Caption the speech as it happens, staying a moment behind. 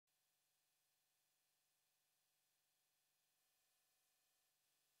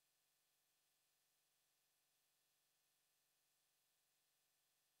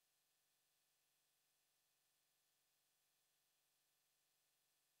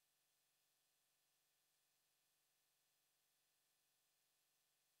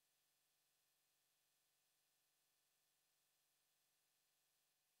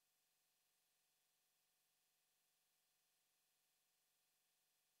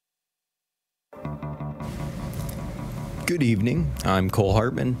Good evening. I'm Cole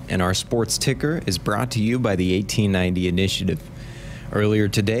Hartman, and our sports ticker is brought to you by the 1890 Initiative. Earlier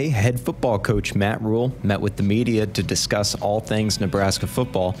today, head football coach Matt Rhule met with the media to discuss all things Nebraska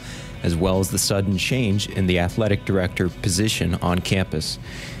football, as well as the sudden change in the athletic director position on campus.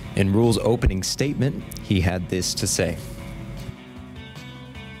 In Rhule's opening statement, he had this to say.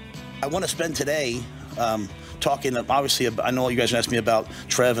 I want to spend today talking, obviously, I know you guys asked me about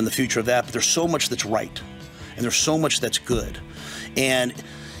Trev and the future of that, but there's so much that's right, and there's so much that's good. And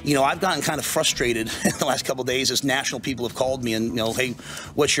you know, I've gotten kind of frustrated in the last couple of days as national people have called me and, you know, hey,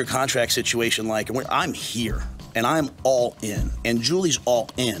 what's your contract situation like? And I'm here, and I'm all in, and Julie's all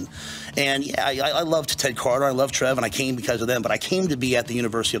in. And yeah, I loved Ted Carter, I love Trev, and I came because of them, but I came to be at the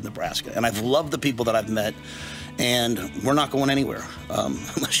University of Nebraska, and I've loved the people that I've met, and we're not going anywhere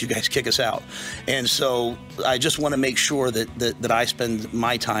unless you guys kick us out. And so I just want to make sure that I spend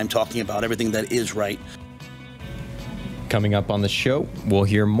my time talking about everything that is right. Coming up on the show, we'll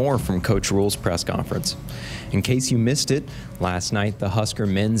hear more from Coach Rhule's press conference. In case you missed it, last night the Husker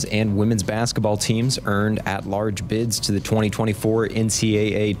men's and women's basketball teams earned at-large bids to the 2024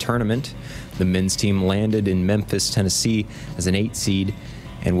 NCAA tournament. The men's team landed in Memphis, Tennessee as an 8 seed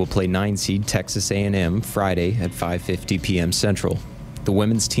and will play 9 seed Texas A&M Friday at 5:50 p.m. Central. The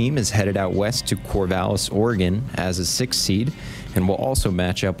women's team is headed out west to Corvallis, Oregon as a 6 seed and will also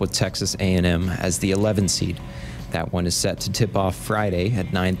match up with Texas A&M as the 11 seed. That one is set to tip off Friday at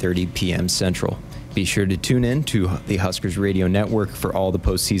 9:30 p.m. Central. Be sure to tune in to the Huskers Radio Network for all the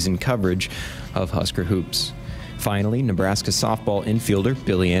postseason coverage of Husker hoops. Finally, Nebraska softball infielder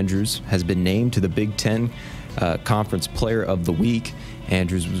Billy Andrews has been named to the Big Ten Conference Player of the Week.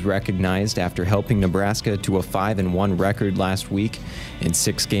 Andrews was recognized after helping Nebraska to a 5-1 record last week. In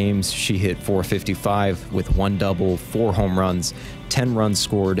 6 games, she hit .455 with 1 double, 4 home runs, 10 runs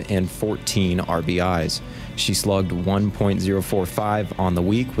scored, and 14 RBIs. She slugged .045 on the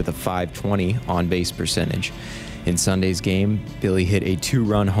week with a .520 on-base percentage. In Sunday's game, Billy hit a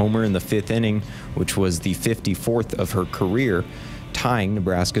 2-run homer in the 5th inning, which was the 54th of her career, tying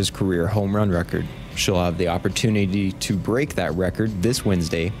Nebraska's career home run record. She'll have the opportunity to break that record this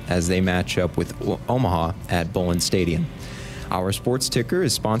Wednesday as they match up with Omaha at Bowlin Stadium. Our sports ticker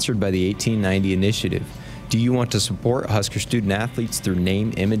is sponsored by the 1890 Initiative. Do you want to support Husker student athletes through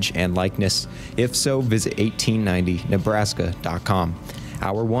name, image, and likeness? If so, visit 1890nebraska.com.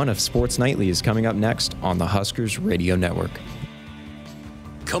 Hour 1 of Sports Nightly is coming up next on the Huskers Radio Network.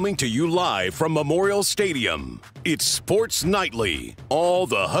 Coming to you live from Memorial Stadium, it's Sports Nightly. All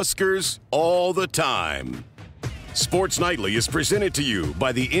the Huskers, all the time. Sports Nightly is presented to you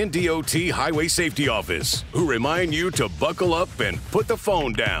by the NDOT Highway Safety Office, who remind you to buckle up and put the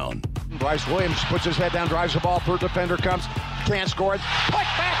phone down. Bryce Williams puts his head down, drives the ball, third defender comes, can't score it. Put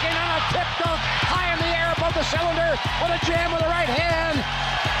back in on a tip dunk, high in the air above the cylinder, with a jam with the right hand.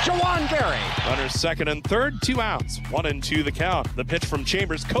 Jawan Gary. Runners second and third, 2 outs. 1-2 the count. The pitch from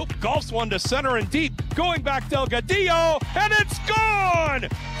Chambers. Cope golfs one to center and deep. Going back Delgadillo, and it's gone!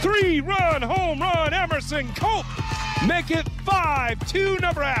 3-run home run, Emerson Cope. Make it 5-2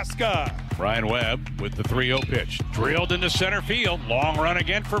 Nebraska. Ryan Webb with the 3-0 pitch. Drilled into center field. Long run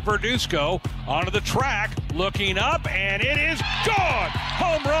again for Verduzco. Onto the track. Looking up, and it is gone!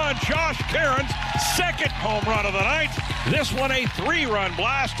 Home run, Josh Caron's second home run of the night. This one a 3-run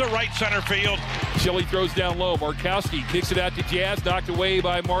blast to right center field. Shelley throws down low. Markowski kicks it out to Jazz. Knocked away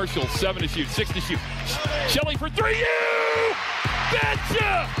by Marshall. 7 to shoot, 6 to shoot. Shelley for 3. You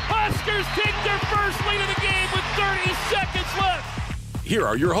betcha! Huskers take their first lead of the game with 30 seconds left. Here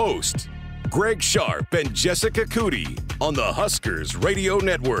are your hosts, Greg Sharpe and Jessica Coody on the Huskers Radio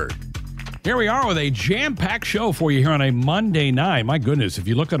Network. Here we are with a jam-packed show for you here on a Monday night. My goodness, if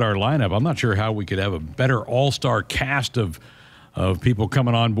you look at our lineup, I'm not sure how we could have a better all-star cast of people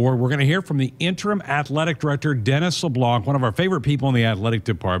coming on board. We're going to hear from the interim athletic director, Dennis Leblanc, one of our favorite people in the athletic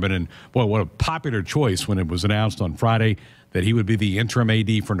department. And, boy, what a popular choice when it was announced on Friday that he would be the interim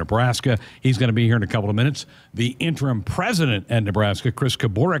AD for Nebraska. He's going to be here in a couple of minutes. The interim president at Nebraska, Chris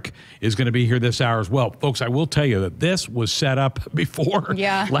Kabourek, is going to be here this hour as well. Folks, I will tell you that this was set up before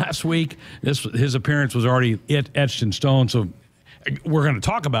last week. His appearance was already etched in stone. So we're going to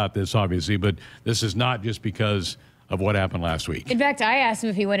talk about this, obviously, but this is not just because of what happened last week. In fact, I asked him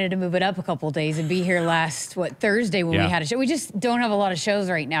if he wanted to move it up a couple of days and be here last, Thursday when we had a show. We just don't have a lot of shows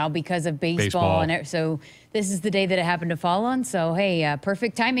right now because of baseball. And so this is the day that it happened to fall on. So, hey,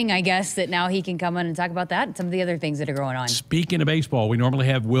 perfect timing, I guess, that now he can come in and talk about that and some of the other things that are going on. Speaking of baseball, we normally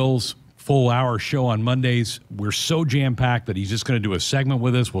have Will's full-hour show on Mondays. We're so jam-packed that he's just going to do a segment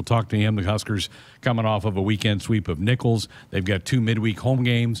with us. We'll talk to him. The Huskers coming off of a weekend sweep of Nichols. They've got 2 midweek home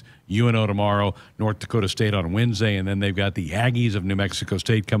games, UNO tomorrow, North Dakota State on Wednesday, and then they've got the Aggies of New Mexico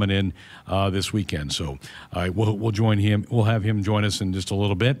State coming in this weekend. So we'll join him. We'll have him join us in just a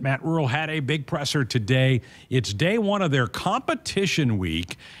little bit. Matt Rhule had a big presser today. It's day one of their competition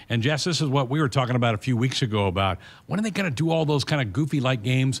week. And, Jess, this is what we were talking about a few weeks ago about when are they going to do all those kind of goofy-like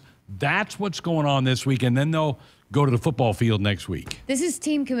games? That's what's going on this week, and then they'll go to the football field next week. This is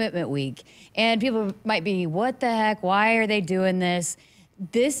Team Commitment Week, and people might be, what the heck? Why are they doing this?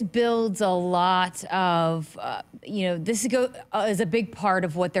 This builds a lot of, this is a big part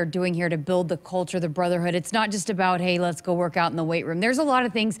of what they're doing here to build the culture, the brotherhood. It's not just about, hey, let's go work out in the weight room. There's a lot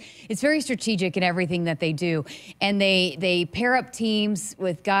of things. It's very strategic in everything that they do, and they pair up teams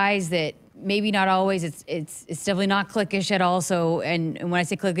with guys that maybe not always. It's definitely not cliquish at all. So, and when I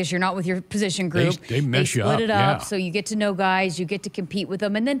say cliquish, you're not with your position group. They mess you up. Split it up. So you get to know guys, you get to compete with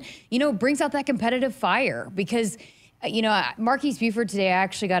them. And then, it brings out that competitive fire because, Marquise Buford today, I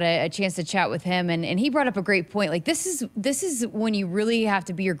actually got a chance to chat with him and he brought up a great point. Like this is when you really have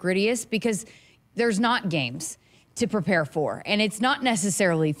to be your grittiest because there's not games to prepare for. And it's not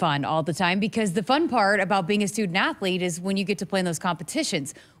necessarily fun all the time because the fun part about being a student athlete is when you get to play in those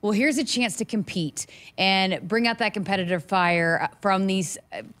competitions. Well, here's a chance to compete and bring out that competitive fire from these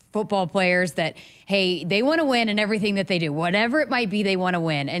football players that, hey, they want to win in everything that they do. Whatever it might be, they want to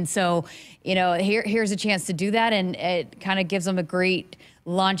win. And so, here's a chance to do that. And it kind of gives them a great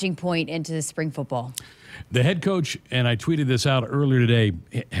launching point into spring football. The head coach, and I tweeted this out earlier today,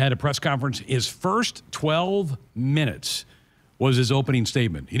 had a press conference. His first 12 minutes was his opening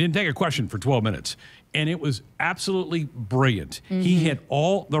statement. He didn't take a question for 12 minutes, and it was absolutely brilliant. Mm-hmm. He hit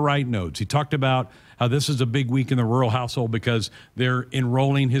all the right notes. He talked about how this is a big week in the Rhule household because they're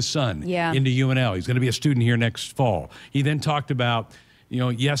enrolling his son into UNL. He's going to be a student here next fall. He then talked about,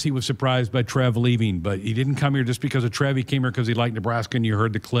 yes, he was surprised by Trev leaving, but he didn't come here just because of Trev. He came here because he liked Nebraska, and you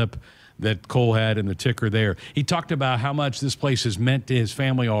heard the clip that Cole had in the ticker there. He talked about how much this place has meant to his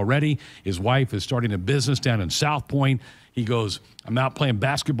family already. His wife is starting a business down in South Point. He goes, I'm out playing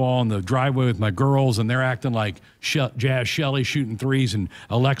basketball in the driveway with my girls, and they're acting like Jazz Shelley shooting threes and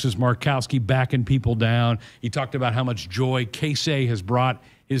Alexis Markowski backing people down. He talked about how much joy Casey has brought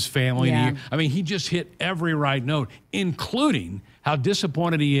his family. Yeah. I mean, he just hit every right note, including how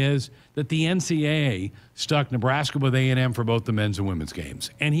disappointed he is that the NCAA stuck Nebraska with A&M for both the men's and women's games.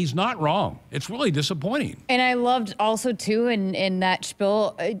 And he's not wrong. It's really disappointing. And I loved also, too, in that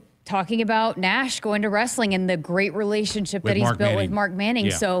spiel, talking about Nash going to wrestling and the great relationship that he's built with Mark Manning.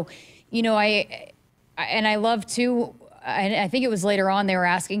 Yeah. So, I love, too, I think it was later on they were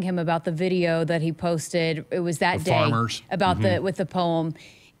asking him about the video that he posted. It was that day farmers. About with the poem.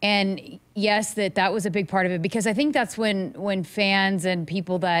 And yes, that was a big part of it because I think that's when fans and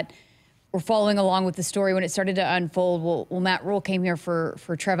people that were following along with the story when it started to unfold. Well, Matt Rhule came here for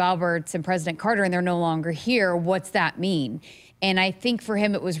Trev Alberts and President Carter, and they're no longer here. What's that mean? And I think for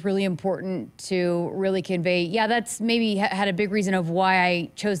him, it was really important to really convey, that's maybe had a big reason of why I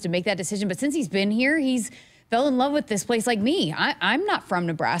chose to make that decision. But since he's been here, he's fell in love with this place like me. I'm not from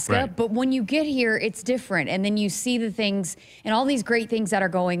Nebraska, right. But when you get here, it's different. And then you see the things and all these great things that are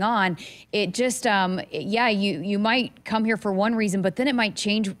going on. It just, you might come here for one reason, but then it might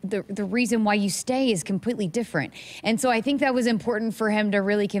change. The reason why you stay is completely different. And so I think that was important for him to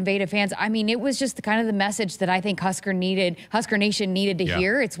really convey to fans. I mean, it was just the message that I think Husker Nation needed to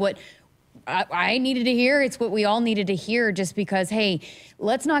hear. It's what I needed to hear. It's what we all needed to hear just because, hey,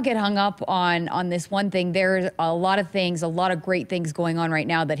 let's not get hung up on this one thing. There's a lot of things, a lot of great things going on right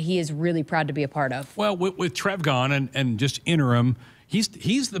now that he is really proud to be a part of. Well, with Trev gone and just interim,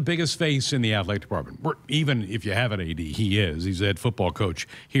 he's the biggest face in the athletic department. Even if you have an AD, he is. He's the head football coach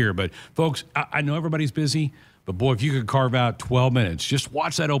here. But, folks, I know everybody's busy. But, boy, if you could carve out 12 minutes, just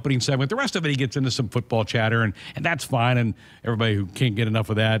watch that opening segment. The rest of it, he gets into some football chatter, and that's fine. And everybody who can't get enough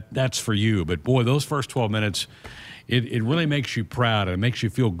of that, that's for you. But, boy, those first 12 minutes, it really makes you proud and it makes you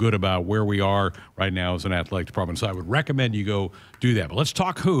feel good about where we are right now as an athletic department. So I would recommend you go do that. But let's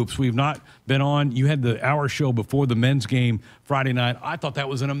talk hoops. We've not been on. You had the hour show before the men's game Friday night. I thought that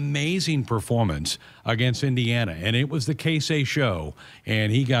was an amazing performance against Indiana, and it was the Casey show,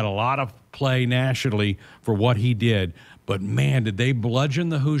 and he got a lot of play nationally for what he did. But, man, did they bludgeon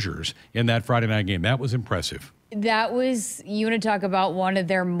the Hoosiers in that Friday night game. That was impressive. That was, you want to talk about one of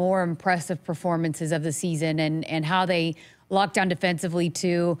their more impressive performances of the season and how they locked down defensively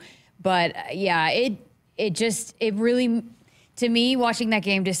too. But yeah, it really, to me, watching that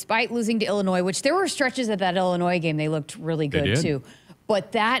game, despite losing to Illinois, which there were stretches of that Illinois game, they looked really good too.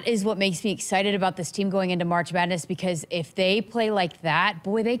 But that is what makes me excited about this team going into March Madness, because if they play like that,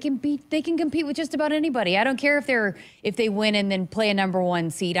 boy, they can compete with just about anybody. I don't care if they win and then play a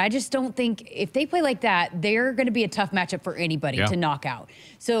 #1 seed. I just don't think if they play like that, they're going to be a tough matchup for anybody to knock out.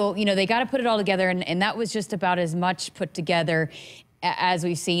 So, they got to put it all together, and that was just about as much put together as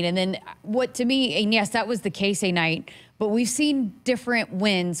we've seen. And then what to me, and yes, that was the Casey night, but we've seen different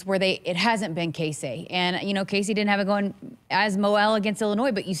wins where it hasn't been Casey. And, Casey didn't have it going as Moelle against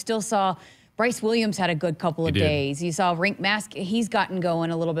Illinois, but you still saw Bryce Williams had a good couple of days. You saw Rink Mask, he's gotten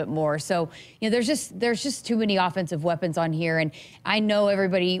going a little bit more. So, there's just too many offensive weapons on here. And I know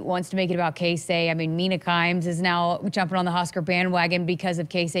everybody wants to make it about Casey. I mean, Mina Kimes is now jumping on the Husker bandwagon because of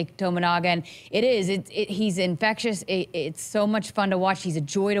Casey Tominaga. And he's infectious. It's so much fun to watch. He's a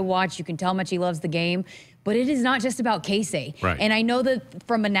joy to watch. You can tell how much he loves the game. But it is not just about Casey. Right. And I know that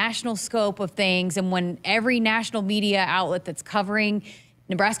from a national scope of things, and when every national media outlet that's covering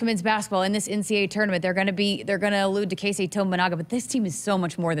Nebraska men's basketball in this NCAA tournament, they're going to allude to Casey Tominaga, but this team is so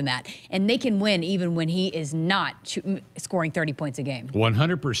much more than that, and they can win even when he is not scoring 30 points a game.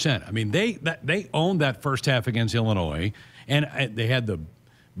 100%. I mean, they owned that first half against Illinois, and they had the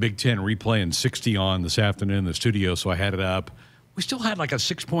Big Ten replay in 60 on this afternoon in the studio, so I had it up. We still had like a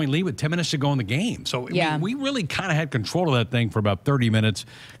 6-point lead with 10 minutes to go in the game. So we really kind of had control of that thing for about 30 minutes.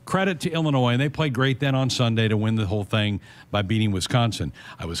 Credit to Illinois, and they played great then on Sunday to win the whole thing by beating Wisconsin.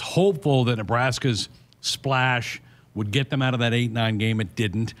 I was hopeful that Nebraska's splash would get them out of that 8-9 game. It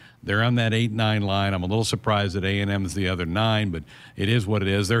didn't. They're on that 8-9 line. I'm a little surprised that A&M is the other 9, but it is what it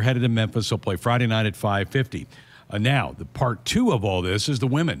is. They're headed to Memphis. They'll play Friday night at 5:50. Now, the part 2 of all this is the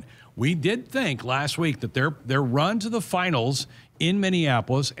women. We did think last week that their run to the finals in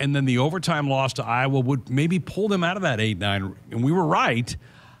Minneapolis and then the overtime loss to Iowa would maybe pull them out of that 8-9, and we were right.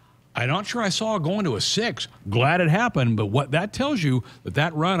 I'm not sure I saw it going to a 6. Glad it happened, but what that tells you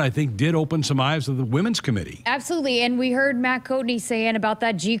that run, I think, did open some eyes to the women's committee. Absolutely, and we heard Matt Coatney saying about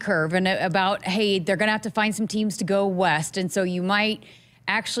that G-curve and about, hey, they're going to have to find some teams to go west, and so you might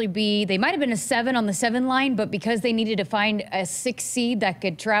actually they might have been a 7 on the 7 line, but because they needed to find a 6 seed that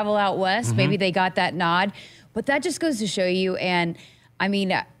could travel out west, maybe they got that nod. But that just goes to show you, and I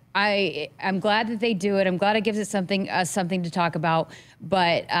mean, I'm glad that they do it. I'm glad it gives it something to talk about.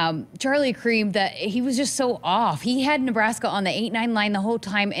 But Charlie Cream, that he was just so off. He had Nebraska on the 8-9 line the whole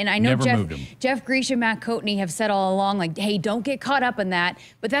time, and I know Jeff Greash and Matt Coatney have said all along, like, hey, don't get caught up in that.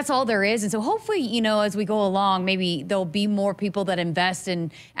 But that's all there is. And so hopefully, as we go along, maybe there'll be more people that invest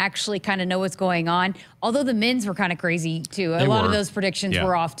and actually kind of know what's going on. Although the men's were kind of crazy too. A lot of those predictions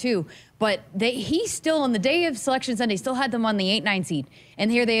were off too. But he still, on the day of Selection Sunday, still had them on the 8-9 seed. And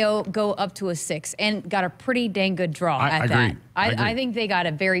here they go up to a 6 and got a pretty dang good draw at that. I think they got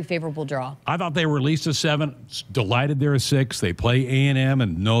a very favorable draw. I thought they were at least a 7. Delighted they're a 6. They play A&M,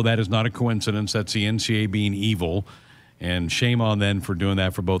 and no, that is not a coincidence. That's the NCAA being evil. And shame on them for doing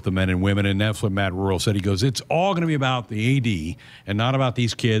that for both the men and women. And that's what Matt Rhule said. He goes, it's all going to be about the AD and not about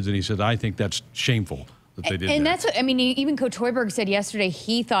these kids. And he said, I think that's shameful that they did that. And that's what, I mean, even Coach Hoiberg said yesterday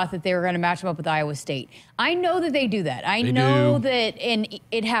he thought that they were going to match them up with Iowa State. I know that they do that. I know that, and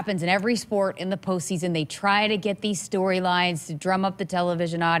it happens in every sport in the postseason. They try to get these storylines to drum up the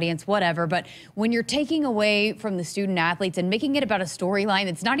television audience, whatever. But when you're taking away from the student athletes and making it about a storyline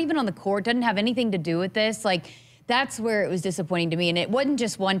that's not even on the court, doesn't have anything to do with this, like, that's where it was disappointing to me. And it wasn't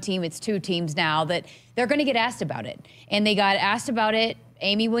just one team, it's 2 teams now that they're going to get asked about it. And they got asked about it.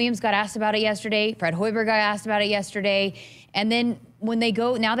 Amy Williams got asked about it yesterday. Fred Hoiberg got asked about it yesterday. And then when they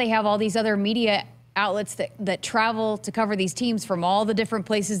go, now they have all these other media outlets that travel to cover these teams from all the different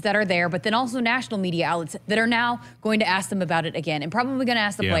places that are there, but then also national media outlets that are now going to ask them about it again and probably going to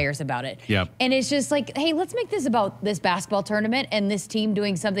ask the players about it. And it's just like, hey, let's make this about this basketball tournament and this team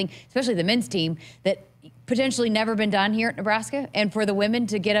doing something, especially the men's team, that potentially never been done here at Nebraska. And for the women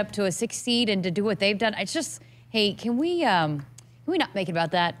to get up to a 6 seed and to do what they've done, it's just, hey, can we not make it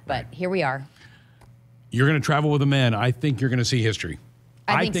about that? But here we are. You're going to travel with the men. I think you're going to see history.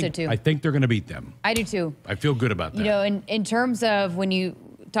 I think so too. I think they're going to beat them. I do too. I feel good about that. You know, in terms of when you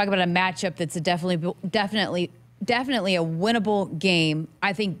talk about a matchup that's definitely a winnable game,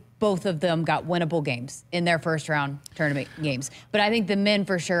 I think both of them got winnable games in their first round tournament games. But I think the men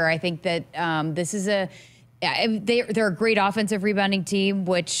for sure. I think that this is they're a great offensive rebounding team,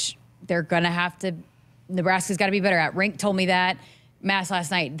 which they're going to have to. Nebraska's got to be better at. Rink told me that. Mass last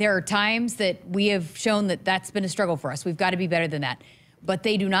night. There are times that we have shown that that's been a struggle for us. We've got to be better than that. but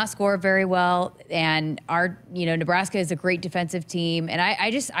they do not score very well. And Nebraska is a great defensive team. And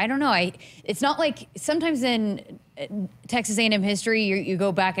I don't know. It's not like sometimes in Texas A&M history, you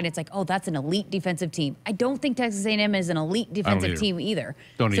go back and it's like, oh, that's an elite defensive team. I don't think Texas A&M is an elite defensive team either.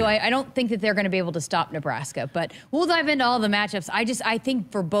 I don't think that they're going to be able to stop Nebraska. But we'll dive into all the matchups. I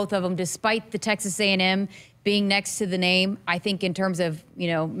think for both of them, despite the Texas A&M being next to the name, I think in terms of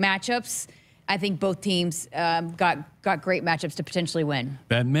matchups, I think both teams got great matchups to potentially win.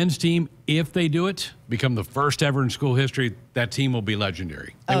 That men's team, if they do it, become the first ever in school history, that team will be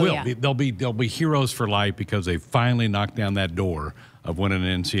legendary. They will. Yeah. They'll be heroes for life because they finally knocked down that door of winning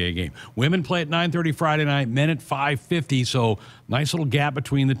an NCAA game. Women play at 9:30 Friday night, men at 5:50, so nice little gap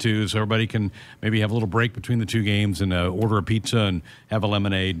between the two, so everybody can maybe have a little break between the two games and order a pizza and have a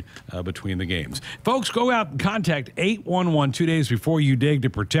lemonade between the games. Folks, go out and contact 811 2 days before you dig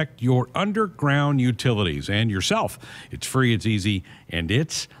to protect your underground utilities and yourself. It's free, it's easy, and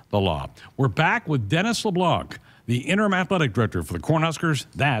it's the law. We're back with Dennis Leblanc, the interim athletic director for the Cornhuskers.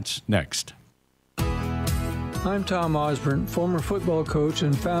 That's next. I'm Tom Osborne, former football coach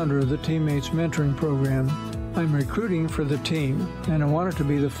and founder of the Teammates Mentoring Program. I'm recruiting for the team, and I want it to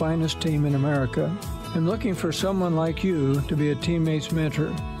be the finest team in America. I'm looking for someone like you to be a teammate's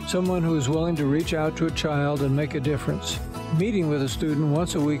mentor, someone who is willing to reach out to a child and make a difference. Meeting with a student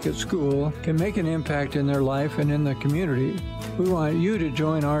once a week at school can make an impact in their life and in the community. We want you to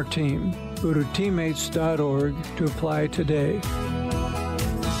join our team. Go to teammates.org to apply today.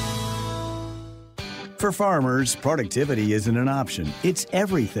 For farmers, productivity isn't an option, it's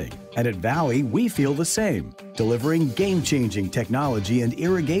everything. And at Valley, we feel the same, delivering game-changing technology and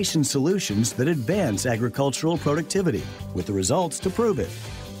irrigation solutions that advance agricultural productivity, with the results to prove it.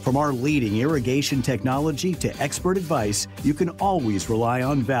 From our leading irrigation technology to expert advice, you can always rely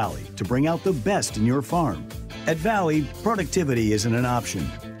on Valley to bring out the best in your farm. At Valley, productivity isn't an option,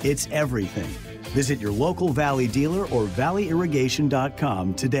 it's everything. Visit your local Valley dealer or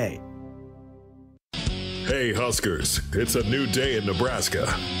valleyirrigation.com today. Hey Huskers, it's a new day in Nebraska.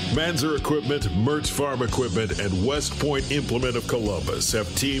 Manzer Equipment, Mertz Farm Equipment, and West Point Implement of Columbus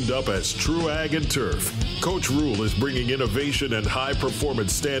have teamed up as True Ag and Turf. Coach Rhule is bringing innovation and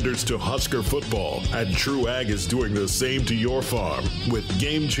high-performance standards to Husker football, and True Ag is doing the same to your farm with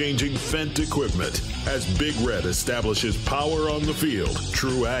game-changing Fendt equipment. As Big Red establishes power on the field,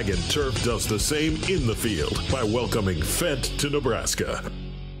 True Ag and Turf does the same in the field by welcoming Fendt to Nebraska.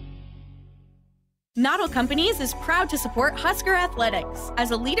 Noddle Companies is proud to support Husker athletics.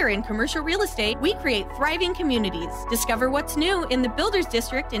 As a leader in commercial real estate, we create thriving communities. Discover what's new in the Builders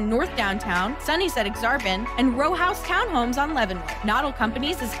District in North Downtown, Sunny's at Exarban, and Row House Townhomes on Leavenworth. Noddle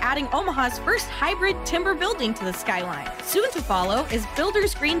Companies is adding Omaha's first hybrid timber building to the skyline. Soon to follow is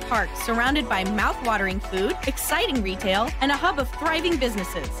Builders Green Park, surrounded by mouth-watering food, exciting retail, and a hub of thriving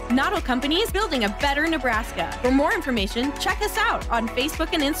businesses. Noddle Companies, building a better Nebraska. For more information, check us out on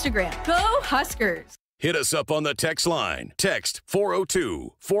Facebook and Instagram. Go Huskers! Hit us up on the text line. Text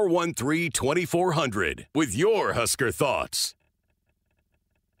 402-413-2400 with your Husker thoughts.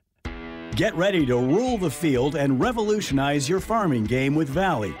 Get ready to rule the field and revolutionize your farming game with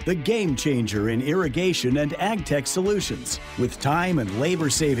Valley, the game changer in irrigation and ag tech solutions. With time and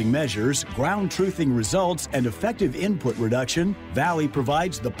labor-saving measures, ground-truthing results, and effective input reduction, Valley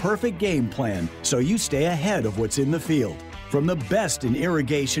provides the perfect game plan so you stay ahead of what's in the field. From the best in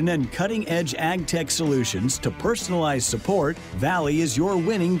irrigation and cutting-edge ag tech solutions to personalized support, Valley is your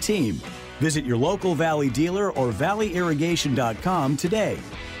winning team. Visit your local Valley dealer or valleyirrigation.com today.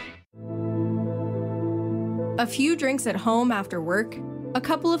 A few drinks at home after work, a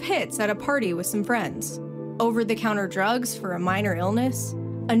couple of hits at a party with some friends, over-the-counter drugs for a minor illness,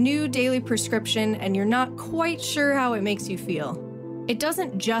 a new daily prescription, and you're not quite sure how it makes you feel. It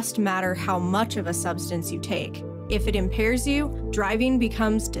doesn't just matter how much of a substance you take. If it impairs you, driving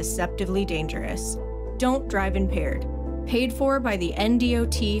becomes deceptively dangerous. Don't drive impaired. Paid for by the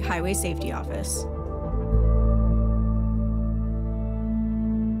NDOT Highway Safety Office.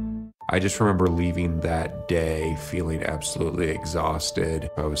 I just remember leaving that day feeling absolutely exhausted.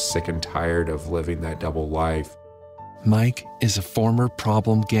 I was sick and tired of living that double life. Mike is a former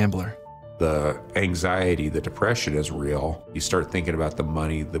problem gambler. The anxiety, the depression is real. You start thinking about the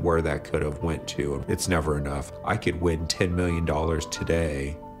money, where that could have went to. It's never enough. I could win $10 million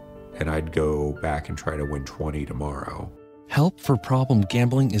today, and I'd go back and try to win 20 tomorrow. Help for problem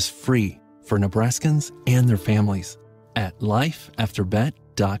gambling is free for Nebraskans and their families at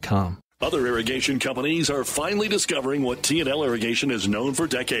lifeafterbet.com. Other irrigation companies are finally discovering what T&L Irrigation is known for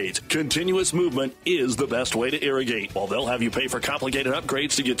decades. Continuous movement is the best way to irrigate. While they'll have you pay for complicated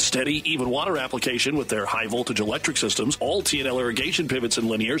upgrades to get steady, even water application with their high-voltage electric systems, all T&L Irrigation pivots and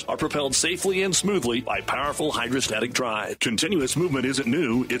linears are propelled safely and smoothly by powerful hydrostatic drive. Continuous movement isn't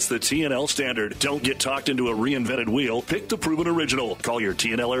new, it's the T&L standard. Don't get talked into a reinvented wheel. Pick the proven original. Call your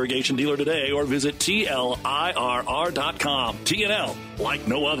T&L Irrigation dealer today or visit TLIRR.com. T&L, like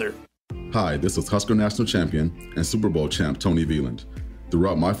no other. Hi, this is Husker National Champion and Super Bowl champ Tony Veland.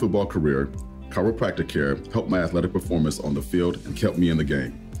 Throughout my football career, chiropractic care helped my athletic performance on the field and kept me in the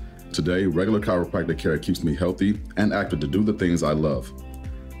game. Today, regular chiropractic care keeps me healthy and active to do the things I love.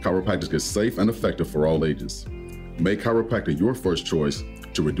 Chiropractic is safe and effective for all ages. Make chiropractic your first choice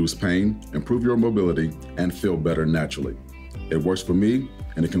to reduce pain, improve your mobility, and feel better naturally. It works for me,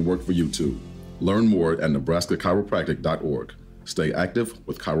 and it can work for you too. Learn more at nebraska-chiropractic.org. Stay active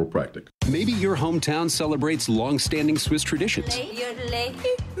with chiropractic. Maybe your hometown celebrates long-standing Swiss traditions.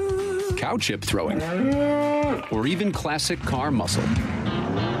 Cow chip throwing. Or even classic car muscle.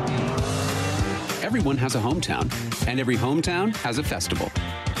 Everyone has a hometown, and every hometown has a festival.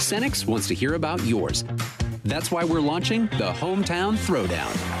 Cenex wants to hear about yours. That's why we're launching the Hometown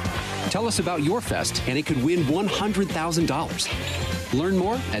Throwdown. Tell us about your fest, and it could win $100,000. Learn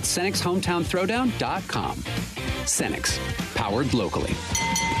more at CenexHometownThrowdown.com. Cenex, powered locally.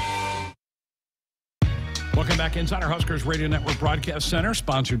 Welcome back inside our Huskers Radio Network Broadcast Center,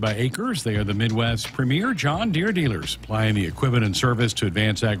 sponsored by Acres. They are the Midwest's premier John Deere dealers, supplying the equipment and service to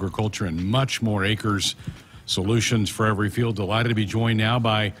advance agriculture and much more. Acres, solutions for every field. Delighted to be joined now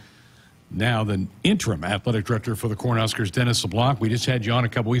by the interim athletic director for the Cornhuskers, Dennis Leblanc. We just had you on a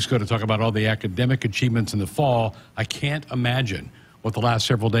couple weeks ago to talk about all the academic achievements in the fall. I can't imagine what the last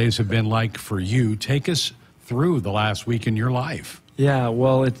several days have been like for you. Take us through the last week in your life. Yeah,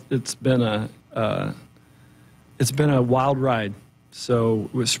 well, it's been a wild ride. So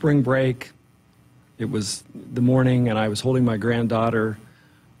it was spring break. It was the morning, and I was holding my granddaughter,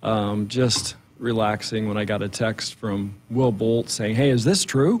 just relaxing when I got a text from Will Bolt saying, "Hey, is this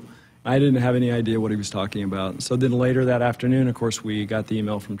true?" I didn't have any idea what he was talking about. So then later that afternoon, of course, we got the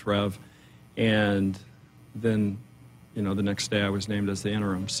email from Trev, and then, the next day I was named as the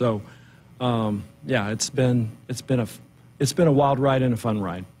interim. So, yeah, it's been a wild ride and a fun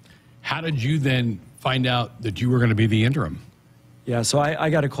ride. How did you then find out that you were going to be the interim? Yeah, so I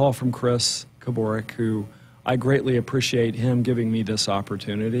got a call from Chris Kabourek, who I greatly appreciate him giving me this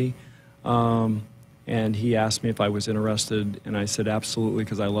opportunity. And he asked me if I was interested, and I said absolutely,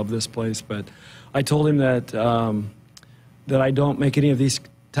 because I love this place. But I told him that I don't make any of these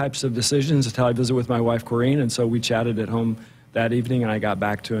types of decisions until I visit with my wife, Corrine. And so we chatted at home that evening, and I got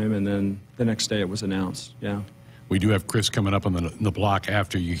back to him, and then the next day it was announced. Yeah. We do have Chris coming up on the block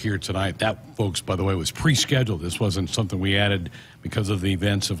after you hear tonight. That, folks, by the way, was pre-scheduled. This wasn't something we added because of the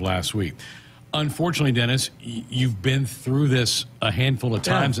events of last week. Unfortunately, Dennis, you've been through this a handful of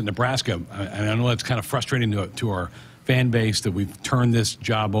times in Nebraska, and I know that's kind of frustrating to our fan base that we've turned this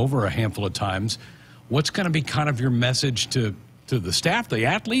job over a handful of times. What's going to be kind of your message to the staff, the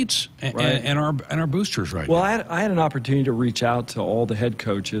athletes, and our boosters right now? Well, I had an opportunity to reach out to all the head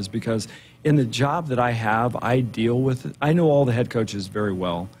coaches because in the job that I have, I know all the head coaches very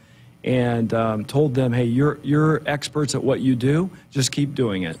well, and told them, hey, you're experts at what you do, just keep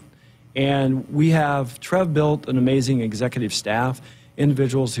doing it. And Trev built an amazing executive staff,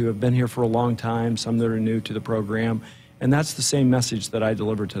 individuals who have been here for a long time, some that are new to the program, and that's the same message that I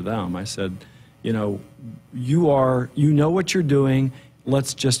delivered to them. I said, you know what you're doing,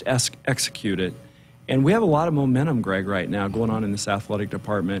 let's just execute it. And we have a lot of momentum, Greg, right now going on in this athletic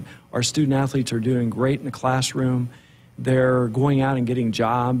department. Our student athletes are doing great in the classroom. They're going out and getting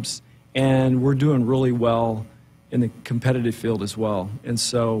jobs, and we're doing really well in the competitive field as well. And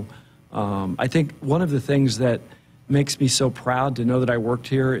so I think one of the things that makes me so proud to know that I worked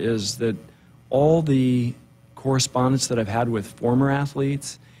here is that all the correspondence that I've had with former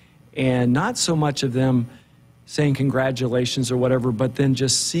athletes, and not so much of them saying congratulations or whatever, but then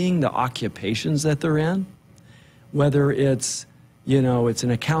just seeing the occupations that they're in, whether it's, it's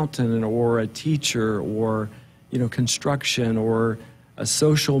an accountant or a teacher or, construction or a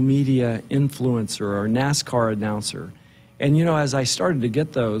social media influencer or NASCAR announcer. And, as I started to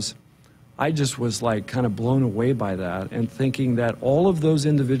get those, I just was like kind of blown away by that and thinking that all of those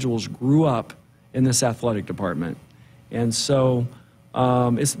individuals grew up in this athletic department. And so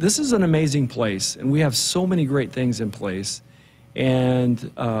this is an amazing place, and we have so many great things in place.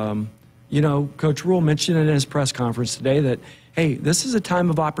 And, Coach Rhule mentioned in his press conference today that, hey, this is a time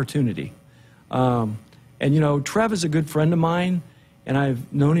of opportunity. And, Trev is a good friend of mine, and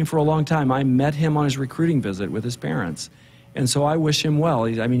I've known him for a long time. I met him on his recruiting visit with his parents. And so I wish him well.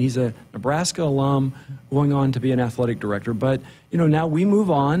 He's a Nebraska alum going on to be an athletic director. But, now we move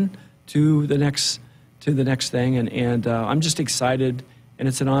on to the next thing. And I'm just excited, and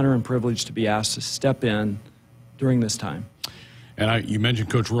it's an honor and privilege to be asked to step in during this time. And you mentioned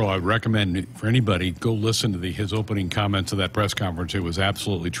Coach Rhule. I would recommend for anybody, go listen to his opening comments of that press conference. It was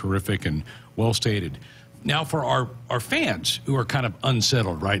absolutely terrific and well stated. Now, for our fans who are kind of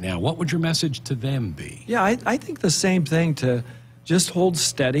unsettled right now, what would your message to them be? Yeah, I think the same thing, to just hold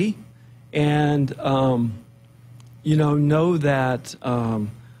steady and, know that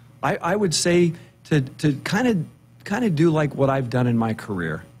I would say to kind of do like what I've done in my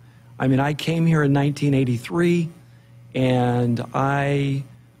career. I came here in 1983, and I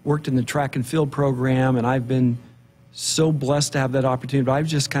worked in the track and field program, and I've been so blessed to have that opportunity. But I've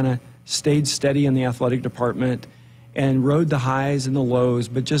just kind of stayed steady in the athletic department and rode the highs and the lows,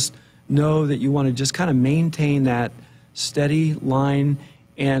 but just know that you want to just kind of maintain that steady line,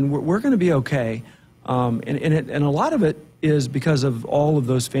 and we're going to be okay. And a lot of it is because of all of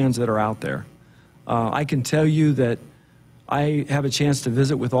those fans that are out there. I can tell you that I have a chance to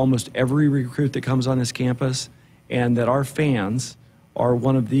visit with almost every recruit that comes on this campus, and that our fans are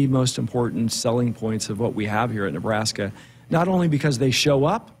one of the most important selling points of what we have here at Nebraska, not only because they show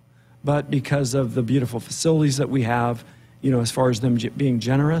up, but because of the beautiful facilities that we have, as far as them being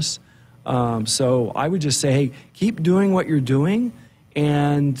generous. So I would just say, hey, keep doing what you're doing,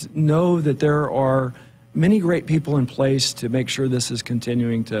 and know that there are many great people in place to make sure this is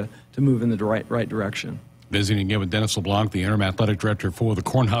continuing to move in the right direction. Visiting again with Dennis Leblanc, the interim athletic director for the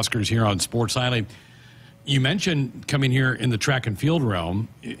Cornhuskers here on Sports Nightly. You mentioned coming here in the track and field realm.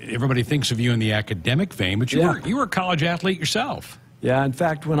 Everybody thinks of you in the academic vein, but you were a college athlete yourself. Yeah, in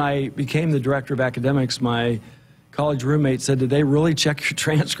fact, when I became the director of academics, my college roommate said, "Did they really check your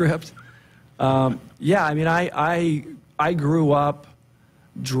transcript?" I grew up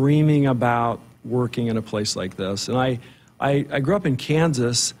dreaming about working in a place like this. And I grew up in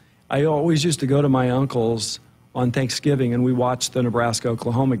Kansas. I always used to go to my uncle's on Thanksgiving, and we watched the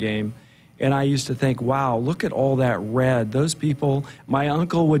Nebraska-Oklahoma game. And I used to think, wow, look at all that red. Those people, my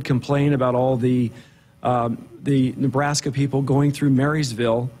uncle would complain about all the Nebraska people going through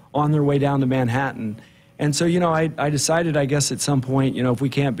Marysville on their way down to Manhattan. And so, I decided, I guess, at some point, if we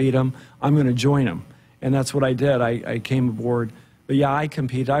can't beat them, I'm going to join them. And that's what I did. I came aboard. But yeah, I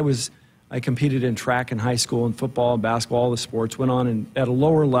competed. I competed in track in high school, and football and basketball, all the sports. Went on at a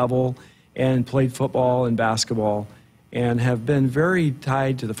lower level and played football and basketball, and have been very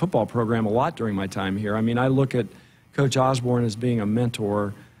tied to the football program a lot during my time here. I look at Coach Osborne as being a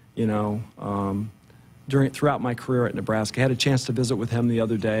mentor, throughout my career at Nebraska. I had a chance to visit with him the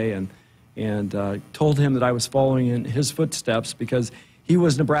other day, and told him that I was following in his footsteps because he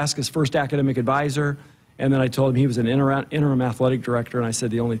was Nebraska's first academic advisor. And then I told him he was an interim athletic director, and I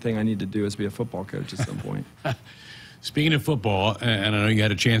said the only thing I need to do is be a football coach at some point. Speaking of football, and I know you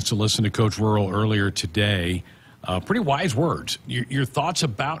had a chance to listen to Coach Rhule earlier today, pretty wise words. Your thoughts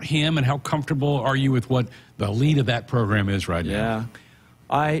about him, and how comfortable are you with what the lead of that program is right now?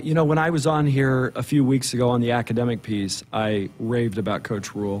 Yeah. When I was on here a few weeks ago on the academic piece, I raved about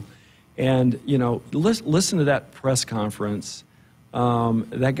Coach Rhule. And, listen to that press conference.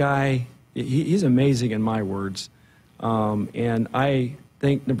 That guy, he's amazing in my words. And I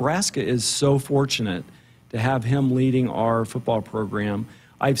think Nebraska is so fortunate to have him leading our football program.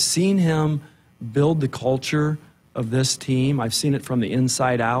 I've seen him build the culture of this team. I've seen it from the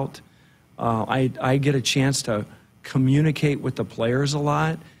inside out. I get a chance to communicate with the players a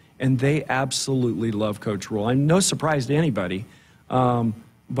lot, and they absolutely love Coach Rhule. I'm no surprise to anybody,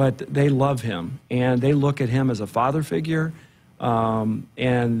 but they love him, and they look at him as a father figure.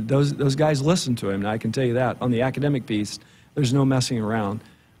 And those guys listen to him. Now, I can tell you that. On the academic piece, there's no messing around.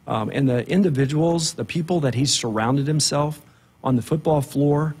 And the individuals, the people that he's surrounded himself on the football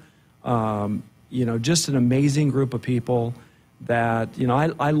floor, just an amazing group of people that,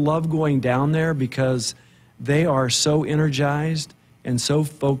 I love going down there because they are so energized and so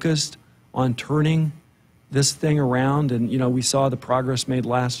focused on turning this thing around. And, we saw the progress made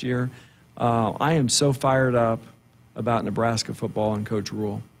last year. I am so fired up about Nebraska football and Coach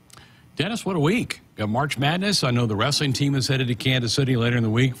Rhule. Dennis, what a week. Got March Madness. I know the wrestling team is headed to Kansas City later in the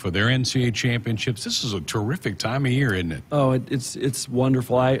week for their NCAA championships. This is a terrific time of year, isn't it? Oh, it's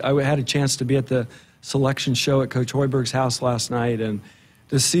wonderful. I had a chance to be at the selection show at Coach Hoiberg's house last night, and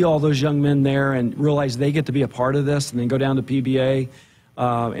to see all those young men there and realize they get to be a part of this, and then go down to PBA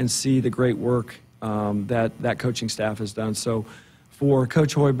and see the great work that coaching staff has done. So for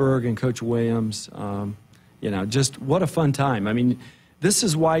Coach Hoiberg and Coach Williams, Just what a fun time. I mean, this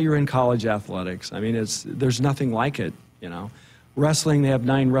is why you're in college athletics. I mean, there's nothing like it, Wrestling, they have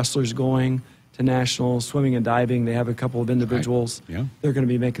 9 wrestlers going to nationals. Swimming and diving, they have a couple of individuals. Right. Yeah. They're going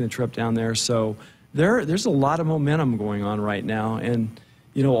to be making the trip down there. So there's a lot of momentum going on right now. And,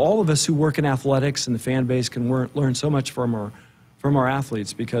 all of us who work in athletics and the fan base can learn so much from our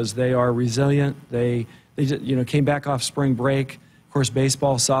athletes because they are resilient. They just, came back off spring break. Of course,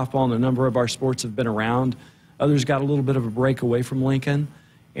 baseball, softball, and a number of our sports have been around. Others got a little bit of a break away from Lincoln,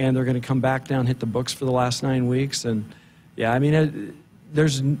 and they're going to come back down, hit the books for the last 9 weeks. And, yeah, I mean,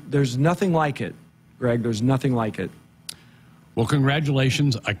 there's nothing like it, Greg. There's nothing like it. Well,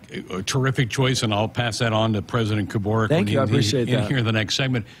 congratulations. A terrific choice, and I'll pass that on to President Kabourek. Thank you. I appreciate that. Here in the next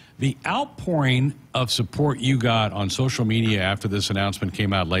segment. The outpouring of support you got on social media after this announcement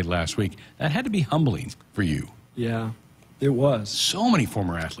came out late last week, that had to be humbling for you. Yeah, it was. So many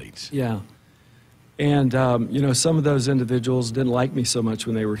former athletes. Yeah. And, some of those individuals didn't like me so much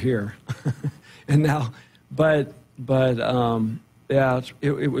when they were here. And now, yeah,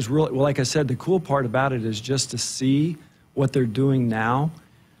 it was really, well, like I said, the cool part about it is just to see what they're doing now,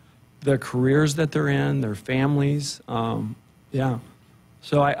 the careers that they're in, their families. Yeah.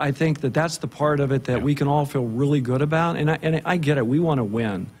 So I think that's the part of it that we can all feel really good about. And I get it. We want to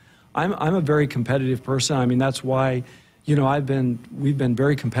win. I'm a very competitive person. I mean, that's why, we've been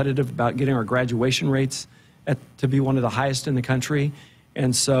very competitive about getting our graduation rates to be one of the highest in the country.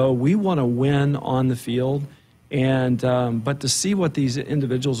 And so we want to win on the field. And but to see what these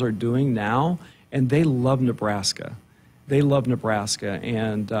individuals are doing now, and they love Nebraska. They love Nebraska.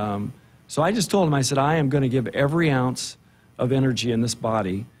 And so I just told them, I said, I am going to give every ounce of energy in this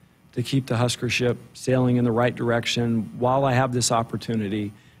body to keep the Husker ship sailing in the right direction while I have this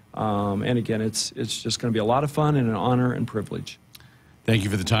opportunity. And again, it's just going to be a lot of fun and an honor and privilege. Thank you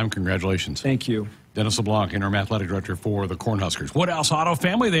for the time. Congratulations. Thank you. Dennis Leblanc, interim athletic director for the Cornhuskers. Woodhouse Auto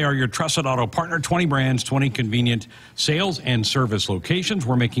Family, they are your trusted auto partner. 20 brands, 20 convenient sales and service locations.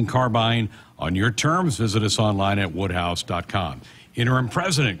 We're making car buying on your terms. Visit us online at woodhouse.com. Interim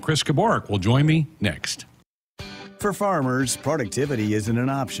President Chris Kabourek will join me next. For farmers, productivity isn't an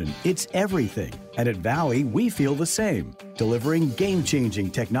option, it's everything. And at Valley, we feel the same, delivering game-changing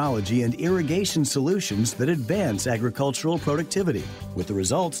technology and irrigation solutions that advance agricultural productivity, with the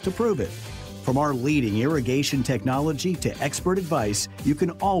results to prove it. From our leading irrigation technology to expert advice, you can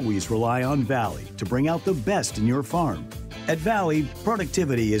always rely on Valley to bring out the best in your farm. At Valley,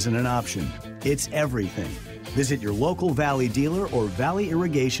 productivity isn't an option, it's everything. Visit your local Valley dealer or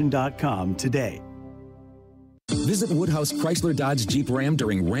valleyirrigation.com today. Visit Woodhouse Chrysler Dodge Jeep Ram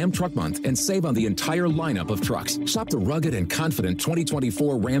during Ram Truck Month and save on the entire lineup of trucks. Shop the rugged and confident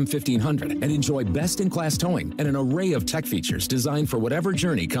 2024 Ram 1500 and enjoy best-in-class towing and an array of tech features designed for whatever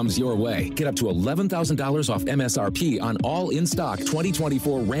journey comes your way. Get up to $11,000 off MSRP on all in-stock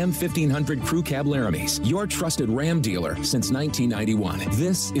 2024 Ram 1500 Crew Cab Laramies. Your trusted Ram dealer since 1991.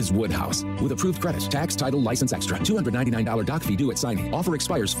 This is Woodhouse. With approved credit, tax, title, license extra. $299 doc fee due at signing. Offer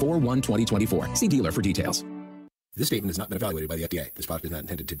expires 4/1/2024. See dealer for details. This statement has not been evaluated by the FDA. This product is not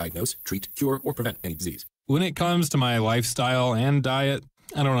intended to diagnose, treat, cure, or prevent any disease. When it comes to my lifestyle and diet,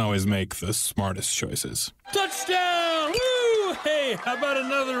 I don't always make the smartest choices. Touchdown! Woo! Hey, how about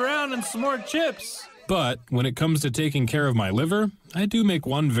another round and some more chips? But when it comes to taking care of my liver, I do make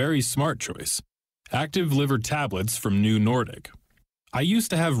one very smart choice. Active liver tablets from New Nordic. I used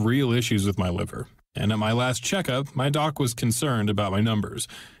to have real issues with my liver, and at my last checkup, my doc was concerned about my numbers.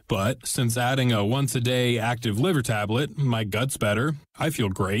 But since adding a once-a-day active liver tablet, my gut's better, I feel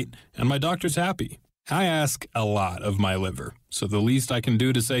great, and my doctor's happy. I ask a lot of my liver, so the least I can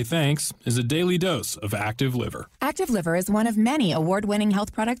do to say thanks is a daily dose of Active Liver. Active Liver is one of many award-winning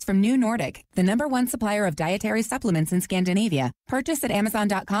health products from New Nordic, the #1 supplier of dietary supplements in Scandinavia. Purchase at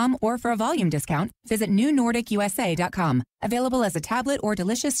Amazon.com or for a volume discount, visit NewNordicUSA.com. Available as a tablet or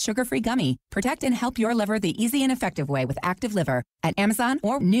delicious sugar-free gummy. Protect and help your liver the easy and effective way with Active Liver at Amazon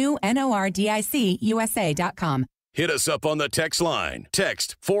or NewNordicUSA.com. Hit us up on the text line.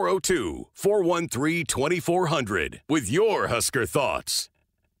 Text 402-413-2400 with your Husker thoughts.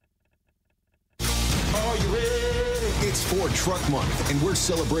 Are you ready? It's Ford Truck Month, and we're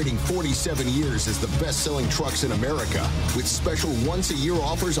celebrating 47 years as the best-selling trucks in America with special once-a-year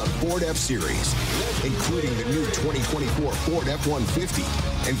offers on Ford F-Series, including the new 2024 Ford F-150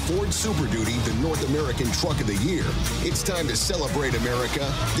 and Ford Super Duty, the North American Truck of the Year. It's time to celebrate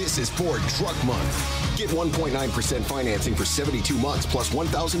America. This is Ford Truck Month. Get 1.9% financing for 72 months plus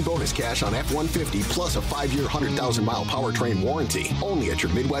 $1,000 bonus cash on F-150 plus a 5-year, 100,000-mile powertrain warranty. Only at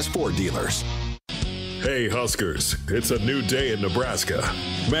your Midwest Ford dealers. Hey Huskers, it's a new day in Nebraska.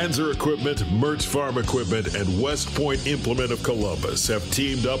 Manzer Equipment, Mertz Farm Equipment, and West Point Implement of Columbus have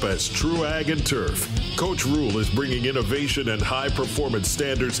teamed up as True Ag and Turf. Coach Rhule is bringing innovation and high-performance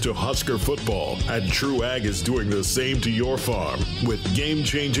standards to Husker football, and True Ag is doing the same to your farm with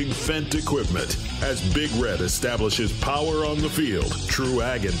game-changing Fendt equipment. As Big Red establishes power on the field, True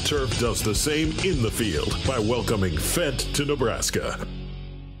Ag and Turf does the same in the field by welcoming Fendt to Nebraska.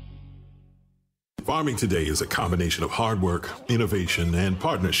 Farming today is a combination of hard work, innovation, and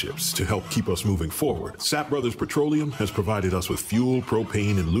partnerships to help keep us moving forward. Sapp Brothers Petroleum has provided us with fuel,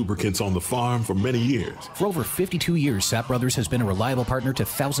 propane, and lubricants on the farm for many years. For over 52 years, Sapp Brothers has been a reliable partner to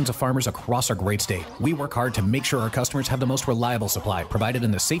thousands of farmers across our great state. We work hard to make sure our customers have the most reliable supply, provided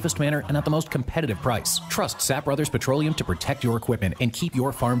in the safest manner and at the most competitive price. Trust Sapp Brothers Petroleum to protect your equipment and keep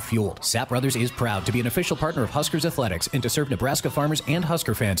your farm fueled. Sapp Brothers is proud to be an official partner of Huskers Athletics and to serve Nebraska farmers and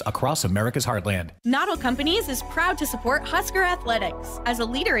Husker fans across America's heartland. Knottle Companies is proud to support Husker Athletics. As a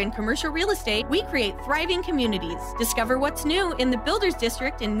leader in commercial real estate, we create thriving communities. Discover what's new in the Builders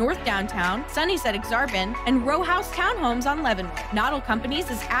District in North Downtown, Sunnyside Exarban, and row house townhomes on Leavenworth. Knottle Companies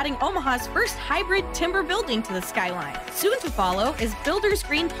is adding Omaha's first hybrid timber building to the skyline. Soon to follow is Builders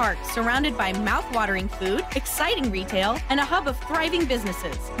Green Park, surrounded by mouth-watering food, exciting retail, and a hub of thriving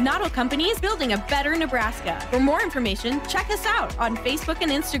businesses. Knottle Companies, building a better Nebraska. For more information, check us out on Facebook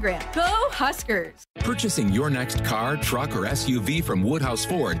and Instagram. Go Huskers! Purchasing your next car, truck, or SUV from Woodhouse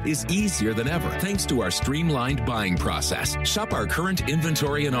Ford is easier than ever thanks to our streamlined buying process. Shop our current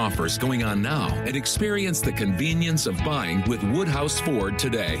inventory and offers going on now and experience the convenience of buying with Woodhouse Ford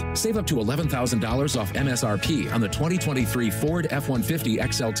today. Save up to $11,000 off MSRP on the 2023 Ford F-150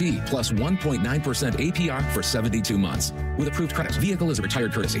 XLT plus 1.9% APR for 72 months. With approved credit, vehicle is a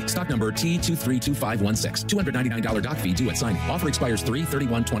retired courtesy. Stock number T232516. $299 doc fee due at signing. Offer expires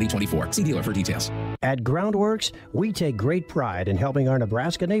 3/31/2024. See dealer for details. At Groundworks, we take great pride in helping our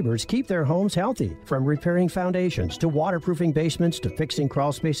Nebraska neighbors keep their homes healthy. From repairing foundations to waterproofing basements to fixing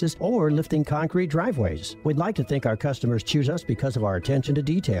crawl spaces or lifting concrete driveways. We'd like to think our customers choose us because of our attention to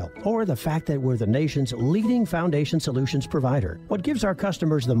detail or the fact that we're the nation's leading foundation solutions provider. What gives our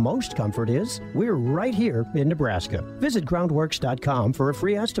customers the most comfort is we're right here in Nebraska. Visit groundworks.com for a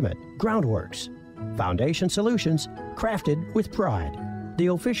free estimate. Groundworks. Foundation solutions crafted with pride. The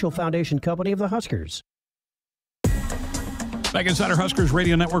official foundation company of the Huskers. Back inside our Huskers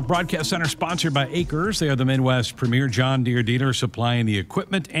Radio Network Broadcast Center, sponsored by Acres. They are the Midwest premier John Deere dealer, supplying the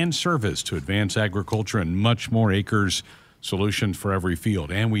equipment and service to advance agriculture and much more. Acres, solutions for every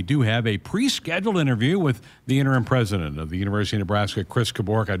field. And we do have a pre-scheduled interview with the interim president of the University of Nebraska, Chris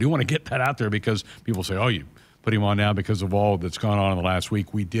Kabourek. I do want to get that out there because people say, oh, you put him on now because of all that's gone on in the last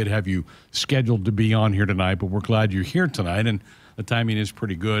week. We did have you scheduled to be on here tonight, but we're glad you're here tonight. And the timing is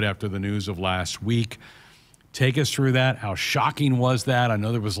pretty good after the news of last week. Take us through that. How shocking was that? I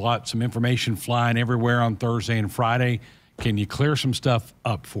know there was some information flying everywhere on Thursday and Friday. Can you clear some stuff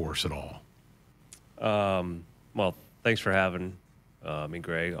up for us at all? Well, thanks for having me,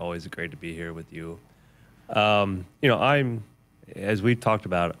 Greg. Always great to be here with you. As we've talked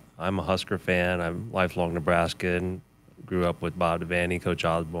about, I'm a Husker fan. I'm lifelong Nebraskan. Grew up with Bob Devaney, Coach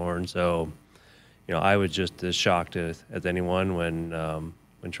Osborne. So, I was just as shocked as anyone when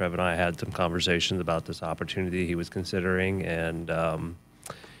Trev and I had some conversations about this opportunity he was considering. And,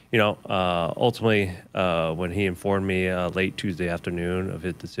 ultimately, when he informed me late Tuesday afternoon of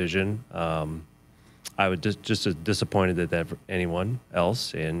his decision, I was just as disappointed as anyone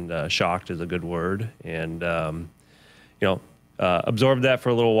else, and shocked is a good word. And, absorbed that for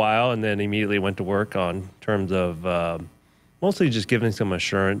a little while and then immediately went to work on terms of mostly just giving some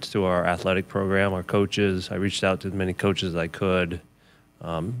assurance to our athletic program, our coaches. I reached out to as many coaches as I could,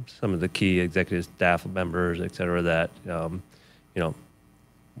 some of the key executive staff members, et cetera, that, we're going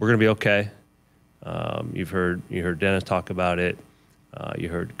to be okay. You heard Dennis talk about it. You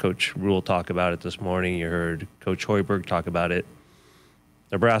heard Coach Rhule talk about it this morning. You heard Coach Hoiberg talk about it.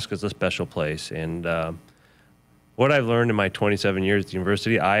 Nebraska's a special place. And what I've learned in my 27 years at the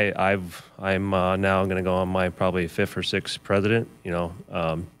university, I'm now going to go on my probably 5th or 6th president.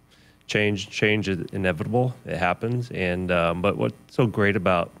 Change is inevitable. It happens. And but what's so great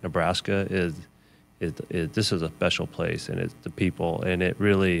about Nebraska is this is a special place, and it's the people, and it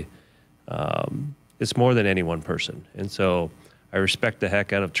really it's more than any one person. And so I respect the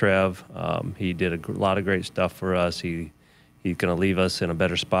heck out of Trev. He did a lot of great stuff for us. He's going to leave us in a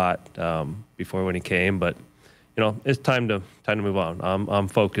better spot before when he came, but. It's time to move on. I'm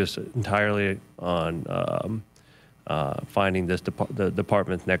focused entirely on finding the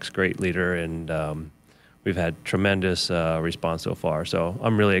department's next great leader, and we've had tremendous response so far. So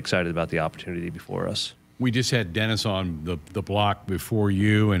I'm really excited about the opportunity before us. We just had Dennis on the block before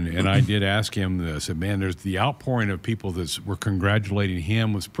you, and I did ask him, I said, man, there's the outpouring of people that were congratulating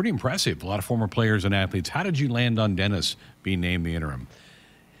him was pretty impressive. A lot of former players and athletes. How did you land on Dennis being named the interim?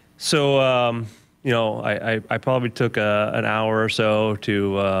 So, I probably took an hour or so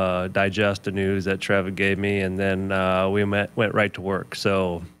to digest the news that Trev gave me, and then we went right to work.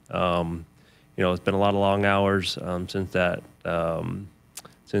 So, it's been a lot of long hours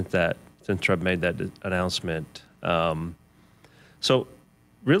since Trev made that announcement. So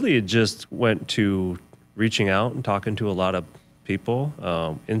really it just went to reaching out and talking to a lot of people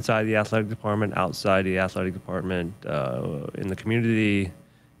inside the athletic department, outside the athletic department, in the community.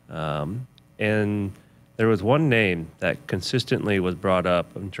 And there was one name that consistently was brought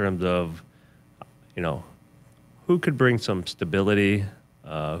up in terms of, who could bring some stability,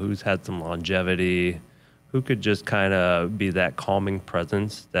 who's had some longevity, who could just kind of be that calming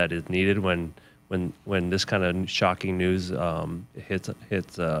presence that is needed when this kind of shocking news hits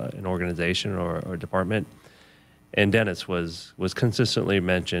an organization or department. And Dennis was consistently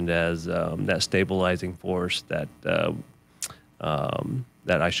mentioned as that stabilizing force that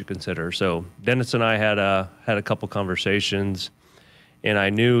I should consider. So Dennis and I had a couple conversations, and I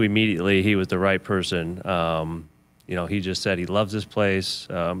knew immediately he was the right person. He just said he loves this place.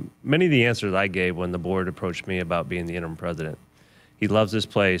 Many of the answers I gave when the board approached me about being the interim president. He loves this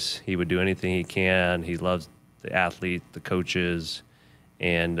place. He would do anything he can. He loves the athletes, the coaches,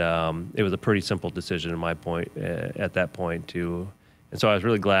 and it was a pretty simple decision at that point. And so I was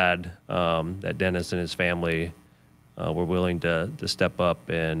really glad that Dennis and his family were willing to step up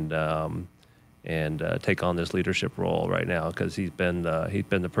and take on this leadership role right now, because he's been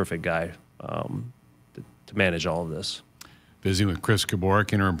the perfect guy to manage all of this. Busy with Chris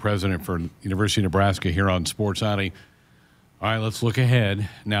Kabourek, interim president for University of Nebraska, here on Sports Alley. All right, let's look ahead.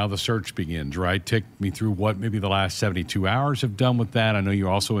 Now the search begins, right? Take me through what maybe the last 72 hours have done with that. I know you're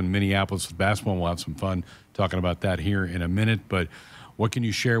also in Minneapolis with basketball. We'll have some fun talking about that here in a minute. But what can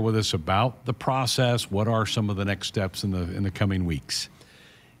you share with us about the process? What are some of the next steps in the coming weeks?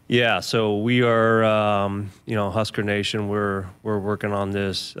 Yeah, so we are, Husker Nation. We're working on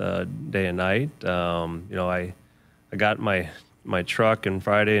this day and night. I got my truck on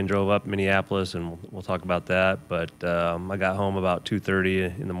Friday and drove up Minneapolis, and we'll talk about that. But I got home about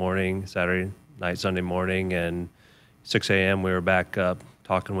 2:30 in the morning, Saturday night, Sunday morning, and 6 a.m. we were back up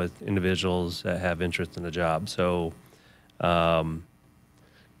talking with individuals that have interest in the job. So,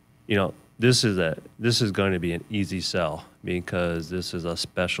 this is going to be an easy sell, because this is a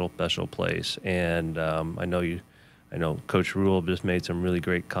special place, and I know Coach Rhule just made some really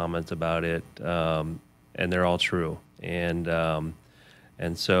great comments about it, and they're all true. And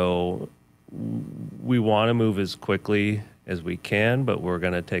so we want to move as quickly as we can, but we're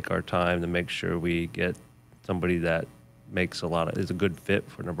going to take our time to make sure we get somebody that is a good fit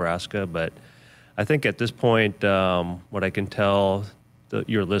for Nebraska. But I think at this point, what I can tell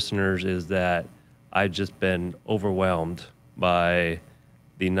your listeners is that I've just been overwhelmed by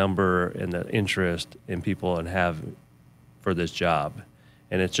the number and the interest in people and have for this job.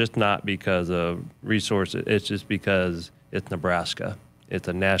 And it's just not because of resources. It's just because it's Nebraska. It's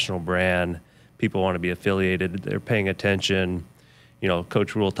a national brand. People want to be affiliated. They're paying attention.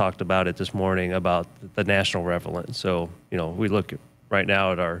 Coach Rhule talked about it this morning about the national relevance. So, we look right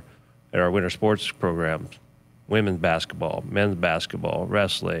now at our winter sports programs. Women's basketball, men's basketball,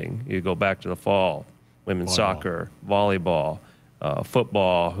 wrestling. You go back to the fall, women's soccer, volleyball,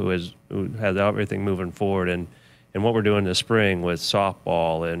 football, who has everything moving forward, and what we're doing this spring with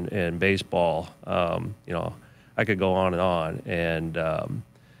softball and baseball. I could go on, and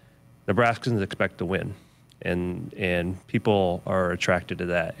Nebraskans expect to win, and people are attracted to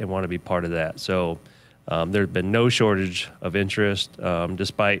that and want to be part of that. So there's been no shortage of interest,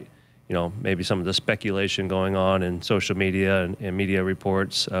 despite maybe some of the speculation going on in social media and media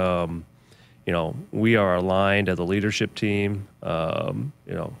reports. We are aligned as a leadership team.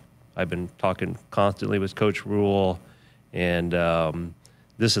 I've been talking constantly with Coach Rhule, and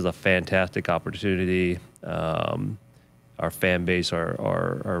this is a fantastic opportunity. Our fan base,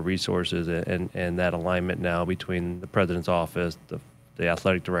 our resources, and that alignment now between the president's office, the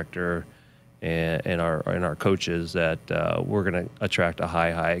athletic director, and our coaches, that we're going to attract a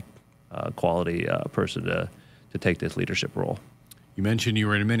high quality person to take this leadership role. You mentioned you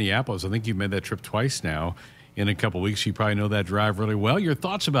were in Minneapolis. I think you've made that trip twice now. In a couple of weeks, you probably know that drive really well. Your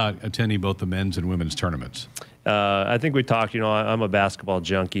thoughts about attending both the men's and women's tournaments? I think we talked. I'm a basketball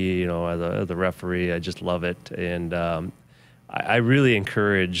junkie. As a referee, I just love it, and I really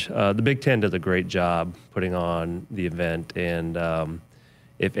encourage the Big Ten does a great job putting on the event, and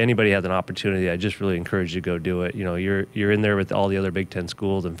if anybody has an opportunity, I just really encourage you to go do it. You know, you're in there with all the other Big Ten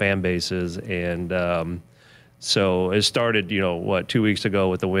schools and fan bases, and so it started, 2 weeks ago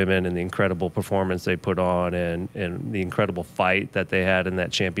with the women and the incredible performance they put on, and the incredible fight that they had in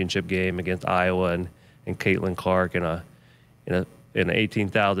that championship game against Iowa and Caitlin Clark in an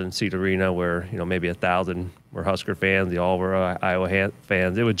 18,000 seat arena where maybe 1,000 were Husker fans, the all were Iowa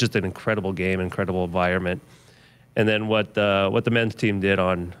fans. It was just an incredible game, incredible environment. And then what the men's team did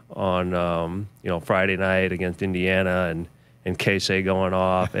on Friday night against Indiana and Casey going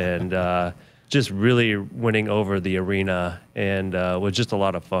off and just really winning over the arena, and was just a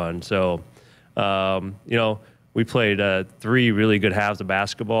lot of fun. So we played 3 really good halves of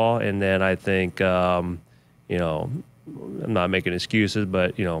basketball, and then I think I'm not making excuses,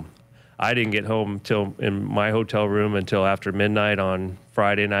 but I didn't get home in my hotel room until after midnight on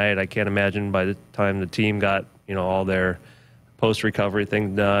Friday night. I can't imagine by the time the team got all their post-recovery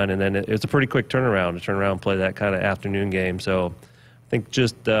things done, and then it's a pretty quick turnaround to turn around and play that kind of afternoon game. So I think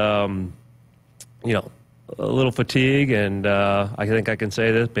just a little fatigue, and I think I can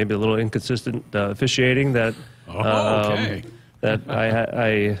say this, maybe a little inconsistent officiating that that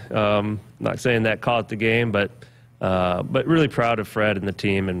I not saying that caused the game, but really proud of Fred and the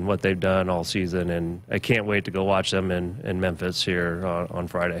team and what they've done all season, and I can't wait to go watch them in Memphis here on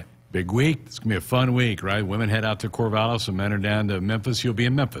Friday. Big week. It's going to be a fun week, right? Women head out to Corvallis and men are down to Memphis. You'll be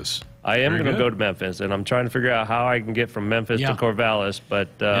in Memphis. I am going to go to Memphis, and I'm trying to figure out how I can get from Memphis to Corvallis. But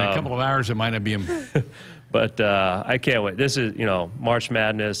in a couple of hours, it might not be. But I can't wait. This is, March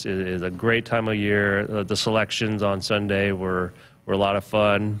Madness is a great time of year. The selections on Sunday were a lot of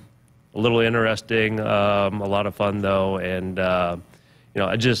fun, a little interesting, a lot of fun though, and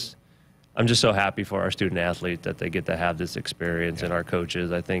I'm just so happy for our student athletes that they get to have this experience, and our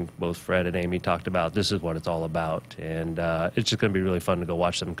coaches. I think both Fred and Amy talked about this is what it's all about, and it's just going to be really fun to go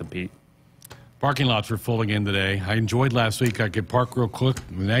watch them compete. Parking lots were full again today. I enjoyed last week. I could park real quick.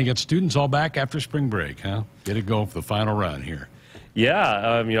 Now you got students all back after spring break, huh? Get it going for the final run here.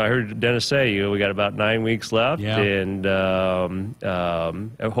 Yeah, I heard Dennis say we got about 9 weeks left, and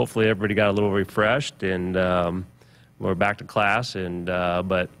hopefully everybody got a little refreshed, and we're back to class, and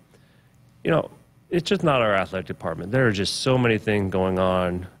but. It's just not our athletic department. There are just so many things going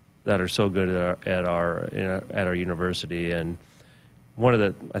on that are so good at our university. And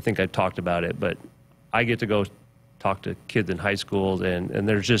I think I talked about it, but I get to go talk to kids in high schools, and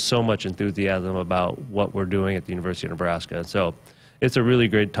there's just so much enthusiasm about what we're doing at the University of Nebraska. So it's a really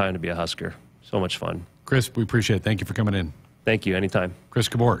great time to be a Husker. So much fun. Chris, we appreciate it. Thank you for coming in. Thank you. Anytime. Chris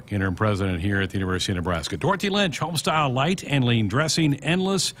Kabourek, interim president here at the University of Nebraska. Dorothy Lynch, homestyle light and lean dressing,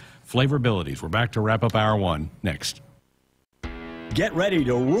 endless flavorabilities. We're back to wrap up hour 1 next. Get ready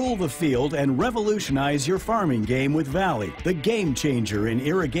to rule the field and revolutionize your farming game with Valley, the game changer in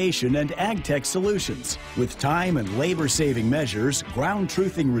irrigation and ag tech solutions. With time and labor-saving measures, ground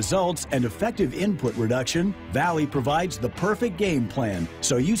truthing results, and effective input reduction, Valley provides the perfect game plan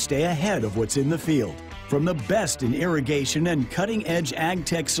so you stay ahead of what's in the field. From the best in irrigation and cutting-edge ag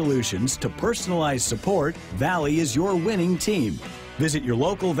tech solutions to personalized support, Valley is your winning team. Visit your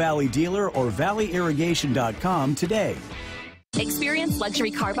local Valley dealer or valleyirrigation.com today. Experience luxury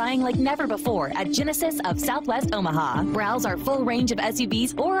car buying like never before at Genesis of Southwest Omaha. Browse our full range of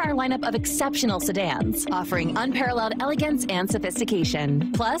SUVs or our lineup of exceptional sedans, offering unparalleled elegance and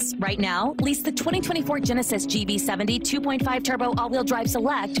sophistication. Plus, right now, lease the 2024 Genesis GB70 2.5 Turbo All-Wheel Drive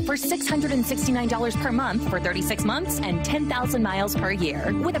Select for $669 per month for 36 months and 10,000 miles per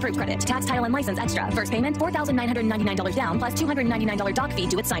year. With approved credit, tax, title, and license extra. First payment, $4,999 down plus $299 doc fee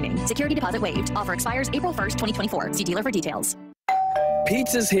due at signing. Security deposit waived. Offer expires April 1st, 2024. See dealer for details.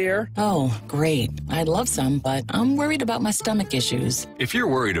 Pizza's here. Oh, great. I'd love some, but I'm worried about my stomach issues. If you're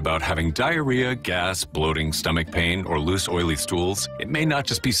worried about having diarrhea, gas, bloating, stomach pain, or loose, oily stools, it may not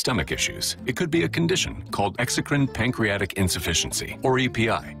just be stomach issues. It could be a condition called exocrine pancreatic insufficiency, or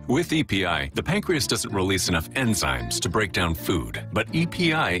EPI. With EPI, the pancreas doesn't release enough enzymes to break down food, but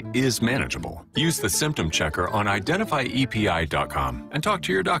EPI is manageable. Use the symptom checker on identifyepi.com and talk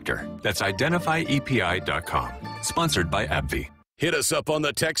to your doctor. That's identifyepi.com. Sponsored by AbbVie. Hit us up on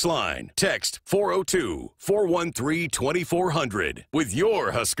the text line. Text 402-413-2400 with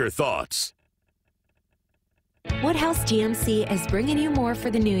your Husker thoughts. Woodhouse GMC is bringing you more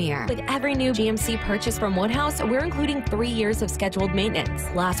for the new year. With every new GMC purchase from Woodhouse, we're including 3 years of scheduled maintenance.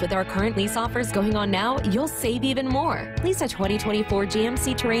 Plus, with our current lease offers going on now, you'll save even more. Lease a 2024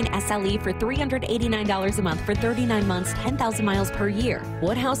 GMC Terrain SLE for $389 a month for 39 months, 10,000 miles per year.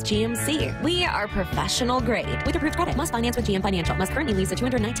 Woodhouse GMC. We are professional grade. With approved credit. Must finance with GM Financial. Must currently lease a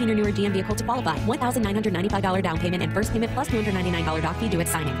 2019 or newer GM vehicle to qualify. $1,995 down payment and first payment plus $299 doc fee due at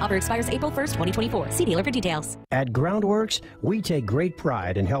signing. Offer expires April 1st, 2024. See dealer for details. At Groundworks, we take great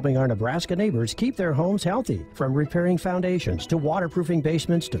pride in helping our Nebraska neighbors keep their homes healthy. From repairing foundations to waterproofing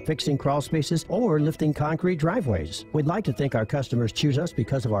basements to fixing crawl spaces or lifting concrete driveways. We'd like to think our customers choose us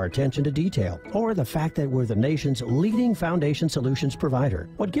because of our attention to detail or the fact that we're the nation's leading foundation solutions provider.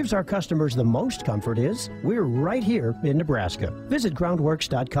 What gives our customers the most comfort is we're right here in Nebraska. Visit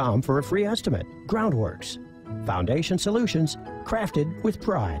groundworks.com for a free estimate. Groundworks. Foundation solutions crafted with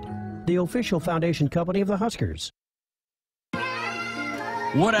pride. The official foundation company of the Huskers.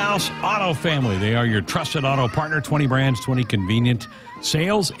 Woodhouse Auto Family. They are your trusted auto partner. 20 brands, 20 convenient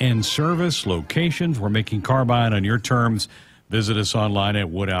sales and service locations. We're making car buying on your terms. Visit us online at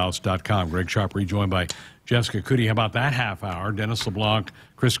woodhouse.com. Greg Sharpe rejoined by Jessica Coody. How about that half hour? Dennis LeBlanc,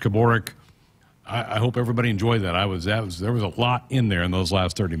 Chris Kabourek. I hope everybody enjoyed that. There was a lot in there in those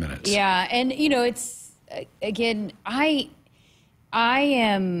last 30 minutes. Yeah, and it's again, I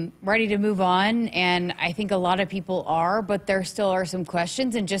am ready to move on, and I think a lot of people are, but there still are some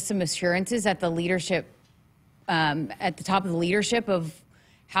questions and just some assurances at the leadership, at the top of the leadership of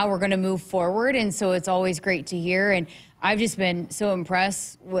how we're going to move forward. And so it's always great to hear. And I've just been so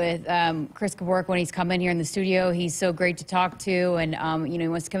impressed with Chris Kabourek when he's come in here in the studio. He's so great to talk to, and he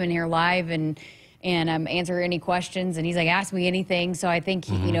wants to come in here live and answer any questions. And he's like, ask me anything. So I think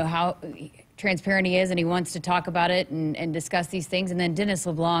how transparent he is, and he wants to talk about it and discuss these things. And then Dennis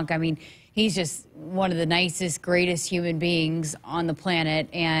LeBlanc, I mean, he's just one of the nicest, greatest human beings on the planet.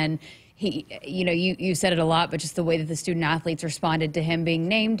 And he, you said it a lot, but just the way that the student athletes responded to him being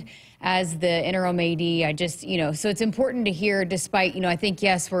named as the interim AD, I just, so it's important to hear, despite, I think,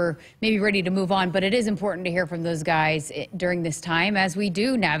 yes, we're maybe ready to move on, but it is important to hear from those guys during this time as we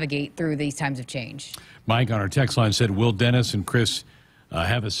do navigate through these times of change. Mike on our text line said, will Dennis and Chris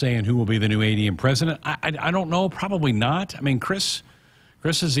have a say in who will be the new AD and president? I don't know. Probably not. I mean, Chris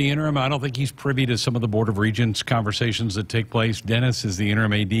is the interim. I don't think he's privy to some of the Board of Regents conversations that take place. Dennis is the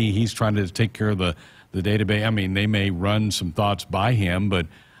interim AD. He's trying to take care of the database. I mean, they may run some thoughts by him, but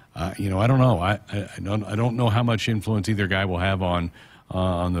I don't know. I don't know how much influence either guy will have on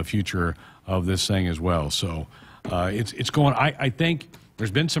the future of this thing as well. So it's going. I think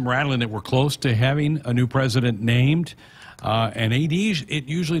there's been some rattling that we're close to having a new president named. And ADs, it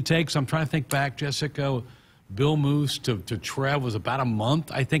usually takes, I'm trying to think back, Jessica, Bill Moose to Trev was about a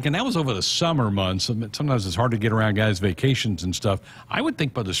month, I think, and that was over the summer months. Sometimes it's hard to get around guys' vacations and stuff. I would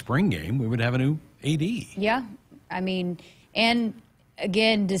think by the spring game we would have a new AD. Yeah, I mean, and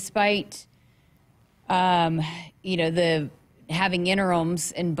again, despite, the having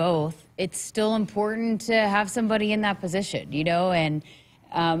interims in both, it's still important to have somebody in that position, and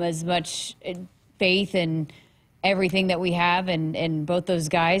as much faith and everything that we have in both those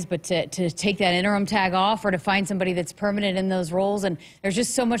guys, but to take that interim tag off or to find somebody that's permanent in those roles. And there's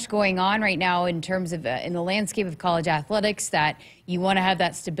just so much going on right now in terms of in the landscape of college athletics that you want to have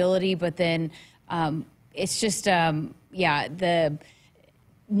that stability, but then it's just, the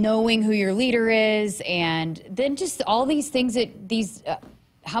knowing who your leader is, and then just all these things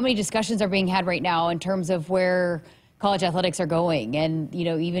how many discussions are being had right now in terms of where college athletics are going. And,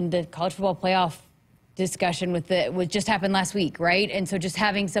 even the college football playoff discussion with just happened last week, right? And so just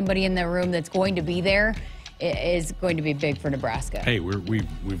having somebody in the room that's going to be there is going to be big for Nebraska. Hey,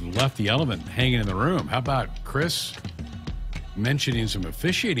 we've left the elephant hanging in the room. How about Chris mentioning some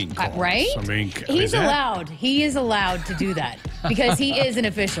officiating calls? Right? I mean, he's allowed. He is allowed to do that because he is an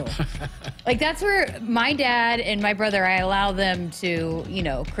official. Like, that's where my dad and my brother, I allow them to,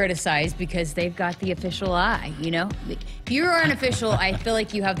 criticize because they've got the official eye, If you're an official, I feel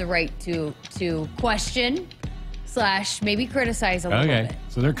like you have the right to question / maybe criticize a little bit. Okay,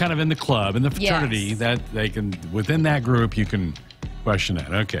 so they're kind of in the club, in the fraternity, that they can, within that group, you can question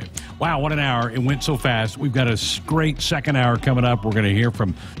that. Okay. Wow, what an hour. It went so fast. We've got a great second hour coming up. We're going to hear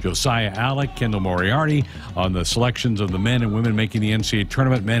from Josiah Alec, Kendall Moriarty on the selections of the men and women making the NCAA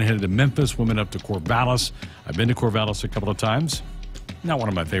tournament. Men headed to Memphis, women up to Corvallis. I've been to Corvallis a couple of times. Not one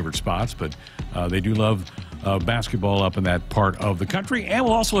of my favorite spots, but they do love basketball up in that part of the country. And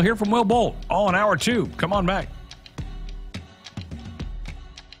we'll also hear from Will Bolt all in hour two. Come on back.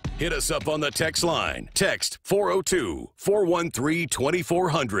 Hit us up on the text line. Text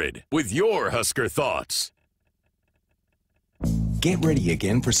 402-413-2400 with your Husker thoughts. Get ready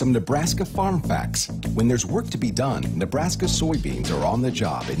again for some Nebraska farm facts. When there's work to be done, Nebraska soybeans are on the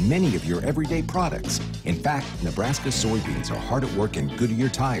job in many of your everyday products. In fact, Nebraska soybeans are hard at work in Goodyear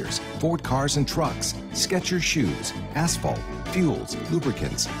tires, Ford cars and trucks, Skechers shoes, asphalt, fuels,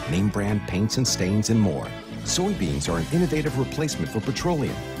 lubricants, name brand paints and stains, and more. Soybeans are an innovative replacement for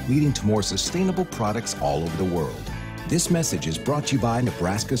petroleum, leading to more sustainable products all over the world. This message is brought to you by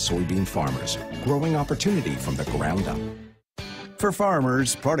Nebraska soybean farmers, growing opportunity from the ground up. For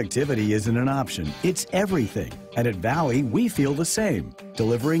farmers, productivity isn't an option, it's everything. And at Valley, we feel the same,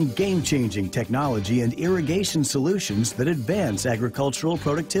 delivering game-changing technology and irrigation solutions that advance agricultural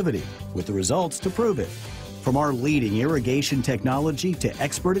productivity, with the results to prove it. From our leading irrigation technology to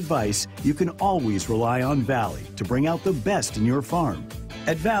expert advice, you can always rely on Valley to bring out the best in your farm.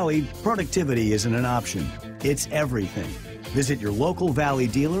 At Valley, productivity isn't an option, it's everything. Visit your local Valley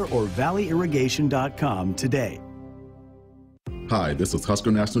dealer or valleyirrigation.com today. Hi, this is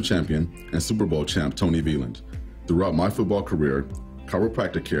Husker National Champion and Super Bowl champ Tony Veland. Throughout my football career,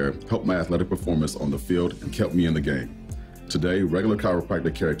 chiropractic care helped my athletic performance on the field and kept me in the game. Today, regular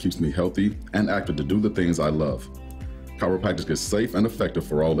chiropractic care keeps me healthy and active to do the things I love. Chiropractic is safe and effective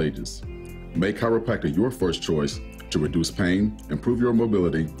for all ages. Make chiropractic your first choice to reduce pain, improve your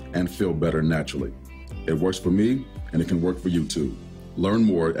mobility, and feel better naturally. It works for me, and it can work for you too. Learn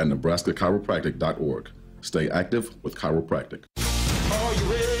more at nebraska-chiropractic.org. Stay active with chiropractic. Are you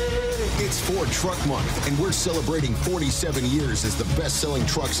ready? It's Ford Truck Month, and we're celebrating 47 years as the best-selling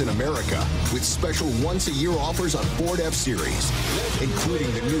trucks in America with special once-a-year offers on Ford F-Series,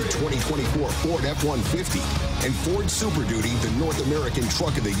 including the new 2024 Ford F-150 and Ford Super Duty, the North American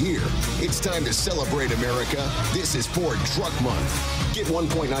Truck of the Year. It's time to celebrate America. This is Ford Truck Month. Get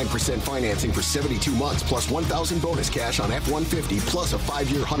 1.9% financing for 72 months plus $1,000 bonus cash on F-150 plus a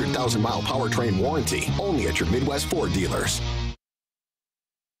 5-year, 100,000-mile powertrain warranty. Only at your Midwest Ford dealers.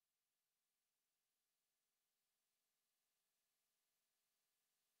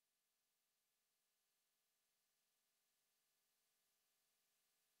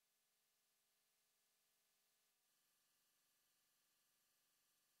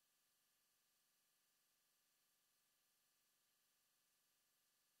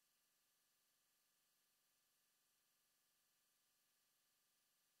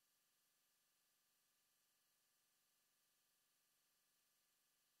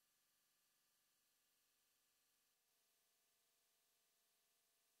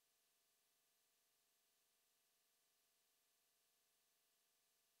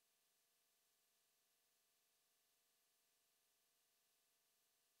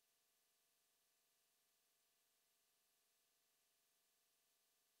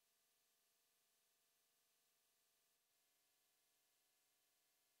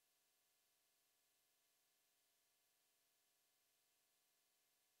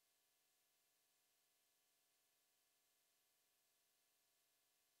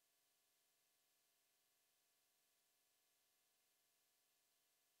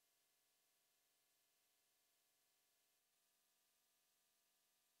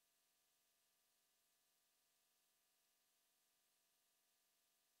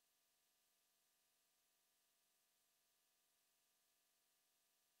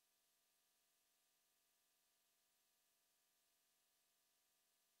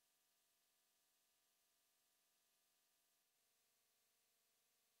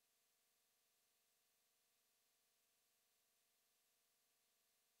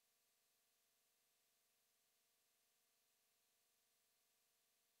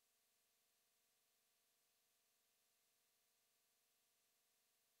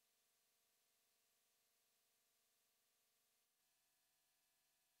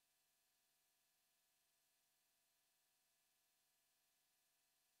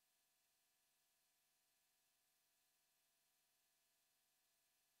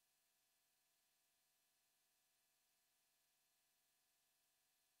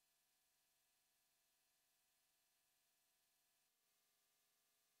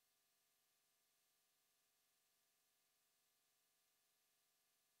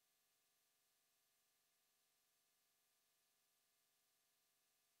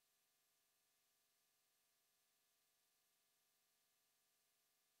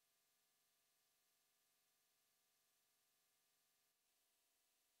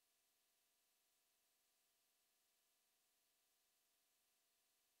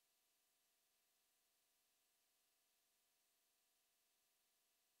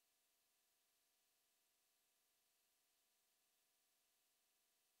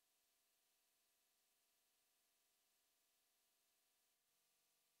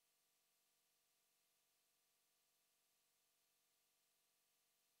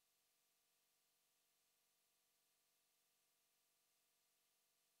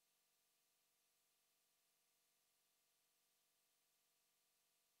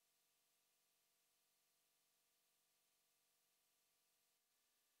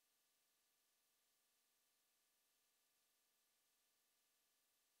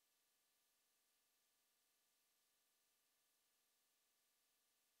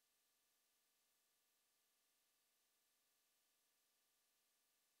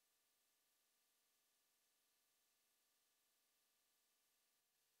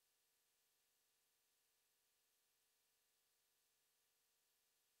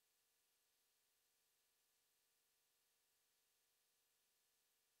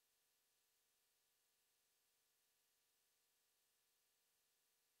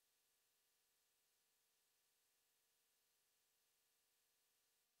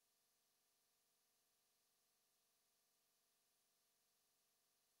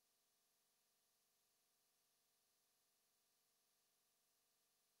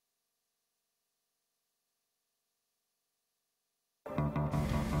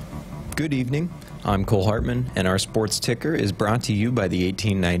 Good evening. I'm Cole Hartman, and our sports ticker is brought to you by the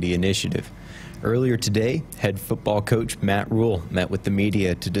 1890 Initiative. Earlier today, head football coach Matt Rhule met with the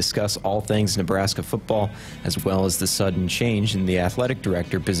media to discuss all things Nebraska football, as well as the sudden change in the athletic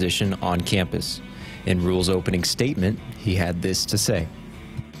director position on campus. In Rhule's opening statement, he had this to say.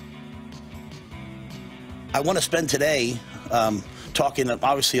 I want to spend today talking,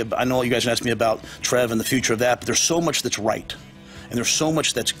 obviously, I know you guys asked me about Trev and the future of that, but there's so much that's right, and there's so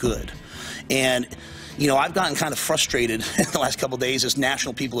much that's good. And, you know, I've gotten kind of frustrated in the last couple of days as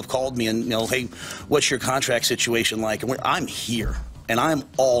national people have called me and, you know, hey, what's your contract situation like? And I'm here, and I'm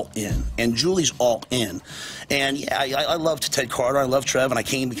all in, and Julie's all in. And, yeah, I loved Ted Carter, I love Trev, and I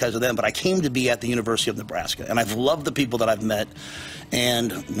came because of them, but I came to be at the University of Nebraska, and I've loved the people that I've met,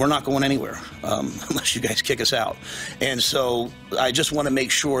 and we're not going anywhere unless you guys kick us out. And so I just want to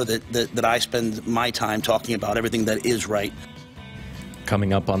make sure that I spend my time talking about everything that is right.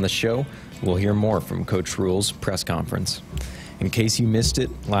 Coming up on the show, we'll hear more from Coach Rhule's press conference. In case you missed it,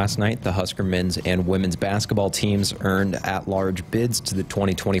 last night the Husker men's and women's basketball teams earned at-large bids to the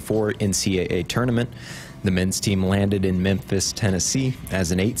 2024 NCAA tournament. The men's team landed in Memphis, Tennessee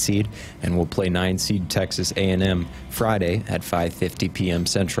as an 8 seed and will play 9 seed Texas A&M Friday at 5:50 p.m.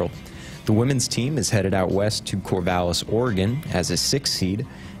 Central. The women's team is headed out west to Corvallis, Oregon as a 6 seed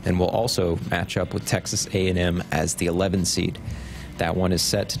and will also match up with Texas A&M as the 11 seed. That one is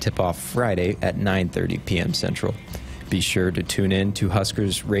set to tip off Friday at 9:30 p.m. Central. Be sure to tune in to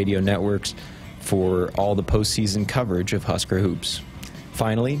Huskers radio networks for all the postseason coverage of Husker hoops.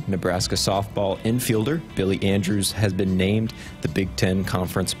 Finally, Nebraska softball infielder Billy Andrews has been named the Big Ten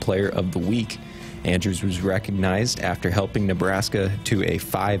Conference Player of the Week. Andrews was recognized after helping Nebraska to a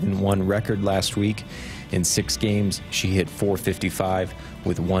 5-1 record last week. In 6 games, she hit .455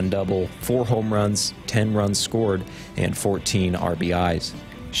 with 1 double, 4 home runs, 10 runs scored, and 14 RBIs.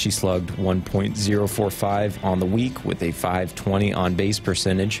 She slugged .045 on the week with a .520 on-base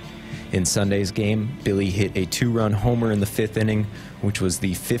percentage. In Sunday's game, Billy hit a 2-run homer in the 5th inning, which was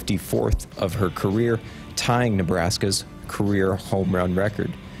the 54th of her career, tying Nebraska's career home run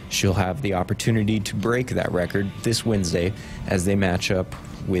record. She'll have the opportunity to break that record this Wednesday as they match up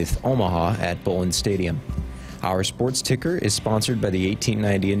with Omaha at Bullen Stadium. Our sports ticker is sponsored by the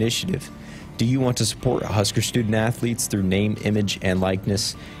 1890 Initiative. Do you want to support Husker student athletes through name, image, and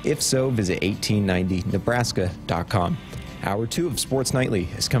likeness? If so, visit 1890nebraska.com. Hour 2 of Sports Nightly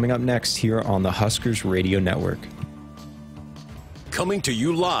is coming up next here on the Huskers Radio Network. Coming to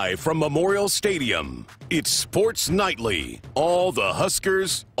you live from Memorial Stadium, it's Sports Nightly. All the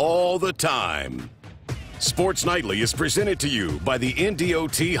Huskers, all the time. Sports Nightly is presented to you by the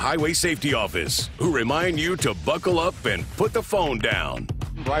NDOT Highway Safety Office, who remind you to buckle up and put the phone down.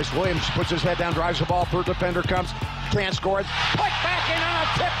 Bryce Williams puts his head down, drives the ball, third defender comes, can't score it. Put back in on a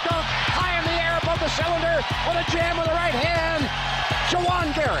tip dunk, high in the air above the cylinder, with a jam with the right hand.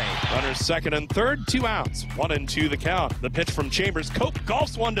 Jawan Gary. Runners second and third, 2 outs. 1-2 the count. The pitch from Chambers. Cope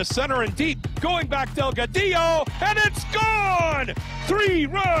golfs one to center and deep. Going back Delgadillo, and it's gone!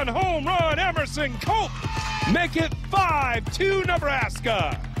 3-run home run, Emerson Cope. Make it 5-2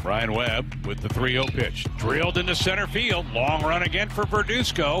 Nebraska. Brian Webb with the 3-0 pitch. Drilled into center field. Long run again for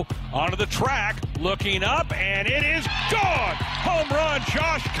Verduzco. Onto the track. Looking up, and it is gone. Home run,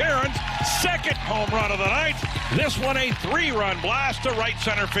 Josh Cairns. Second home run of the night. This one a 3-run blast to right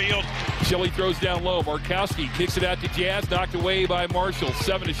center field. Shelley throws down low. Markowski kicks it out to Jazz. Knocked away by Marshall.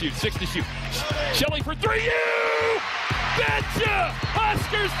 7 to shoot, 6 to shoot. Shelley for 3. You betcha!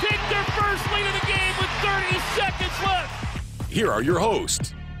 Huskers take their first lead of the game with 30 seconds left. Here are your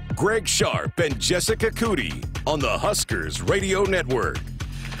hosts, Greg Sharpe and Jessica Coody on the Huskers Radio Network.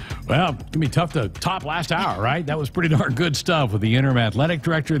 Well, it's going to be tough to top last hour, right? That was pretty darn good stuff with the interim athletic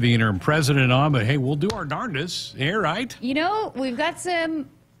director, the interim president on, but hey, we'll do our darndest here, right? You know, we've got some,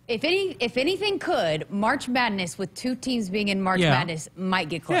 if anything could, March Madness with 2 teams being in March Madness might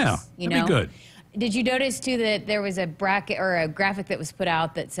get close. Yeah, that'd be good. Did you notice, too, that there was a bracket or a graphic that was put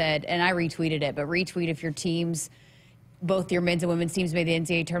out that said, and I retweeted it, but retweet if your teams, both your men's and women's teams made the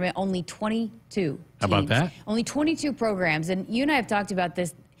NCAA tournament, only 22 teams. How about that? Only 22 programs. And you and I have talked about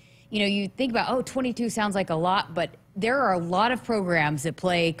this. You know, you think about, oh, 22 sounds like a lot, but there are a lot of programs that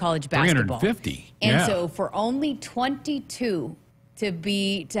play college basketball. 350. And so for only 22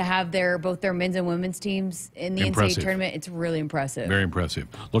 to have both their men's and women's teams in the NCAA tournament, it's really impressive. Very impressive.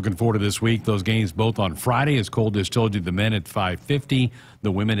 Looking forward to this week. Those games both on Friday, as Cole just told you, the men at 5:50,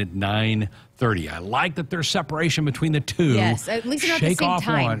 the women at 9:30. 5:30. I like that there's separation between the two. Yes, at least not at the Shake same off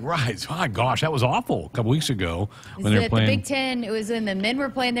time. one. Right. My gosh, that was awful a couple weeks ago when they were playing. The Big Ten, it was when the men were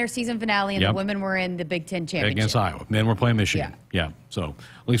playing their season finale and the women were in the Big Ten championship. Against Iowa. Men were playing Michigan. Yeah. So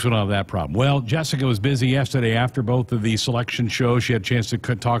at least we don't have that problem. Well, Jessica was busy yesterday after both of the selection shows. She had a chance to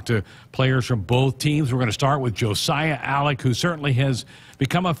talk to players from both teams. We're going to start with Josiah Allick, who certainly has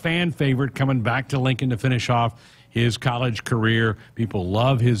become a fan favorite coming back to Lincoln to finish off his college career. People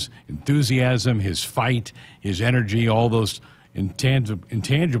love his enthusiasm, his fight, his energy, all those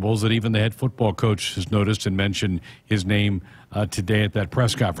intangibles that even the head football coach has noticed and mentioned his name today at that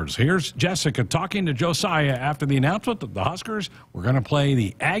press conference. Here's Jessica talking to Josiah after the announcement that the Huskers were going to play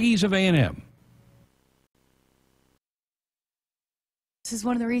the Aggies of A&M. This is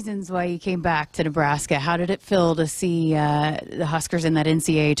one of the reasons why you came back to Nebraska. How did it feel to see the Huskers in that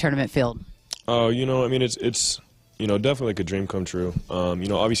NCAA tournament field? You know, I mean, it's you know, definitely like a dream come true. You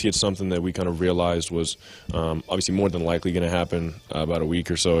know, obviously it's something that we kind of realized was obviously more than likely going to happen about a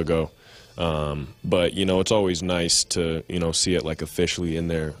week or so ago. But, you know, it's always nice to, you know, see it like officially in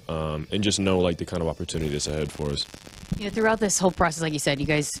there and just know like the kind of opportunity that's ahead for us. You know, throughout this whole process, like you said, you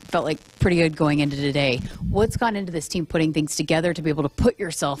guys felt like pretty good going into today. What's gone into this team putting things together to be able to put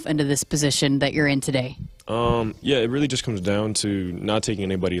yourself into this position that you're in today? Yeah, it really just comes down to not taking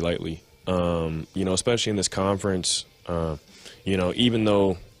anybody lightly. You know, especially in this conference, you know, even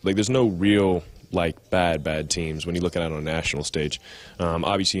though like there's no real like bad teams when you look at it on a national stage.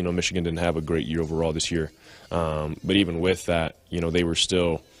 Obviously, you know, Michigan didn't have a great year overall this year. But even with that, you know, they were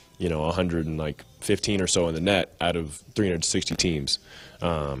still, you know, 115 or so in the net out of 360 teams.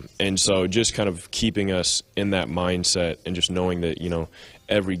 And so just kind of keeping us in that mindset and just knowing that, you know,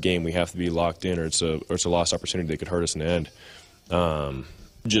 every game we have to be locked in or it's a lost opportunity that could hurt us in the end.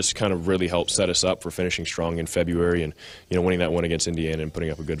 Just kind of really helped set us up for finishing strong in February and, you know, winning that one against Indiana and putting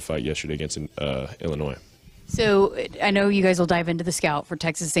up a good fight yesterday against Illinois. So I know you guys will dive into the scout for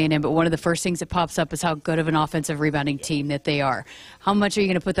Texas A&M, but one of the first things that pops up is how good of an offensive rebounding team that they are. How much are you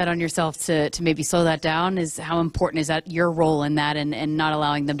going to put that on yourself to maybe slow that down? How important is that your role in that and not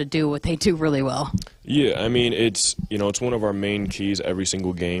allowing them to do what they do really well? Yeah, I mean, it's, you know, it's one of our main keys every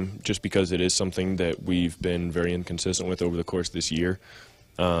single game just because it is something that we've been very inconsistent with over the course of this year.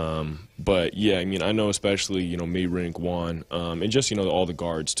 But yeah, I mean, I know especially, you know, me, Rink, Juan, and just, you know, all the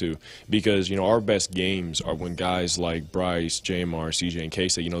guards too, because, you know, our best games are when guys like Bryce, JMR, CJ, and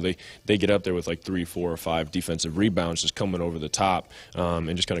Casey, you know, they get up there with like 3, 4, or 5 defensive rebounds just coming over the top,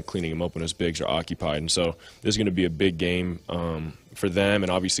 and just kind of cleaning them up when his bigs are occupied. And so this is going to be a big game, for them,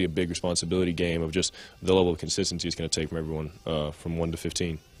 and obviously a big responsibility game of just the level of consistency it's going to take from everyone, from 1 to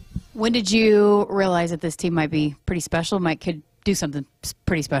 15. When did you realize that this team might be pretty special, could do something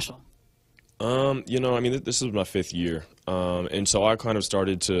pretty special? You know, I mean, this is my 5th year, and so I kind of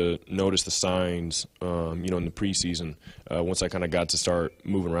started to notice the signs, you know, in the preseason, once I kind of got to start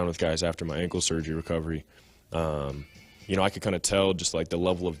moving around with guys after my ankle surgery recovery. You know, I could kind of tell just like the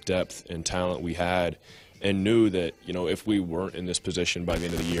level of depth and talent we had and knew that, you know, if we weren't in this position by the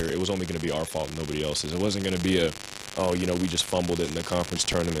end of the year, it was only going to be our fault and nobody else's. It wasn't going to be oh, you know, we just fumbled it in the conference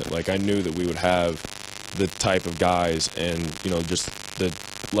tournament. Like, I knew that we would have the type of guys and, you know, just the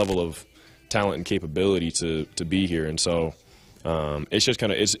level of talent and capability to be here. And so it's just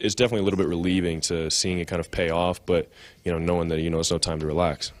kind of, it's definitely a little bit relieving to seeing it kind of pay off, but, you know, knowing that, you know, it's no time to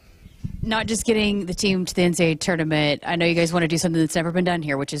relax. Not just getting the team to the NCAA tournament. I know you guys want to do something that's never been done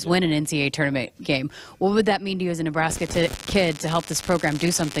here, which is win an NCAA tournament game. What would that mean to you as a Nebraska kid to help this program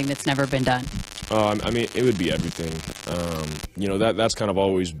do something that's never been done? I mean, it would be everything. You know, that's kind of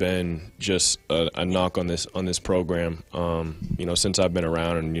always been just a knock on this program. You know, since I've been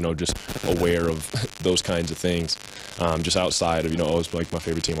around and, you know, just aware of those kinds of things. Just outside of, you know, always like my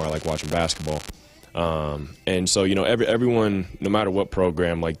favorite team where I like watching basketball. And so, you know, everyone, no matter what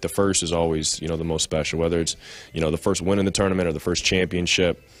program, like the first is always, you know, the most special, whether it's, you know, the first win in the tournament or the first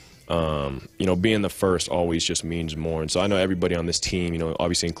championship. You know, being the first always just means more. And so I know everybody on this team, you know,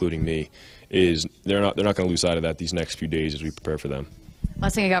 obviously including me, they're not going to lose sight of that these next few days as we prepare for them.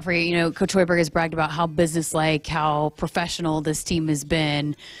 Last thing I got for you, you know, Coach Hoiberg has bragged about how businesslike, how professional this team has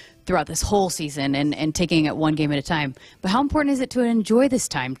been throughout this whole season and taking it one game at a time. But how important is it to enjoy this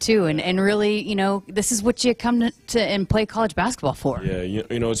time, too, and really, you know, this is what you come to and play college basketball for? Yeah,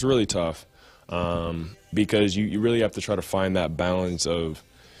 you know, it's really tough because you really have to try to find that balance of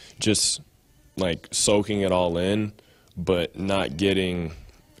just, like, soaking it all in but not getting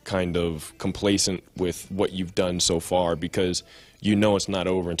kind of complacent with what you've done so far because you know it's not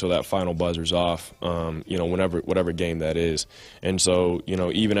over until that final buzzer's off, you know, whatever game that is. And so, you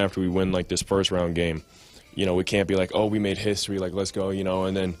know, even after we win like this first round game, you know, we can't be like, oh, we made history, like, let's go, you know,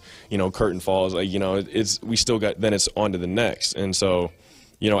 and then, you know, curtain falls, like, you know, we still got, then it's on to the next. And so,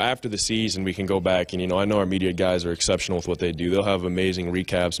 you know, after the season, we can go back and, you know, I know our media guys are exceptional with what they do. They'll have amazing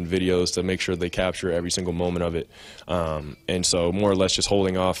recaps and videos to make sure they capture every single moment of it. And so more or less just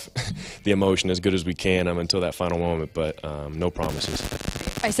holding off the emotion as good as we can until that final moment, but no promises.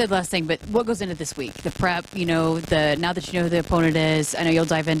 I said last thing, but what goes into this week? The prep, you know, now that you know who the opponent is, I know you'll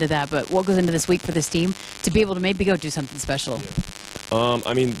dive into that, but what goes into this week for this team to be able to maybe go do something special?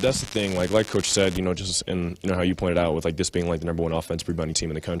 I mean, that's the thing. Like Coach said, you know, just in, you know, how you pointed out with like this being like the #1 offensive rebounding team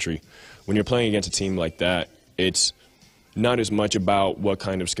in the country. When you're playing against a team like that, it's not as much about what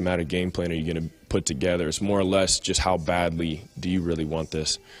kind of schematic game plan are you going to put together. It's more or less just how badly do you really want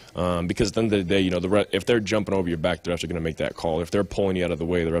this. Because at the end of the day, you know, if they're jumping over your back, the refs are going to make that call. If they're pulling you out of the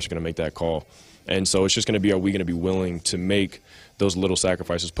way, the refs are going to make that call. And so it's just going to be, are we going to be willing to make those little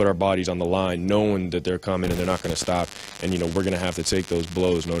sacrifices, put our bodies on the line, knowing that they're coming and they're not going to stop. And, you know, we're going to have to take those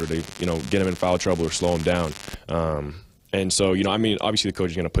blows in order to, you know, get them in foul trouble or slow them down. And so, you know, I mean, obviously the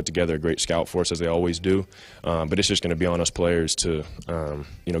coach is going to put together a great scout force as they always do. But it's just going to be on us players to,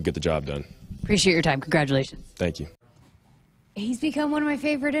 you know, get the job done. Appreciate your time. Congratulations. Thank you. He's become one of my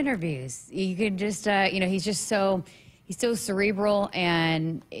favorite interviews. You can just, you know, he's so cerebral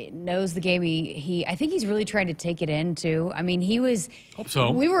and knows the game. I think he's really trying to take it in too. I mean, Hope so.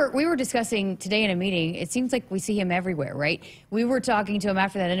 We were discussing today in a meeting. It seems like we see him everywhere, right? We were talking to him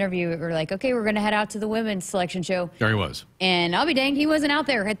after that interview. We were like, okay, we're going to head out to the women's selection show. There he was. And I'll be danged, he wasn't out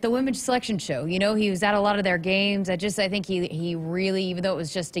there at the women's selection show. You know, he was at a lot of their games. I think he really, even though it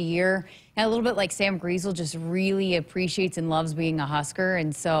was just a year, and a little bit like Sam Griesel, just really appreciates and loves being a Husker.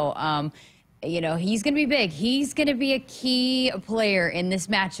 And so, you know, he's going to be big. He's going to be a key player in this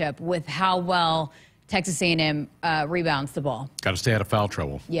matchup with how well Texas A&M rebounds the ball. Got to stay out of foul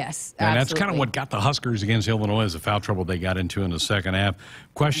trouble. Yes, and absolutely. that's kind of what got the Huskers against Illinois, is the foul trouble they got into in the second half.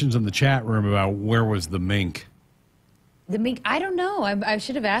 Questions in the chat room about where was the mink? The mink? I don't know. I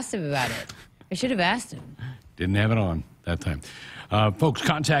should have asked him about it. I should have asked him. Didn't have it on that time. Folks,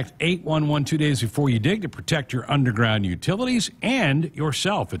 contact 811 2 days before you dig to protect your underground utilities and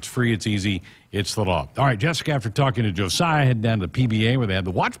yourself. It's free, it's easy, it's the law. All right, Jessica, after talking to Josiah, headed down to the PBA where they had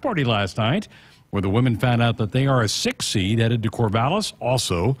the watch party last night, where the women found out that they are a 6 seed, headed to Corvallis,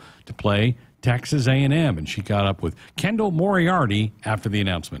 also to play Texas A&M. And she got up with Kendall Moriarty after the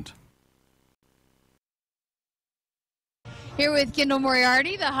announcement. Here with Kendall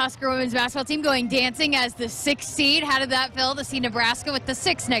Moriarty, the Husker women's basketball team going dancing as the 6th seed. How did that feel to see Nebraska with the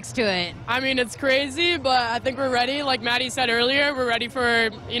 6 next to it? I mean, it's crazy, but I think we're ready. Like Maddie said earlier, we're ready for,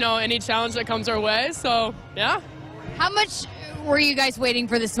 you know, any challenge that comes our way. So, yeah. How much were you guys waiting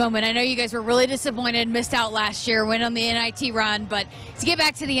for this moment? I know you guys were really disappointed, missed out last year, went on the NIT run, but to get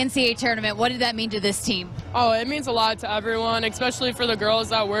back to the NCAA tournament, what did that mean to this team? Oh, it means a lot to everyone, especially for the girls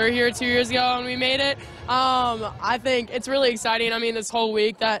that were here 2 years ago and we made it. I think it's really exciting. I mean, this whole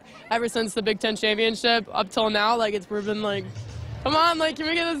week, that ever since the Big Ten championship up till now, like, we've been like, come on, like, can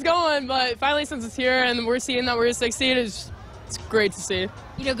we get this going? But finally, since it's here and we're seeing that we're a 6 seed, it's great to see.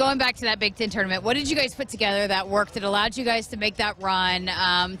 You know, going back to that Big Ten tournament, what did you guys put together that worked that allowed you guys to make that run,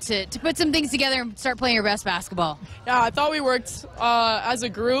 to put some things together and start playing your best basketball? Yeah, I thought we worked as a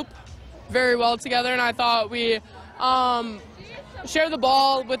group very well together, and I thought we shared the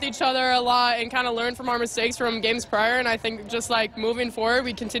ball with each other a lot and kind of learned from our mistakes from games prior. And I think just like moving forward,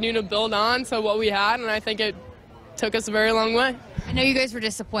 we continue to build on to what we had, and I think it took us a very long way. I know you guys were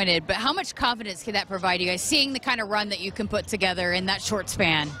disappointed, but how much confidence can that provide you guys, seeing the kind of run that you can put together in that short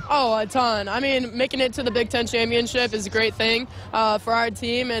span? Oh, a ton. I mean, making it to the Big Ten championship is a great thing for our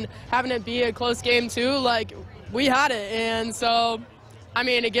team, and having it be a close game too, like, we had it. And so, I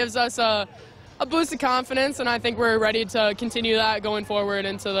mean, it gives us a boost of confidence, and I think we're ready to continue that going forward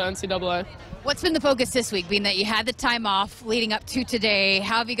into the NCAA. What's been the focus this week, being that you had the time off leading up to today?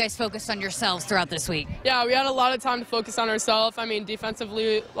 How have you guys focused on yourselves throughout this week? Yeah, we had a lot of time to focus on ourselves. I mean,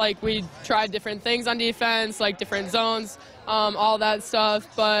 defensively, like, we tried different things on defense, like different zones, all that stuff.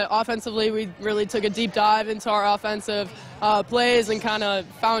 But offensively, we really took a deep dive into our offensive plays and kind of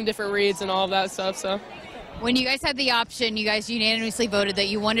found different reads and all of that stuff. So. When you guys had the option, you guys unanimously voted that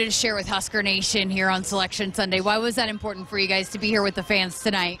you wanted to share with Husker Nation here on Selection Sunday. Why was that important for you guys to be here with the fans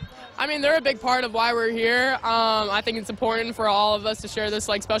tonight? I mean, they're a big part of why we're here. I think it's important for all of us to share this,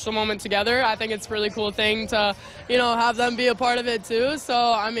 like, special moment together. I think it's a really cool thing to, you know, have them be a part of it too. So,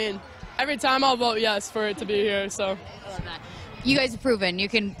 I mean, every time I'll vote yes for it to be here. So. I love that. you guys have proven you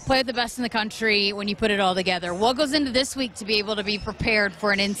can play with the best in the country when you put it all together. What goes into this week to be able to be prepared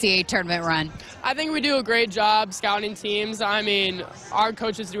for an NCAA tournament run? I think we do a great job scouting teams. I mean, our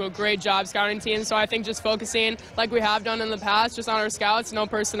coaches do a great job scouting teams, so I think just focusing like we have done in the past, just on our scouts, no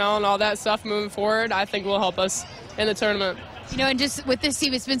personnel and all that stuff moving forward, I think will help us in the tournament. You know, and just with this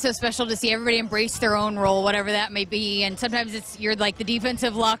team, it's been so special to see everybody embrace their own role, whatever that may be. And sometimes you're like the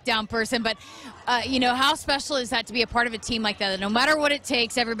defensive lockdown person. But, you know, how special is that to be a part of a team like that? No matter what it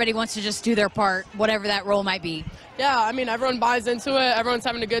takes, everybody wants to just do their part, whatever that role might be. Yeah, I mean, everyone buys into it. Everyone's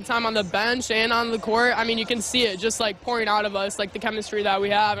having a good time on the bench and on the court. I mean, you can see it just like pouring out of us, like the chemistry that we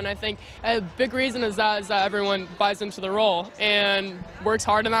have. And I think a big reason is that everyone buys into the role and works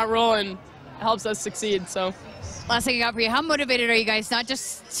hard in that role and helps us succeed. So. Last thing I got for you, how motivated are you guys not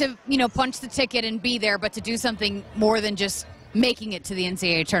just to, you know, punch the ticket and be there, but to do something more than just making it to the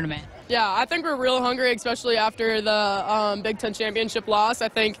NCAA tournament? Yeah, I think we're real hungry, especially after the Big Ten championship loss. I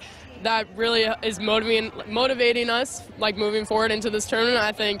think that really is motivating us, like moving forward into this tournament.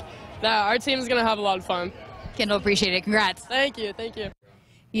 I think that our team is going to have a lot of fun. Kendall, appreciate it. Congrats. Thank you. Thank you.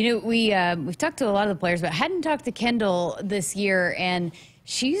 You know, we've talked to a lot of the players, but hadn't talked to Kendall this year, and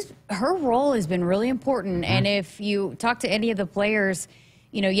her role has been really important. And if you talk to any of the players,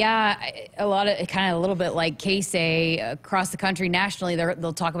 you know, a little bit like Casey across the country nationally,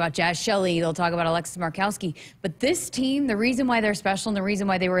 they'll talk about Jazz Shelley, they'll talk about Alexis Markowski. But this team, the reason why they're special and the reason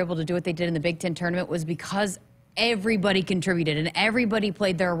why they were able to do what they did in the Big Ten tournament was because everybody contributed and everybody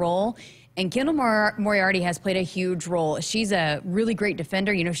played their role. And Kendall Moriarty has played a huge role. She's a really great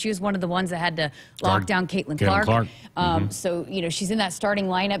defender. You know, she was one of the ones that had to lock down Caitlin Clark. So, you know, she's in that starting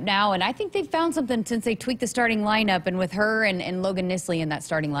lineup now. And I think they've found something since they tweaked the starting lineup and with her and Logan Nisley in that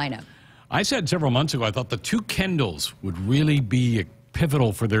starting lineup. I said several months ago, I thought the two Kendalls would really be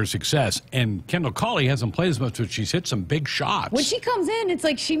pivotal for their success. And Kendall Colley hasn't played as much, but she's hit some big shots. When she comes in, it's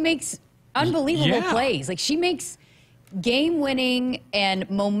like she makes unbelievable plays. Like she makes game-winning and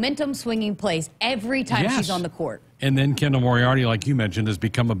momentum-swinging plays every time she's on the court. And then Kendall Moriarty, like you mentioned, has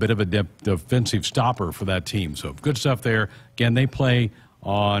become a bit of a defensive stopper for that team. So good stuff there. Again, they play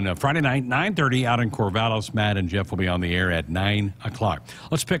on Friday night, 9:30 out in Corvallis. Matt and Jeff will be on the air at 9 o'clock.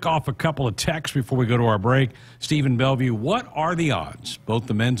 Let's pick off a couple of texts before we go to our break. Stephen Bellevue, what are the odds? Both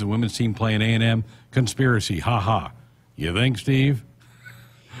the men's and women's team playing A&M. Conspiracy, ha-ha. You think, Steve?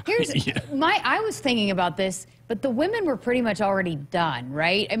 I was thinking about this, but the women were pretty much already done,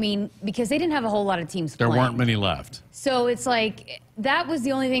 right? I mean, because they didn't have a whole lot of teams playing. There weren't many left. So it's like, that was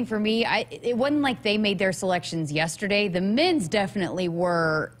the only thing for me. It wasn't like they made their selections yesterday. The men's definitely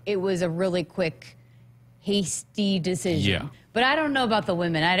were. It was a really quick, hasty decision. Yeah. But I don't know about the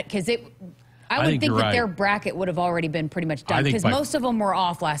women, because I would think that their bracket would have already been pretty much done, because most of them were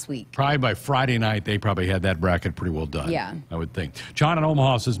off last week. Probably by Friday night, they probably had that bracket pretty well done. Yeah. I would think. John in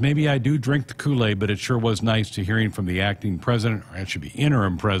Omaha says, maybe I do drink the Kool-Aid, but it sure was nice to hearing from the acting president, or it should be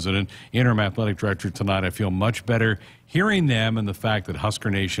interim president, interim athletic director tonight. I feel much better hearing them and the fact that Husker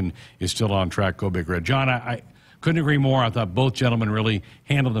Nation is still on track. Go Big Red. John, I couldn't agree more. I thought both gentlemen really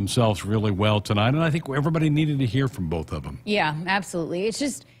handled themselves really well tonight, and I think everybody needed to hear from both of them. Yeah, absolutely. It's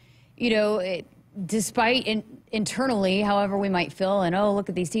just, you know, despite internally, however we might feel, and look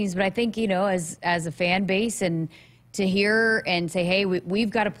at these teams, but I think, you know, as a fan base, and to hear and say, hey, we've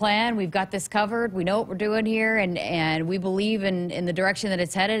got a plan, we've got this covered, we know what we're doing here, and we believe in the direction that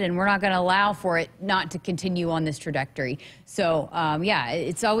it's headed, and we're not going to allow for it not to continue on this trajectory. So, yeah,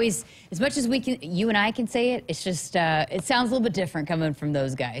 it's always, as much as you and I can say it, it's just, it sounds a little bit different coming from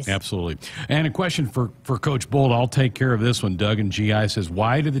those guys. Absolutely. And a question for Coach Bolt. I'll take care of this one. Doug in GI says,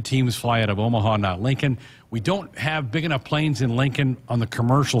 why do the teams fly out of Omaha, not Lincoln? We don't have big enough planes in Lincoln on the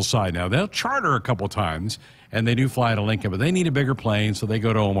commercial side now. They'll charter a couple times, and they do fly to Lincoln, but they need a bigger plane, so they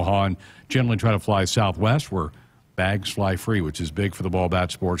go to Omaha and generally try to fly Southwest, where bags fly free, which is big for the ball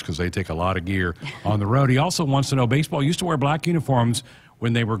bat sports because they take a lot of gear on the road. He also wants to know, baseball used to wear black uniforms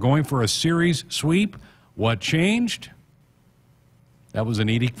when they were going for a series sweep. What changed? That was an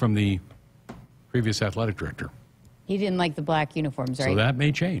edict from the previous athletic director. He didn't like the black uniforms, right? So that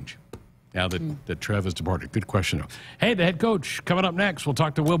may change now that Trev has departed. Good question, though. Hey, the head coach coming up next. We'll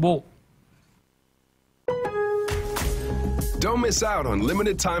talk to Will Bolt. Don't miss out on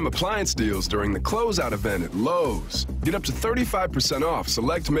limited-time appliance deals during the closeout event at Lowe's. Get up to 35% off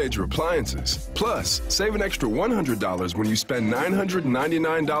select major appliances. Plus, save an extra $100 when you spend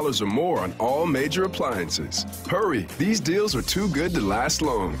 $999 or more on all major appliances. Hurry, these deals are too good to last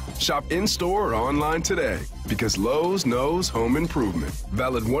long. Shop in-store or online today, because Lowe's knows home improvement.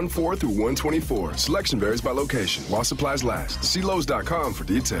 Valid 1/4 through 1/24. Selection varies by location while supplies last. See Lowes.com for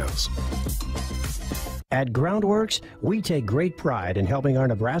details. At Groundworks, we take great pride in helping our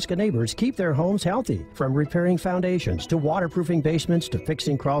Nebraska neighbors keep their homes healthy. From repairing foundations to waterproofing basements to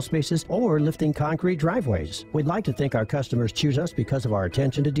fixing crawl spaces or lifting concrete driveways. We'd like to think our customers choose us because of our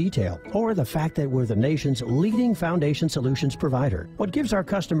attention to detail or the fact that we're the nation's leading foundation solutions provider. What gives our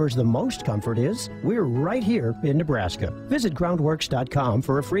customers the most comfort is we're right here in Nebraska. Visit groundworks.com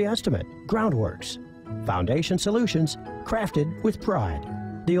for a free estimate. Groundworks. Foundation solutions crafted with pride.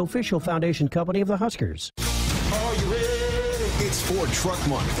 The official foundation company of the Huskers. Are you ready? It's Ford Truck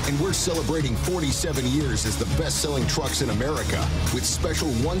Month, and we're celebrating 47 years as the best-selling trucks in America with special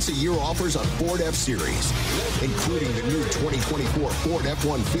once-a-year offers on Ford F-Series, including the new 2024 Ford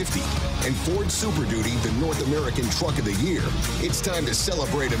F-150 and Ford Super Duty, the North American Truck of the Year. It's time to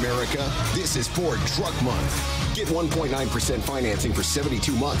celebrate America. This is Ford Truck Month. Get 1.9% financing for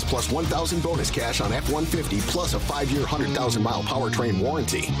 72 months plus $1,000 bonus cash on F-150 plus a 5-year 100,000-mile powertrain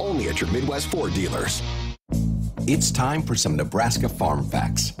warranty. Only at your Midwest Ford dealers. It's time for some Nebraska farm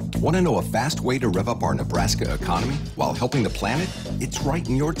facts. Want to know a fast way to rev up our Nebraska economy while helping the planet? It's right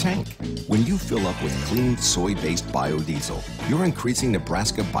in your tank. When you fill up with clean soy-based biodiesel, you're increasing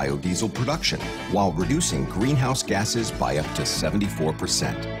Nebraska biodiesel production while reducing greenhouse gases by up to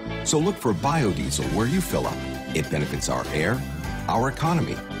 74%. So look for biodiesel where you fill up. It benefits our air, our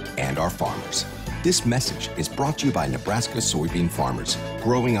economy, and our farmers. This message is brought to you by Nebraska soybean farmers,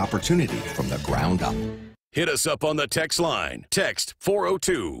 growing opportunity from the ground up. Hit us up on the text line. Text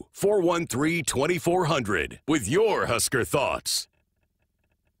 402-413-2400 with your Husker thoughts.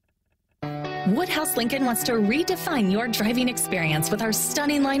 Woodhouse Lincoln wants to redefine your driving experience with our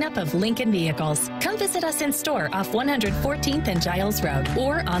stunning lineup of Lincoln vehicles. Come visit us in store off 114th and Giles Road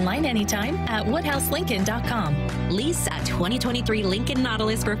or online anytime at woodhouselincoln.com. Lease a 2023 Lincoln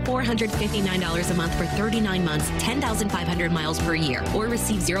Nautilus for $459 a month for 39 months, 10,500 miles per year, or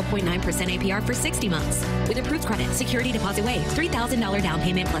receive 0.9% APR for 60 months. With approved credit, security deposit waived, $3,000 down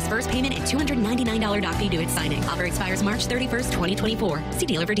payment plus first payment and $299 doc fee due at signing. Offer expires March 31st, 2024. See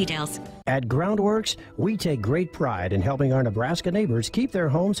dealer for details. At Groundworks, we take great pride in helping our Nebraska neighbors keep their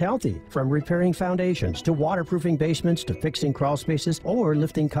homes healthy. From repairing foundations to waterproofing basements to fixing crawl spaces or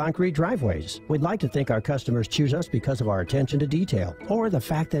lifting concrete driveways. We'd like to think our customers choose us because of our attention to detail or the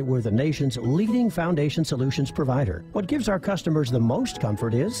fact that we're the nation's leading foundation solutions provider. What gives our customers the most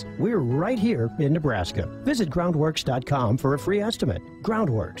comfort is we're right here in Nebraska. Visit groundworks.com for a free estimate.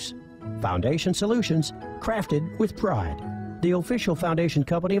 Groundworks. Foundation solutions crafted with pride. The official foundation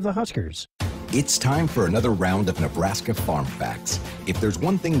company of the Huskers. It's time for another round of Nebraska farm facts. If there's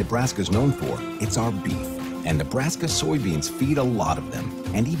one thing Nebraska's known for, it's our beef. And Nebraska soybeans feed a lot of them,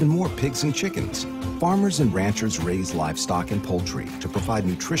 and even more pigs and chickens. Farmers and ranchers raise livestock and poultry to provide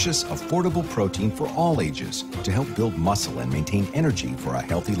nutritious, affordable protein for all ages to help build muscle and maintain energy for a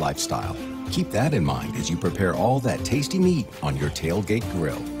healthy lifestyle. Keep that in mind as you prepare all that tasty meat on your tailgate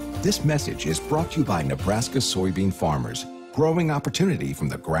grill. This message is brought to you by Nebraska soybean farmers, growing opportunity from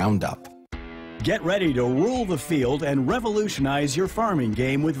the ground up. Get ready to rule the field and revolutionize your farming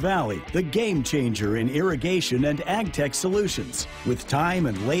game with Valley, the game changer in irrigation and ag tech solutions. With time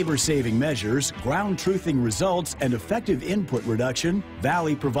and labor-saving measures, ground truthing results, and effective input reduction,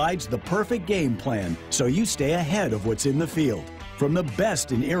 Valley provides the perfect game plan so you stay ahead of what's in the field. From the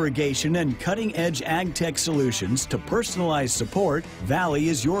best in irrigation and cutting-edge ag tech solutions to personalized support, Valley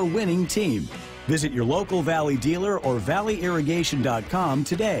is your winning team. Visit your local Valley dealer or valleyirrigation.com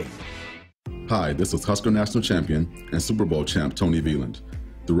today. Hi, this is Husker National Champion and Super Bowl champ Tony Veland.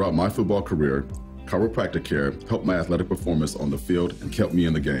 Throughout my football career, chiropractic care helped my athletic performance on the field and kept me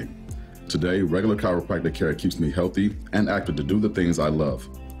in the game. Today, regular chiropractic care keeps me healthy and active to do the things I love.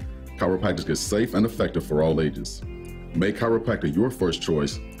 Chiropractic is safe and effective for all ages. Make chiropractic your first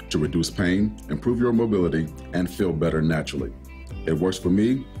choice to reduce pain, improve your mobility, and feel better naturally. It works for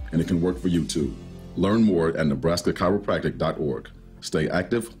me, and it can work for you too. Learn more at nebraska-chiropractic.org. Stay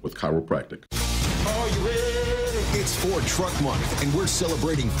active with chiropractic. Are you ready? It's Ford Truck Month, and we're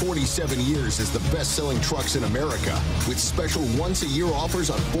celebrating 47 years as the best-selling trucks in America with special once-a-year offers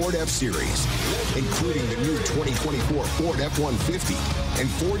on Ford F-Series, including the new 2024 Ford F-150 and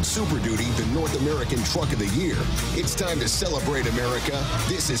Ford Super Duty, the North American Truck of the Year. It's time to celebrate America.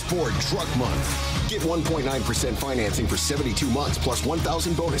 This is Ford Truck Month. Get 1.9% financing for 72 months plus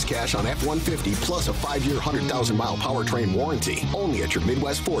 $1,000 bonus cash on F-150 plus a 5-year 100,000-mile powertrain warranty. Only at your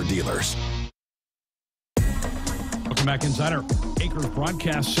Midwest Ford dealers. Welcome back inside our Acres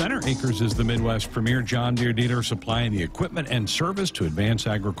Broadcast Center. Acres is the Midwest premier John Deere dealer supplying the equipment and service to advance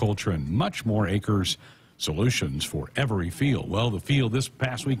agriculture and much more. Acres solutions for every field. Well, the field this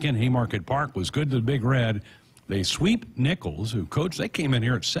past weekend, Haymarket Park, was good to the Big Red. They sweep Nichols, who coached. They came in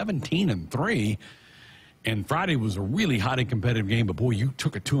here at 17-3. And Friday was a really hot and competitive game, but boy, you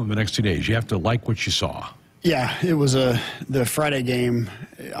took it to them the next 2 days. You have to like what you saw. Yeah, it was the Friday game.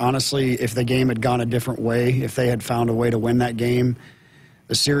 Honestly, if the game had gone a different way, if they had found a way to win that game,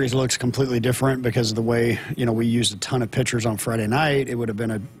 the series looks completely different because of the way, we used a ton of pitchers on Friday night. It would have been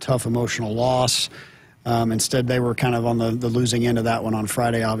a tough emotional loss. Instead, they were kind of on the losing end of that one on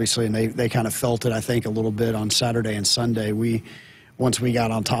Friday, obviously, and they kind of felt it, I think, a little bit on Saturday and Sunday. Once we got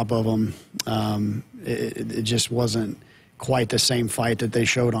on top of them, it just wasn't quite the same fight that they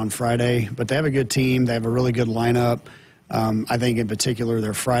showed on Friday. But they have a good team. They have a really good lineup. I think in particular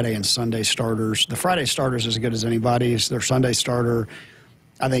their Friday and Sunday starters. The Friday starter's as good as anybody's. Their Sunday starter,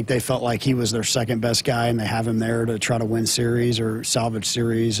 I think they felt like he was their second best guy, and they have him there to try to win series or salvage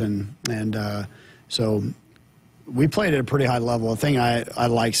series. So we played at a pretty high level. The thing I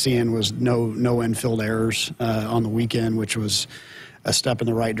like seeing was no infield errors on the weekend, which was a step in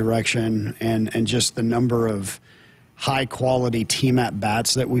the right direction, and just the number of high-quality team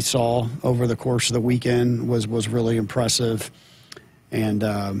at-bats that we saw over the course of the weekend was really impressive. And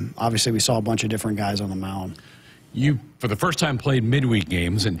obviously we saw a bunch of different guys on the mound. You, for the first time, played midweek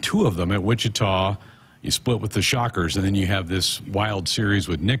games, and 2 of them at Wichita. You split with the Shockers, and then you have this wild series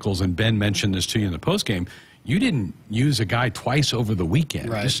with Nichols, and Ben mentioned this to you in the postgame. You didn't use a guy twice over the weekend.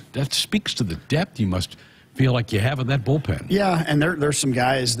 Right. That speaks to the depth you must feel like you have in that bullpen. Yeah, and there's some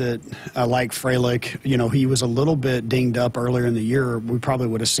guys that like Frelick. He was a little bit dinged up earlier in the year. We probably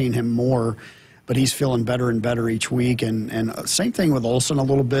would have seen him more, but he's feeling better and better each week. And same thing with Olson a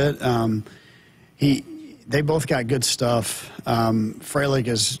little bit. They both got good stuff.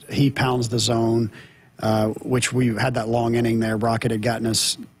 Frelick he pounds the zone, which we had that long inning there. Brockett had gotten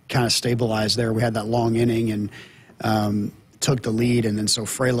us kind of stabilized there. We had that long inning and took the lead, and then so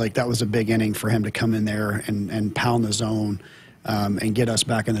Frelick, that was a big inning for him to come in there and pound the zone and get us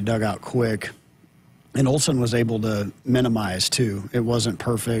back in the dugout quick. And Olson was able to minimize too. It wasn't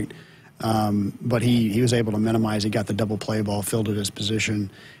perfect, but he was able to minimize. He got the double play ball, fielded his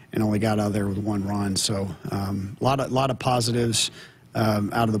position, and only got out of there with 1 run. So a lot of positives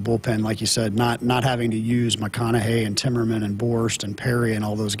out of the bullpen, like you said, not having to use McConaughey and Timmerman and Borst and Perry and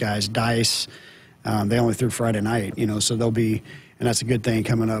all those guys, Dice. They only threw Friday night, so they'll be, and that's a good thing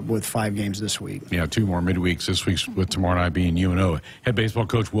coming up with 5 games this week. Yeah, 2 more midweeks this week with tomorrow night being UNO. Head baseball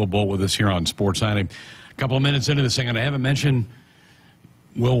coach Will Bolt with us here on Sports Night. A couple of minutes into this thing, and I haven't mentioned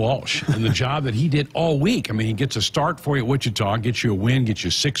Will Walsh and the job that he did all week. I mean, he gets a start for you at Wichita, gets you a win, gets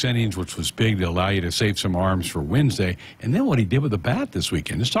you 6 innings, which was big to allow you to save some arms for Wednesday. And then what he did with the bat this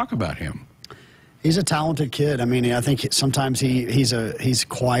weekend. Let's talk about him. He's a talented kid. I mean, I think sometimes he's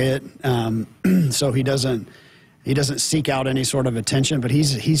quiet, so he doesn't seek out any sort of attention. But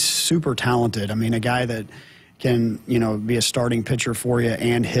he's super talented. I mean, a guy that can be a starting pitcher for you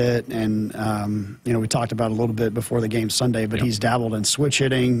and hit. And we talked about it a little bit before the game Sunday, but he's dabbled in switch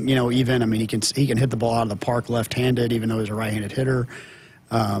hitting. Even he can hit the ball out of the park left-handed, even though he's a right-handed hitter.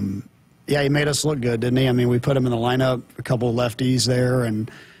 Yeah, he made us look good, didn't he? I mean, we put him in the lineup, a couple of lefties there,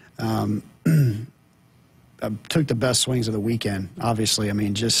 and took the best swings of the weekend, obviously. I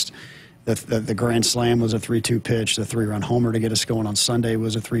mean, just the grand slam was a 3-2 pitch. The 3-run homer to get us going on Sunday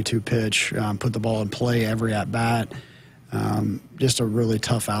was a 3-2 pitch. Put the ball in play every at-bat. Just a really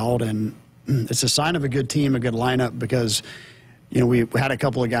tough out. And it's a sign of a good team, a good lineup, because, we had a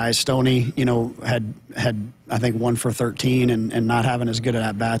couple of guys. Stoney, had I think 1 for 13 and not having as good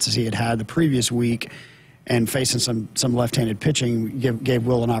at-bats as he had the previous week. And facing some left-handed pitching gave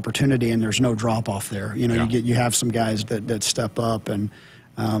Will an opportunity, and there's no drop-off there. You have some guys that step up, and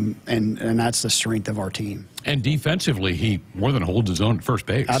that's the strength of our team. And defensively, he more than holds his own at first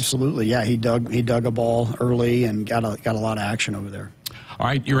base. Absolutely, yeah. He dug a ball early and got a lot of action over there. All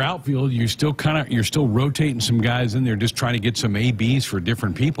right, your outfield, you're still rotating some guys in there, just trying to get some ABs for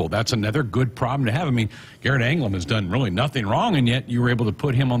different people. That's another good problem to have. I mean, Garrett Anglim has done really nothing wrong, and yet you were able to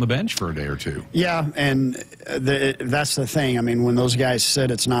put him on the bench for a day or 2. Yeah, and that's the thing. I mean, when those guys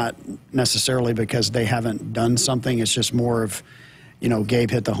sit, it's not necessarily because they haven't done something. It's just more of, Gabe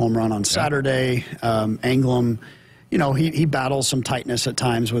hit the home run on Saturday. Anglim, he battles some tightness at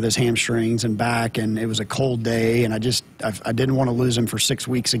times with his hamstrings and back, and it was a cold day, and I didn't want to lose him for 6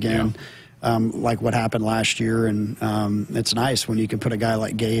 weeks again, like what happened last year. And it's nice when you can put a guy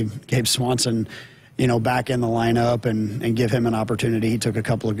like Gabe Swanson, back in the lineup and give him an opportunity. He took a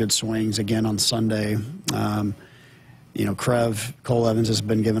couple of good swings again on Sunday. Cole Evans has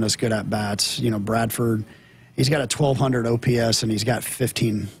been giving us good at-bats. Bradford, he's got a 1,200 OPS, and he's got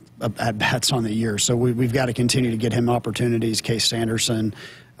 15 at-bats on the year. So we've got to continue to get him opportunities. Case Sanderson,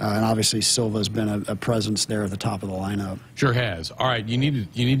 And obviously Silva's been a presence there at the top of the lineup. Sure has. All right, you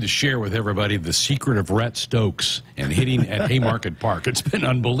need to share with everybody the secret of Rhett Stokes and hitting at Haymarket Park. It's been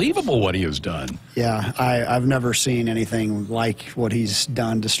unbelievable what he has done. Yeah, I've never seen anything like what he's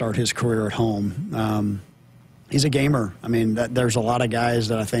done to start his career at home. He's a gamer. I mean, there's a lot of guys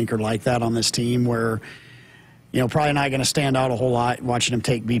that I think are like that on this team where, probably not going to stand out a whole lot watching him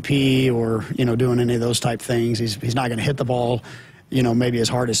take BP or, doing any of those type things. He's not going to hit the ball, maybe as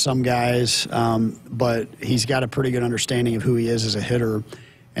hard as some guys, but he's got a pretty good understanding of who he is as a hitter.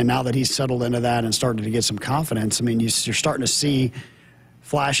 And now that he's settled into that and started to get some confidence, I mean, you're starting to see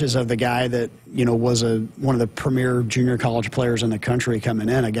flashes of the guy that, was one of the premier junior college players in the country coming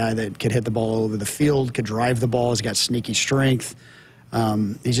in, a guy that could hit the ball over the field, could drive the ball, has got sneaky strength.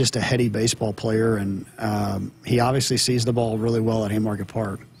 He's just a heady baseball player, and he obviously sees the ball really well at Haymarket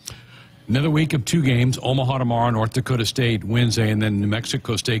Park. Another week of 2 games, Omaha tomorrow, North Dakota State Wednesday, and then New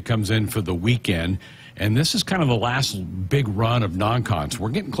Mexico State comes in for the weekend. And this is kind of the last big run of non-cons. We're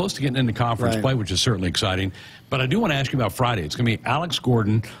getting close to getting into conference play, which is certainly exciting. But I do want to ask you about Friday. It's going to be Alex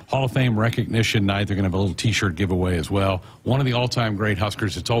Gordon, Hall of Fame recognition night. They're going to have a little T-shirt giveaway as well. One of the all-time great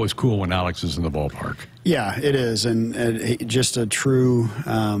Huskers. It's always cool when Alex is in the ballpark. Yeah, it is. And just a true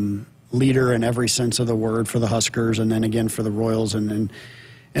leader in every sense of the word for the Huskers, and then again for the Royals and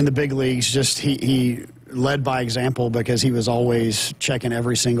in the big leagues. Just he led by example because he was always checking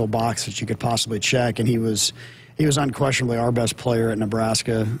every single box that you could possibly check, and he was unquestionably our best player at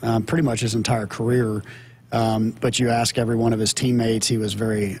Nebraska pretty much his entire career. But you ask every one of his teammates, he was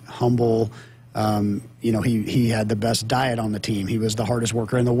very humble. He had the best diet on the team. He was the hardest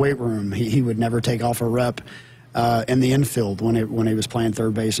worker in the weight room. He would never take off a rep in the infield when he was playing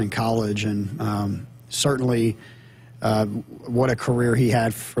third base in college, and certainly what a career he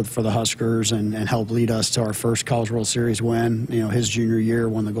had for the Huskers, and helped lead us to our first College World Series win. His junior year,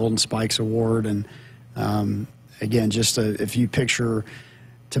 won the Golden Spikes Award. And again, if you picture,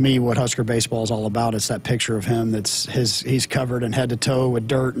 to me, what Husker baseball is all about, it's that picture of him he's covered in head to toe with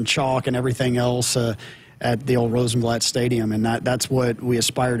dirt and chalk and everything else at the old Rosenblatt Stadium. And that's what we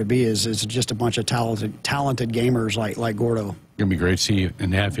aspire to be, is just a bunch of talented gamers like Gordo. Going to be great to see you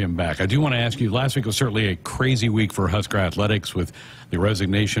and have him back. I do want to ask you, last week was certainly a crazy week for Husker athletics with the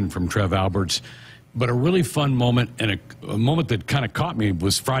resignation from Trev Alberts, but a really fun moment, and a moment that kind of caught me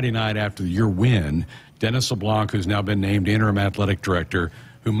was Friday night after your win. Dennis LeBlanc, who's now been named interim athletic director,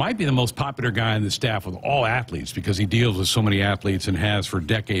 who might be the most popular guy in the staff with all athletes because he deals with so many athletes and has for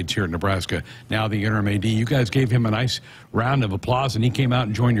decades here in Nebraska. Now the interim AD. You guys gave him a nice round of applause, and he came out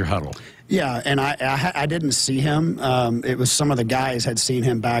and joined your huddle. Yeah, and I didn't see him. It was some of the guys had seen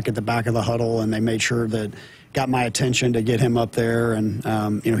him back at the back of the huddle, and they made sure that got my attention to get him up there. And,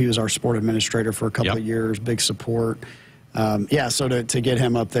 he was our sport administrator for a couple of years, big support. So to get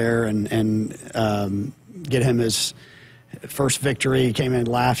him up there and get him his first victory, he came in and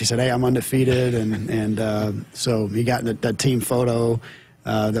laughed. He said, "Hey, I'm undefeated." And so he got that team photo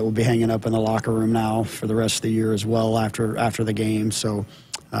that will be hanging up in the locker room now for the rest of the year as well after the game. So,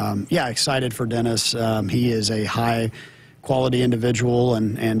 excited for Dennis. He is a high-quality individual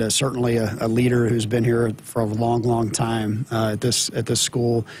and certainly a leader who's been here for a long, long time at this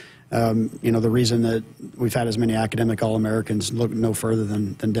school. The reason that we've had as many academic All-Americans look no further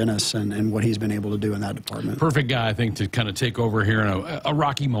than Dennis and what he's been able to do in that department. Perfect guy, I think, to kind of take over here in a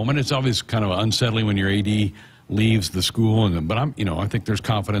rocky moment. It's always kind of unsettling when your AD leaves the school, but I think there's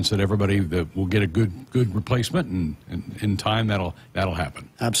confidence that everybody that will get a good replacement, and in time that'll happen.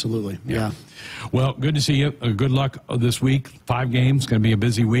 Absolutely, yeah. Well, good to see you. Good luck this week. 5 games, going to be a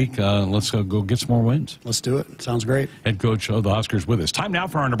busy week. Let's go get some more wins. Let's do it. Sounds great. Head coach of the Huskers with us. Time now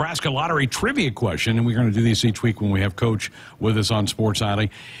for our Nebraska Lottery trivia question, and we're going to do this each week when we have Coach with us on Sports Nightly.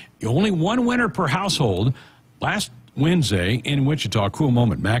 Only one winner per household. Last Wednesday in Wichita, cool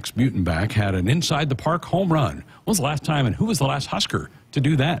moment, Max Butenbach had an inside-the-park home run. When was the last time, and who was the last Husker to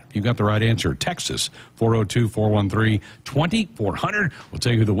do that? If you got the right answer, text us, 402-413-2400. We'll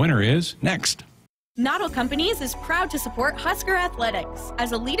tell you who the winner is next. Noddle Companies is proud to support Husker athletics.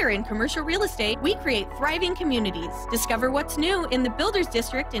 As a leader in commercial real estate, we create thriving communities. Discover what's new in the Builders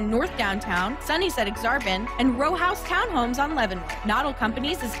District in North Downtown, Sunny's at Exarban, and row house townhomes on Leavenworth. Noddle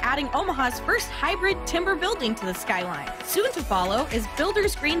Companies is adding Omaha's first hybrid timber building to the skyline. Soon to follow is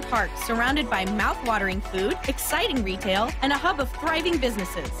Builders Green Park, surrounded by mouth-watering food, exciting retail, and a hub of thriving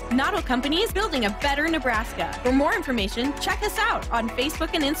businesses. Noddle Companies, building a better Nebraska. For more information, check us out on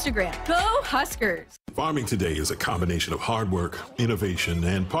Facebook and Instagram. Go Huskers! Huskers. Farming today is a combination of hard work, innovation,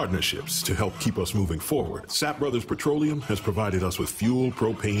 and partnerships to help keep us moving forward. Sapp Brothers Petroleum has provided us with fuel,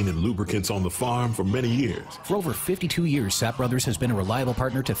 propane, and lubricants on the farm for many years. For over 52 years, Sapp Brothers has been a reliable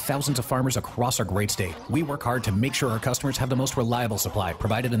partner to thousands of farmers across our great state. We work hard to make sure our customers have the most reliable supply,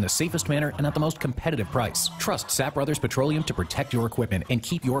 provided in the safest manner and at the most competitive price. Trust Sapp Brothers Petroleum to protect your equipment and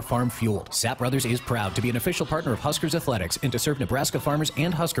keep your farm fueled. Sapp Brothers is proud to be an official partner of Huskers Athletics and to serve Nebraska farmers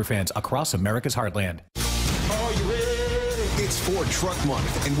and Husker fans across America's heartland. Are you ready? It's Ford Truck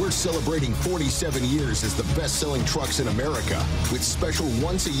Month, and we're celebrating 47 years as the best-selling trucks in America with special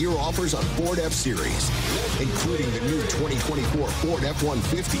once-a-year offers on Ford F-Series, including the new 2024 Ford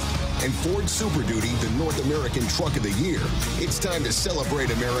F-150 and Ford Super Duty, the North American Truck of the Year. It's time to celebrate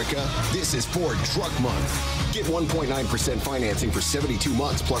America. This is Ford Truck Month. Get 1.9% financing for 72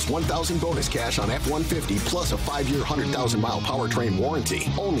 months plus $1,000 bonus cash on F-150 plus a 5-year 100,000-mile powertrain warranty.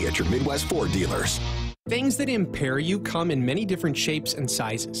 Only at your Midwest Ford dealers. Things that impair you come in many different shapes and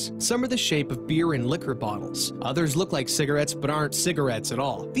sizes. Some are the shape of beer and liquor bottles. Others look like cigarettes but aren't cigarettes at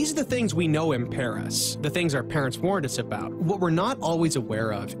all. These are the things we know impair us, the things our parents warned us about. What we're not always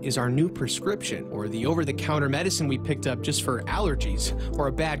aware of is our new prescription, or the over-the-counter medicine we picked up just for allergies or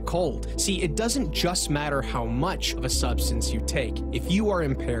a bad cold. See, it doesn't just matter how much of a substance you take. If you are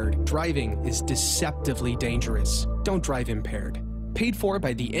impaired, driving is deceptively dangerous. Don't drive impaired. Paid for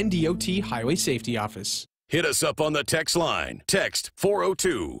by the NDOT Highway Safety Office. Hit us up on the text line. Text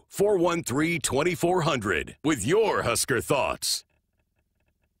 402-413-2400 with your Husker thoughts.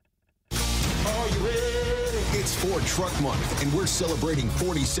 Are you ready? It's Ford Truck Month, and we're celebrating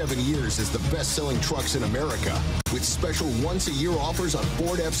 47 years as the best-selling trucks in America with special once-a-year offers on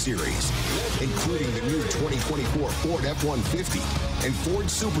Ford F-Series, including the new 2024 Ford F-150 and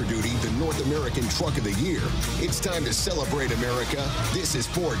Ford Super Duty, the North American Truck of the Year. It's time to celebrate America. This is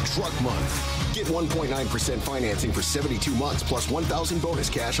Ford Truck Month. Get 1.9% financing for 72 months plus $1,000 bonus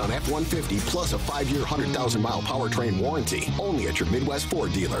cash on F-150 plus a 5-year 100,000-mile powertrain warranty. Only at your Midwest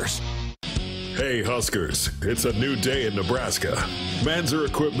Ford dealers. Hey Huskers, it's a new day in Nebraska. Manzer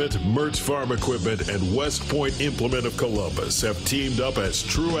Equipment, Mertz Farm Equipment, and West Point Implement of Columbus have teamed up as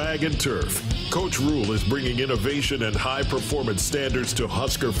True Ag and Turf. Coach Rhule is bringing innovation and high-performance standards to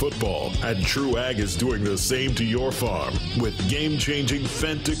Husker football, and True Ag is doing the same to your farm with game-changing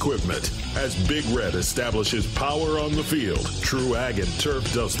Fendt equipment. As Big Red establishes power on the field, True Ag and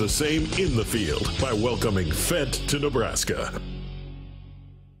Turf does the same in the field by welcoming Fendt to Nebraska.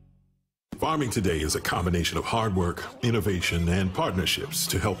 Farming today is a combination of hard work, innovation, and partnerships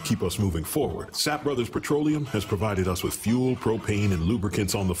to help keep us moving forward. Sapp Brothers Petroleum has provided us with fuel, propane, and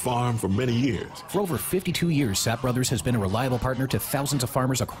lubricants on the farm for many years. For over 52 years, Sapp Brothers has been a reliable partner to thousands of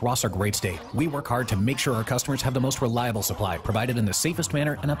farmers across our great state. We work hard to make sure our customers have the most reliable supply, provided in the safest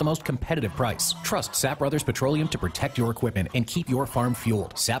manner and at the most competitive price. Trust Sapp Brothers Petroleum to protect your equipment and keep your farm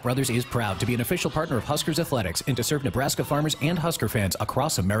fueled. Sapp Brothers is proud to be an official partner of Huskers Athletics and to serve Nebraska farmers and Husker fans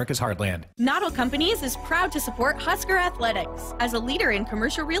across America's heartland. Noddle Companies is proud to support Husker Athletics. As a leader in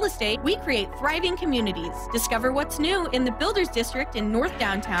commercial real estate, we create thriving communities. Discover what's new in the Builders District in North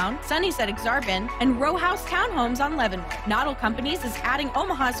Downtown, Sunnyside-Exarban, and Row House Townhomes on Leavenworth. Noddle Companies is adding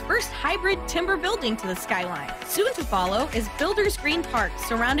Omaha's first hybrid timber building to the skyline. Soon to follow is Builders Green Park,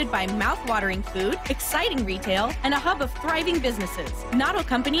 surrounded by mouth-watering food, exciting retail, and a hub of thriving businesses. Noddle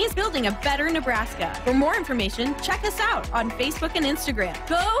Companies, building a better Nebraska. For more information, check us out on Facebook and Instagram.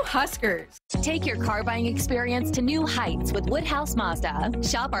 Go Huskers! Take your car buying experience to new heights with Woodhouse Mazda.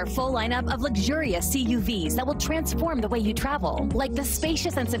 Shop our full lineup of luxurious CUVs that will transform the way you travel, like the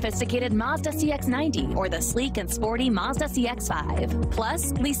spacious and sophisticated Mazda CX-90 or the sleek and sporty Mazda CX-5.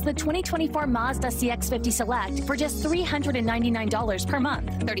 Plus, lease the 2024 Mazda CX-50 Select for just $399 per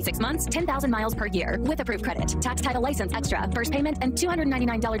month. 36 months, 10,000 miles per year with approved credit. Tax, title, license, extra, first payment, and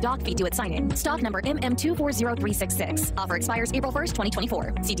 $299 doc fee due at signing. Stock number MM240366. Offer expires April 1st,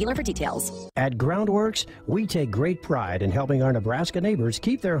 2024. See dealer for details. At Groundworks, we take great pride in helping our Nebraska neighbors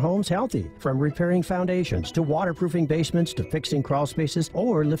keep their homes healthy, from repairing foundations to waterproofing basements to fixing crawl spaces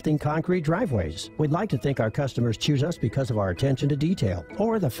or lifting concrete driveways. We'd like to think our customers choose us because of our attention to detail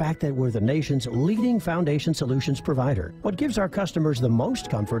or the fact that we're the nation's leading foundation solutions provider. What gives our customers the most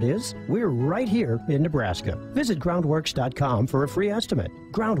comfort is we're right here in Nebraska. Visit groundworks.com for a free estimate.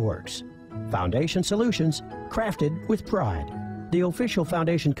 Groundworks, foundation solutions crafted with pride. The official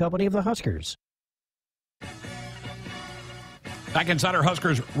foundation company of the Huskers. Back inside our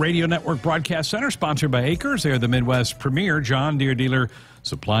Huskers Radio Network Broadcast Center, sponsored by Acres. They're the Midwest premier John Deere dealer,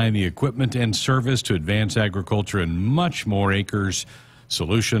 supplying the equipment and service to advance agriculture and much more. Acres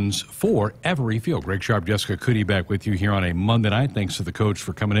Solutions for every field. Greg Sharpe, Jessica Coody back with you here on a Monday night. Thanks to the coach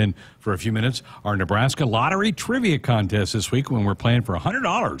for coming in for a few minutes. Our Nebraska Lottery Trivia Contest this week when we're playing for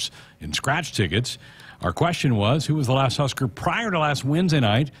 $100 in scratch tickets. Our question was, who was the last Husker prior to last Wednesday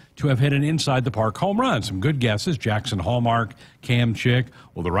night to have hit an inside-the-park home run? Some good guesses. Jackson Hallmark, Cam Chick.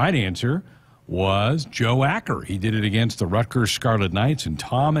 Well, the right answer was Joe Acker. He did it against the Rutgers Scarlet Knights, and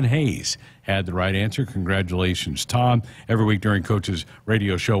Tom and Hayes had the right answer. Congratulations, Tom. Every week during Coach's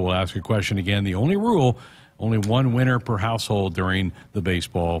radio show, we'll ask a question again. The only rule, only one winner per household during the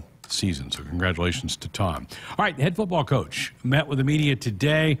baseball season. So congratulations to Tom. All right, head football coach met with the media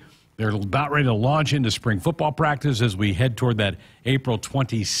today. They're about ready to launch into spring football practice as we head toward that April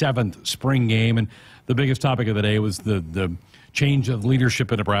 27th spring game. And the biggest topic of the day was the change of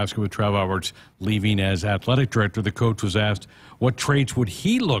leadership in Nebraska with Trev Alberts leaving as athletic director. The coach was asked what traits would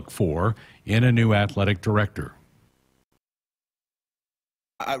he look for in a new athletic director.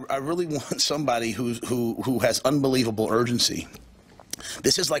 I really want somebody who has unbelievable urgency.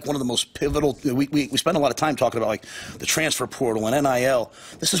 This is like one of the most pivotal. We spend a lot of time talking about like the transfer portal and NIL.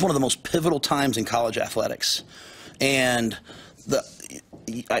 This is one of the most pivotal times in college athletics, and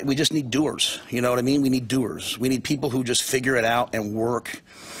we just need doers. You know what I mean? We need doers. We need people who just figure it out and work.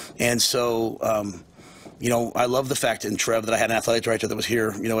 And so, you know, I love the fact in Trev that I had an athletic director that was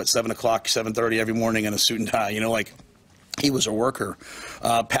here, you know, at 7 o'clock, 7:30 every morning in a suit and tie. You know, like he was a worker.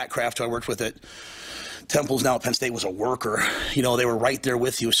 Pat Kraft, who I worked with at Temple's now at Penn State, was a worker. You know, they were right there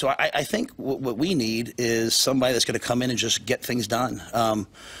with you. So I think what we need is somebody that's going to come in and just get things done.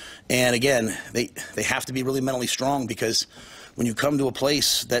 And again, they have to be really mentally strong, because when you come to a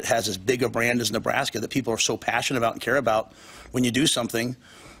place that has as big a brand as Nebraska that people are so passionate about and care about, when you do something,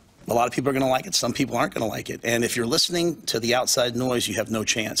 a lot of people are going to like it. Some people aren't going to like it. And if you're listening to the outside noise, you have no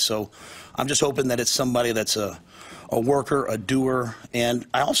chance. So I'm just hoping that it's somebody that's a worker, a doer. And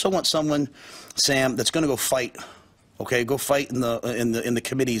I also want someone, Sam, that's going to go fight. Okay, go fight in the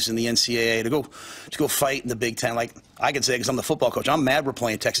committees in the NCAA, to go fight in the Big Ten. Like I can say, because I'm the football coach, I'm mad we're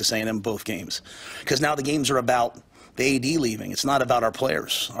playing Texas A&M both games, because now the games are about the AD leaving. It's not about our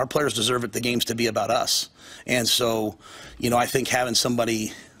players. Our players deserve the games to be about us. And so, you know, I think having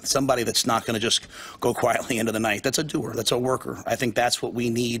somebody that's not going to just go quietly into the night, that's a doer, that's a worker. I think that's what we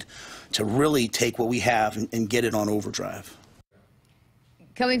need to really take what we have and get it on overdrive.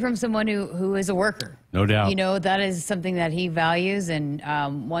 Coming from someone who is a worker. No doubt. You know, that is something that he values and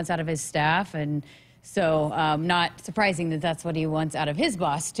wants out of his staff. And so not surprising that that's what he wants out of his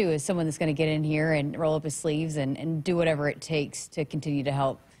boss, too, is someone that's going to get in here and roll up his sleeves and do whatever it takes to continue to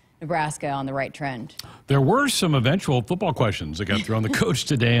help Nebraska on the right trend. There were some eventual football questions that got thrown. The coach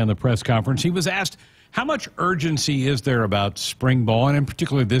today on the press conference, he was asked, how much urgency is there about spring ball, and in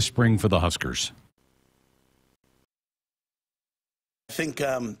particular this spring for the Huskers? I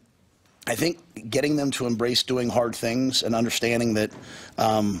think getting them to embrace doing hard things and understanding that,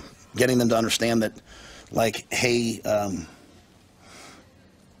 getting them to understand that, like, hey,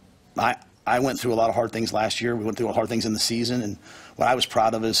 I went through a lot of hard things last year. We went through hard things in the season, and what I was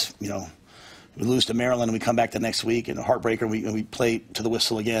proud of is, you know, we lose to Maryland and we come back the next week and a heartbreaker, and we play to the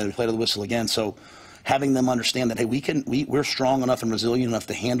whistle again. We play to the whistle again. So having them understand that, hey, we're strong enough and resilient enough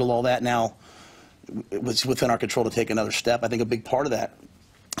to handle all that now. It's within our control to take another step. I think a big part of that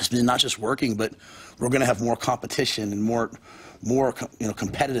has been not just working, but we're going to have more competition and more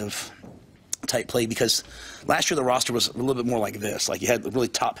competitive type play, because last year the roster was a little bit more like this. Like you had really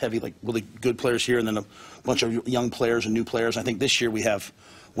top heavy, like really good players here, and then a bunch of young players and new players. I think this year we have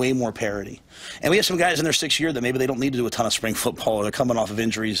way more parity. And we have some guys in their 6th year that maybe they don't need to do a ton of spring football, or they're coming off of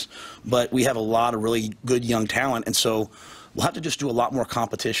injuries, but we have a lot of really good young talent. And so we'll have to just do a lot more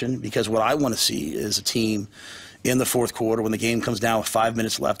competition, because what I want to see is a team in the 4th quarter when the game comes down with 5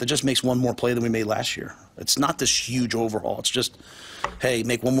 minutes left that just makes one more play than we made last year. It's not this huge overhaul. It's just, hey,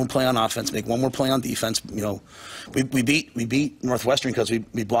 make one more play on offense, make one more play on defense. You know, we beat Northwestern because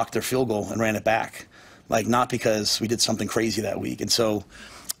we blocked their field goal and ran it back, like not because we did something crazy that week. And so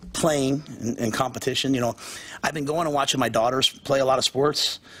playing and competition, you know, I've been going and watching my daughters play a lot of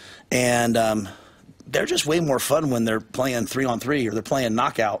sports, and they're just way more fun when they're playing 3-on-3 or they're playing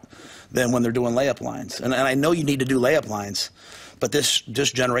knockout than when they're doing layup lines. And I know you need to do layup lines, but this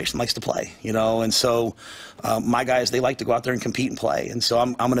generation likes to play, you know. And so my guys, they like to go out there and compete and play. And so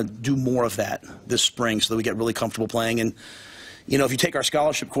I'm going to do more of that this spring so that we get really comfortable playing. And, you know, if you take our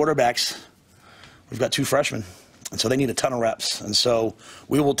scholarship quarterbacks, we've got 2 freshmen. And so they need a ton of reps. And so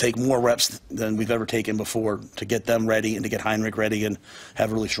we will take more reps than we've ever taken before to get them ready and to get Heinrich ready and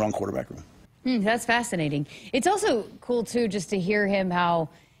have a really strong quarterback room. That's fascinating. It's also cool, too, just to hear him how,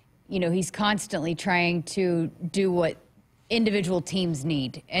 you know, he's constantly trying to do what individual teams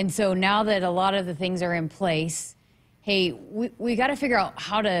need. And so now that a lot of the things are in place, hey, we got to figure out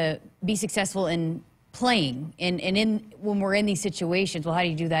how to be successful in playing. And when we're in these situations, well, how do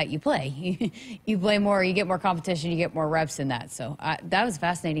you do that? You play. You play more, you get more competition, you get more reps in that. So that was a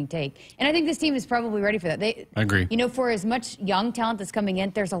fascinating take. And I think this team is probably ready for that. I agree. You know, for as much young talent that's coming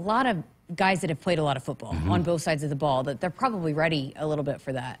in, there's a lot of guys that have played a lot of football on both sides of the ball that they're probably ready a little bit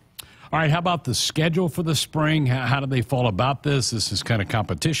for that. All right, how about the schedule for the spring? How do they fall about this? This is kind of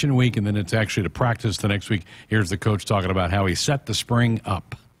competition week, and then it's actually to practice the next week. Here's the coach talking about how he set the spring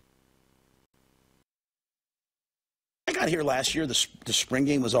up. I got here last year, the spring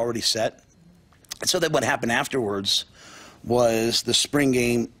game was already set. And so then what happened afterwards was the spring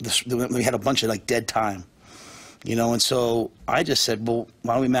game, we had a bunch of like dead time. You know, and so I just said, well,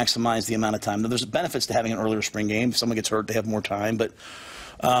 why don't we maximize the amount of time? Now, there's benefits to having an earlier spring game. If someone gets hurt, they have more time. But,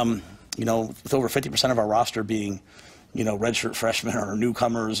 you know, with over 50% of our roster being, you know, redshirt freshmen or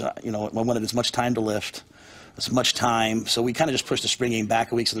newcomers, you know, we wanted as much time to lift, as much time. So we kind of just pushed the spring game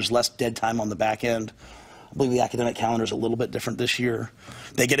back a week so there's less dead time on the back end. I believe the academic calendar is a little bit different this year.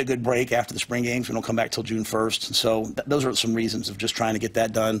 They get a good break after the spring games. We don't come back till June 1st. And so those are some reasons of just trying to get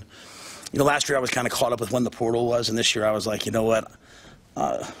that done. You know, last year I was kind of caught up with when the portal was, and this year I was like, you know what,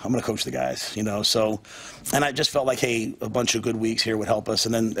 I'm going to coach the guys, you know. So, and I just felt like, hey, a bunch of good weeks here would help us.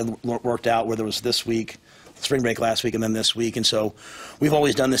 And then it worked out where there was this week, spring break last week, and then this week. And so we've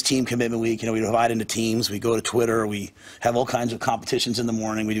always done this team commitment week. You know, we divide into teams. We go to Twitter. We have all kinds of competitions in the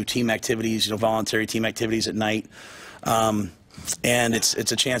morning. We do team activities, you know, voluntary team activities at night. And it's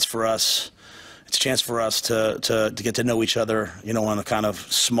a chance for us. It's a chance for us to get to know each other, you know, on a kind of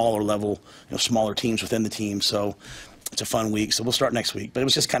smaller level, you know, smaller teams within the team. So it's a fun week. So we'll start next week. But it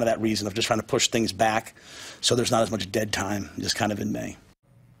was just kind of that reason of just trying to push things back so there's not as much dead time, just kind of in May.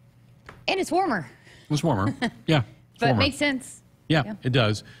 And it's warmer. It's warmer. Yeah. But warmer. it makes sense. Yeah, it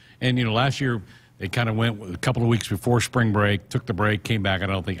does. And, you know, last year they kind of went a couple of weeks before spring break, took the break, came back. I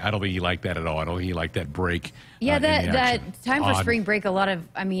don't think he liked that at all. I don't think he liked that break. Yeah, that time for spring break, a lot of,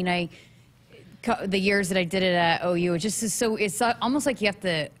 I mean, the years that I did it at OU, it just is so, it's almost like you have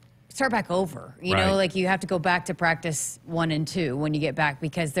to start back over, you know, like you have to go back to practice 1 and 2 when you get back,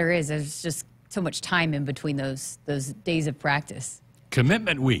 because there's just so much time in between those days of practice.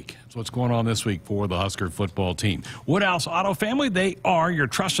 Commitment week. That's what's going on this week for the Husker football team. Woodhouse Auto Family, they are your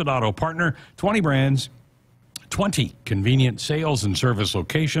trusted auto partner. 20 brands, 20 convenient sales and service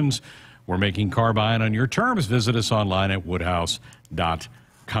locations. We're making car buying on your terms. Visit us online at woodhouse.com.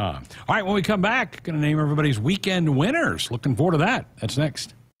 All right, when we come back, going to name everybody's weekend winners. Looking forward to that. That's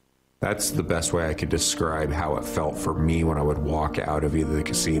next. That's the best way I could describe how it felt for me when I would walk out of either the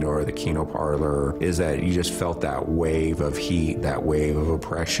casino or the Keno parlor, is that you just felt that wave of heat, that wave of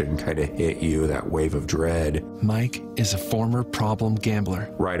oppression kind of hit you, that wave of dread. Mike is a former problem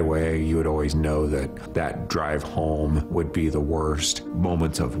gambler. Right away, you would always know that that drive home would be the worst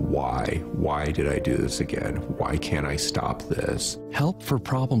moments of why. Why did I do this again? Why can't I stop this? Help for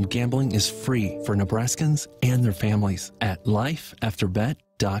problem gambling is free for Nebraskans and their families at lifeafterbet.com.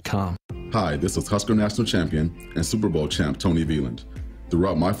 Hi, this is Husker National Champion and Super Bowl champ Tony Veland.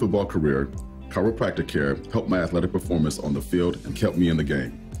 Throughout my football career, chiropractic care helped my athletic performance on the field and kept me in the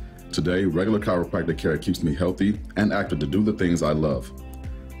game. Today, regular chiropractic care keeps me healthy and active to do the things I love.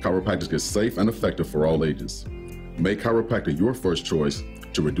 Chiropractic is safe and effective for all ages. Make chiropractic your first choice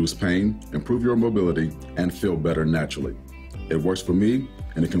to reduce pain, improve your mobility, and feel better naturally. It works for me,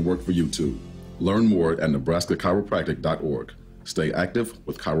 and it can work for you too. Learn more at nebraska-chiropractic.org. Stay active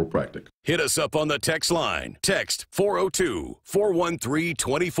with chiropractic. Hit us up on the text line. Text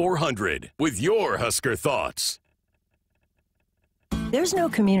 402-413-2400 with your Husker thoughts. There's no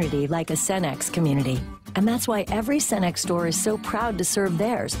community like a Cenex community. And that's why every Cenex store is so proud to serve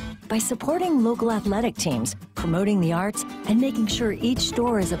theirs by supporting local athletic teams, promoting the arts, and making sure each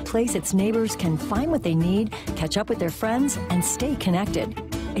store is a place its neighbors can find what they need, catch up with their friends, and stay connected.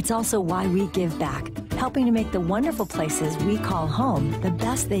 It's also why we give back, helping to make the wonderful places we call home the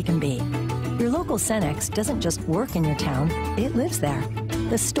best they can be. Your local Cenex doesn't just work in your town, it lives there.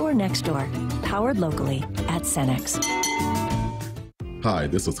 The store next door, powered locally at Cenex. Hi,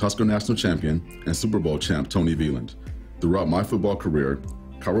 this is Husker National Champion and Super Bowl champ Tony Veland. Throughout my football career,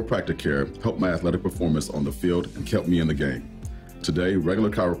 chiropractic care helped my athletic performance on the field and kept me in the game. Today,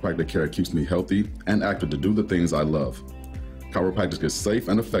 regular chiropractic care keeps me healthy and active to do the things I love. Chiropractic is safe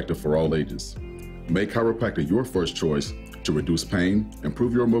and effective for all ages. Make chiropractic your first choice to reduce pain,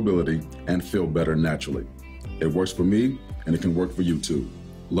 improve your mobility, and feel better naturally. It works for me, and it can work for you too.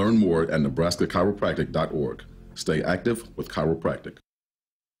 Learn more at nebraska-chiropractic.org. Stay active with chiropractic.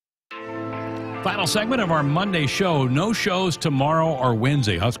 Final segment of our Monday show. No shows tomorrow or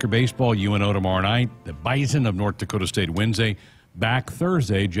Wednesday. Husker baseball, UNO tomorrow night. The Bison of North Dakota State Wednesday. Back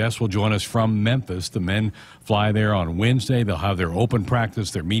Thursday. Jess will join us from Memphis. The men fly there on Wednesday. They'll have their open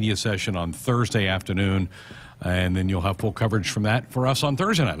practice, their media session on Thursday afternoon. And then you'll have full coverage from that for us on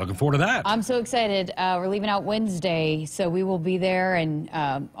Thursday night. Looking forward to that. I'm so excited. We're leaving out Wednesday, so we will be there and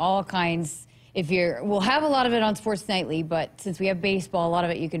all kinds. We'll have a lot of it on Sports Nightly, but since we have baseball, a lot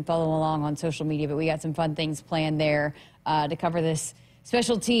of it you can follow along on social media. But we got some fun things planned there to cover this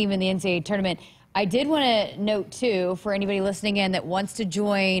special team in the NCAA tournament. I did want to note, too, for anybody listening in that wants to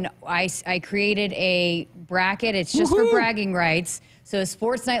join, I created a bracket. It's just for bragging rights. So a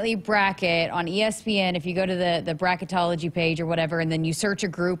Sports Nightly bracket on ESPN, if you go to the bracketology page or whatever, and then you search a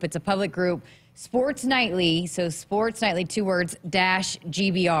group, it's a public group, Sports Nightly, so Sports Nightly, 2 words,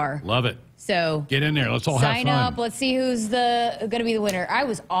 -GBR. Love it. So get in there. Let's all have fun. Sign up. Let's see who's going to be the winner. I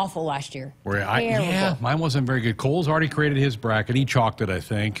was awful last year. Yeah, mine wasn't very good. Cole's already created his bracket. He chalked it, I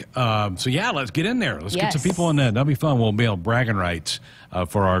think. So, yeah, let's get in there. Let's get some people in there. That'll be fun. We'll be able to bragging rights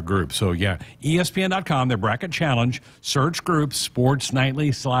for our group. So, yeah, ESPN.com, their bracket challenge. Search group Sports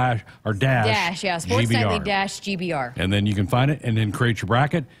Nightly / Sports Nightly -GBR. And then you can find it and then create your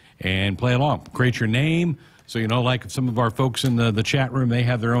bracket and play along. Create your name. So, you know, like some of our folks in the chat room, they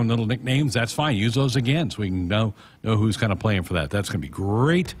have their own little nicknames. That's fine. Use those again so we can know who's kind of playing for that. That's going to be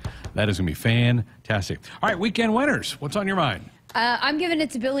great. That is going to be fantastic. All right, weekend winners. What's on your mind? I'm giving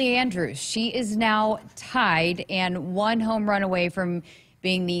it to Billie Andrews. She is now tied and 1 home run away from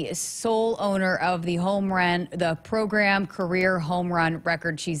being the sole owner of the program career home run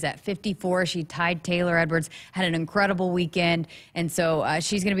record. She's at 54. She tied Taylor Edwards, had an incredible weekend, and so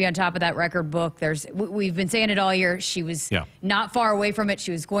she's going to be on top of that record book. We've been saying it all year. She was not far away from it.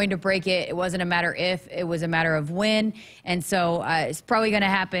 She was going to break it. It wasn't a matter if, it was a matter of when, and so it's probably going to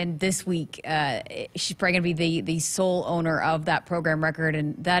happen this week. She's probably going to be the sole owner of that program record,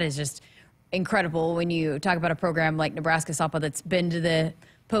 and that is just incredible when you talk about a program like Nebraska softball that's been to the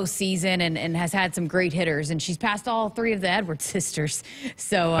postseason and has had some great hitters, and she's passed all 3 of the Edwards sisters.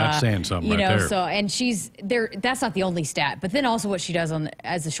 So that's saying something there. So and she's there. That's not the only stat, but then also what she does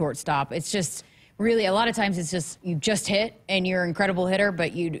as a shortstop. It's just really a lot of times it's just you just hit and you're an incredible hitter,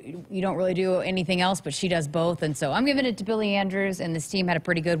 but you don't really do anything else. But she does both, and so I'm giving it to Billie Andrews. And this team had a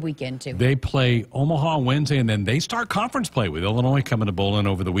pretty good weekend too. They play Omaha Wednesday, and then they start conference play with Illinois coming to Bowling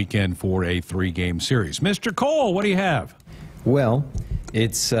over the weekend for a 3-game series. Mr. Cole, what do you have? Well,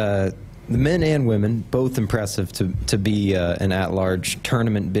 it's the men and women, both impressive to be an at-large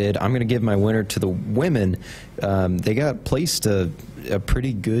tournament bid. I'm going to give my winner to the women. They got placed a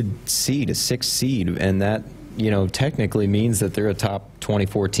pretty good seed, a 6th seed, and that, technically means that they're a top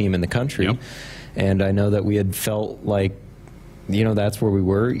 24 team in the country. Yep. And I know that we had felt like, that's where we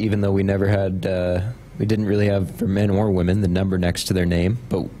were, even though we never had, we didn't really have, for men or women, the number next to their name.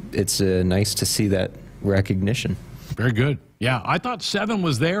 But it's nice to see that recognition. Very good. Yeah, I thought 7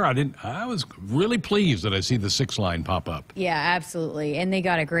 was there. I was really pleased that I see the 6 line pop up. Yeah, absolutely. And they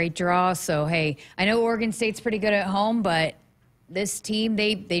got a great draw. So, hey, I know Oregon State's pretty good at home, but this team,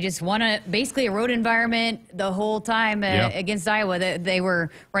 they just won basically a road environment the whole time against Iowa. They were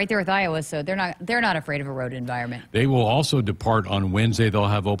right there with Iowa, so they're not afraid of a road environment. They will also depart on Wednesday. They'll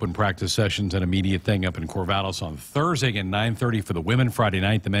have open practice sessions and immediate thing up in Corvallis on Thursday at 9:30 for the women. Friday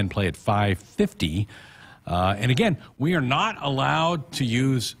night, the men play at 5:50. And again, we are not allowed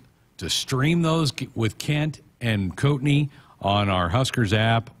to stream those with Kent and Coatney on our Huskers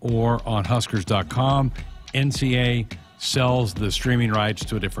app or on Huskers.com. NCAA sells the streaming rights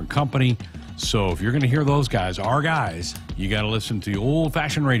to a different company. So if you're going to hear those guys, our guys, you got to listen to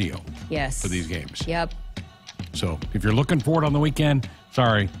old-fashioned radio for these games. Yep. So if you're looking for it on the weekend,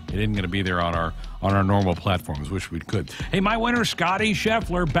 sorry, it isn't going to be there on our normal platforms. Wish we could. Hey, my winner, Scotty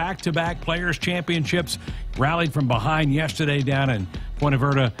Scheffler, back-to-back Players Championships, rallied from behind yesterday down in Point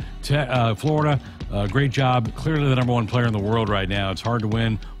Verda, Florida. Great job. Clearly the #1 player in the world right now. It's hard to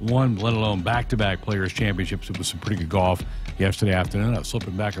win one, let alone back-to-back Players Championships. It was some pretty good golf yesterday afternoon. I was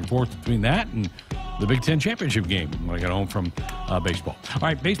slipping back and forth between that and the Big Ten championship game when I got home from baseball. All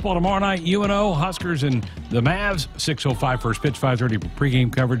right, baseball tomorrow night, UNO, Huskers, and the Mavs. 6:05 first pitch, 5:30 for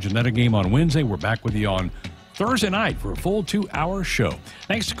pregame coverage. Another game on Wednesday. We're back with you on Thursday night for a full 2-hour show.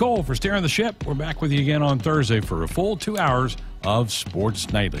 Thanks to Cole for steering the ship. We're back with you again on Thursday for a full 2 hours of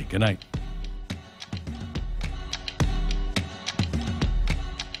Sports Nightly. Good night.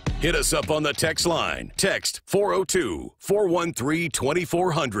 Hit us up on the text line. Text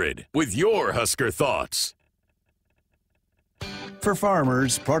 402-413-2400 with your Husker thoughts. For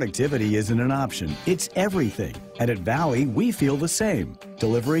farmers, productivity isn't an option, it's everything. And at Valley, we feel the same,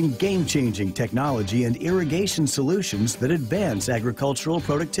 delivering game-changing technology and irrigation solutions that advance agricultural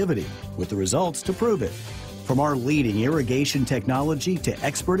productivity, with the results to prove it. From our leading irrigation technology to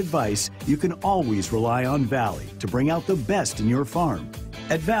expert advice, you can always rely on Valley to bring out the best in your farm.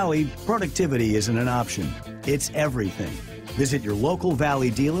 At Valley, productivity isn't an option, it's everything. Visit your local Valley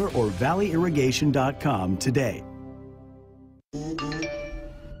dealer or valleyirrigation.com today.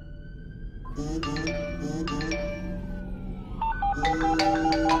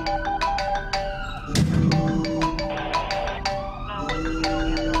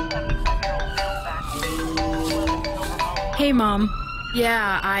 Hey, Mom.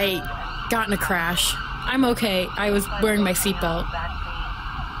 Yeah, I got in a crash. I'm okay. I was wearing my seatbelt.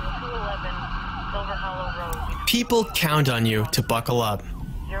 People count on you to buckle up.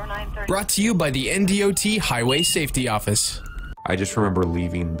 Brought to you by the NDOT Highway Safety Office. I just remember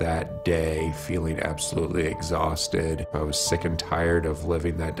leaving that day feeling absolutely exhausted. I was sick and tired of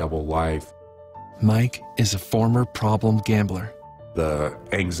living that double life. Mike is a former problem gambler. The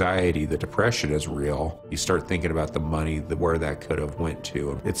anxiety, the depression is real. You start thinking about the money, where that could have went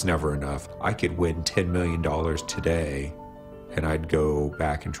to. It's never enough. I could win $10 million today, and I'd go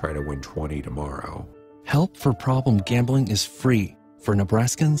back and try to win 20 tomorrow. Help for problem gambling is free for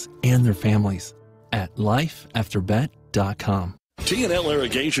Nebraskans and their families at lifeafterbet.com. T&L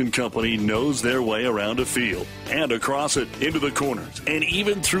Irrigation Company knows their way around a field and across it, into the corners, and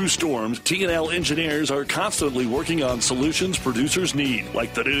even through storms. T&L engineers are constantly working on solutions producers need,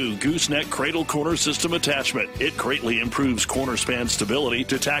 like the new gooseneck cradle corner system attachment. It greatly improves corner span stability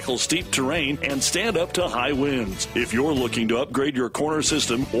to tackle steep terrain and stand up to high winds. If you're looking to upgrade your corner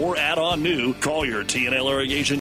system or add on new, call your T&L Irrigation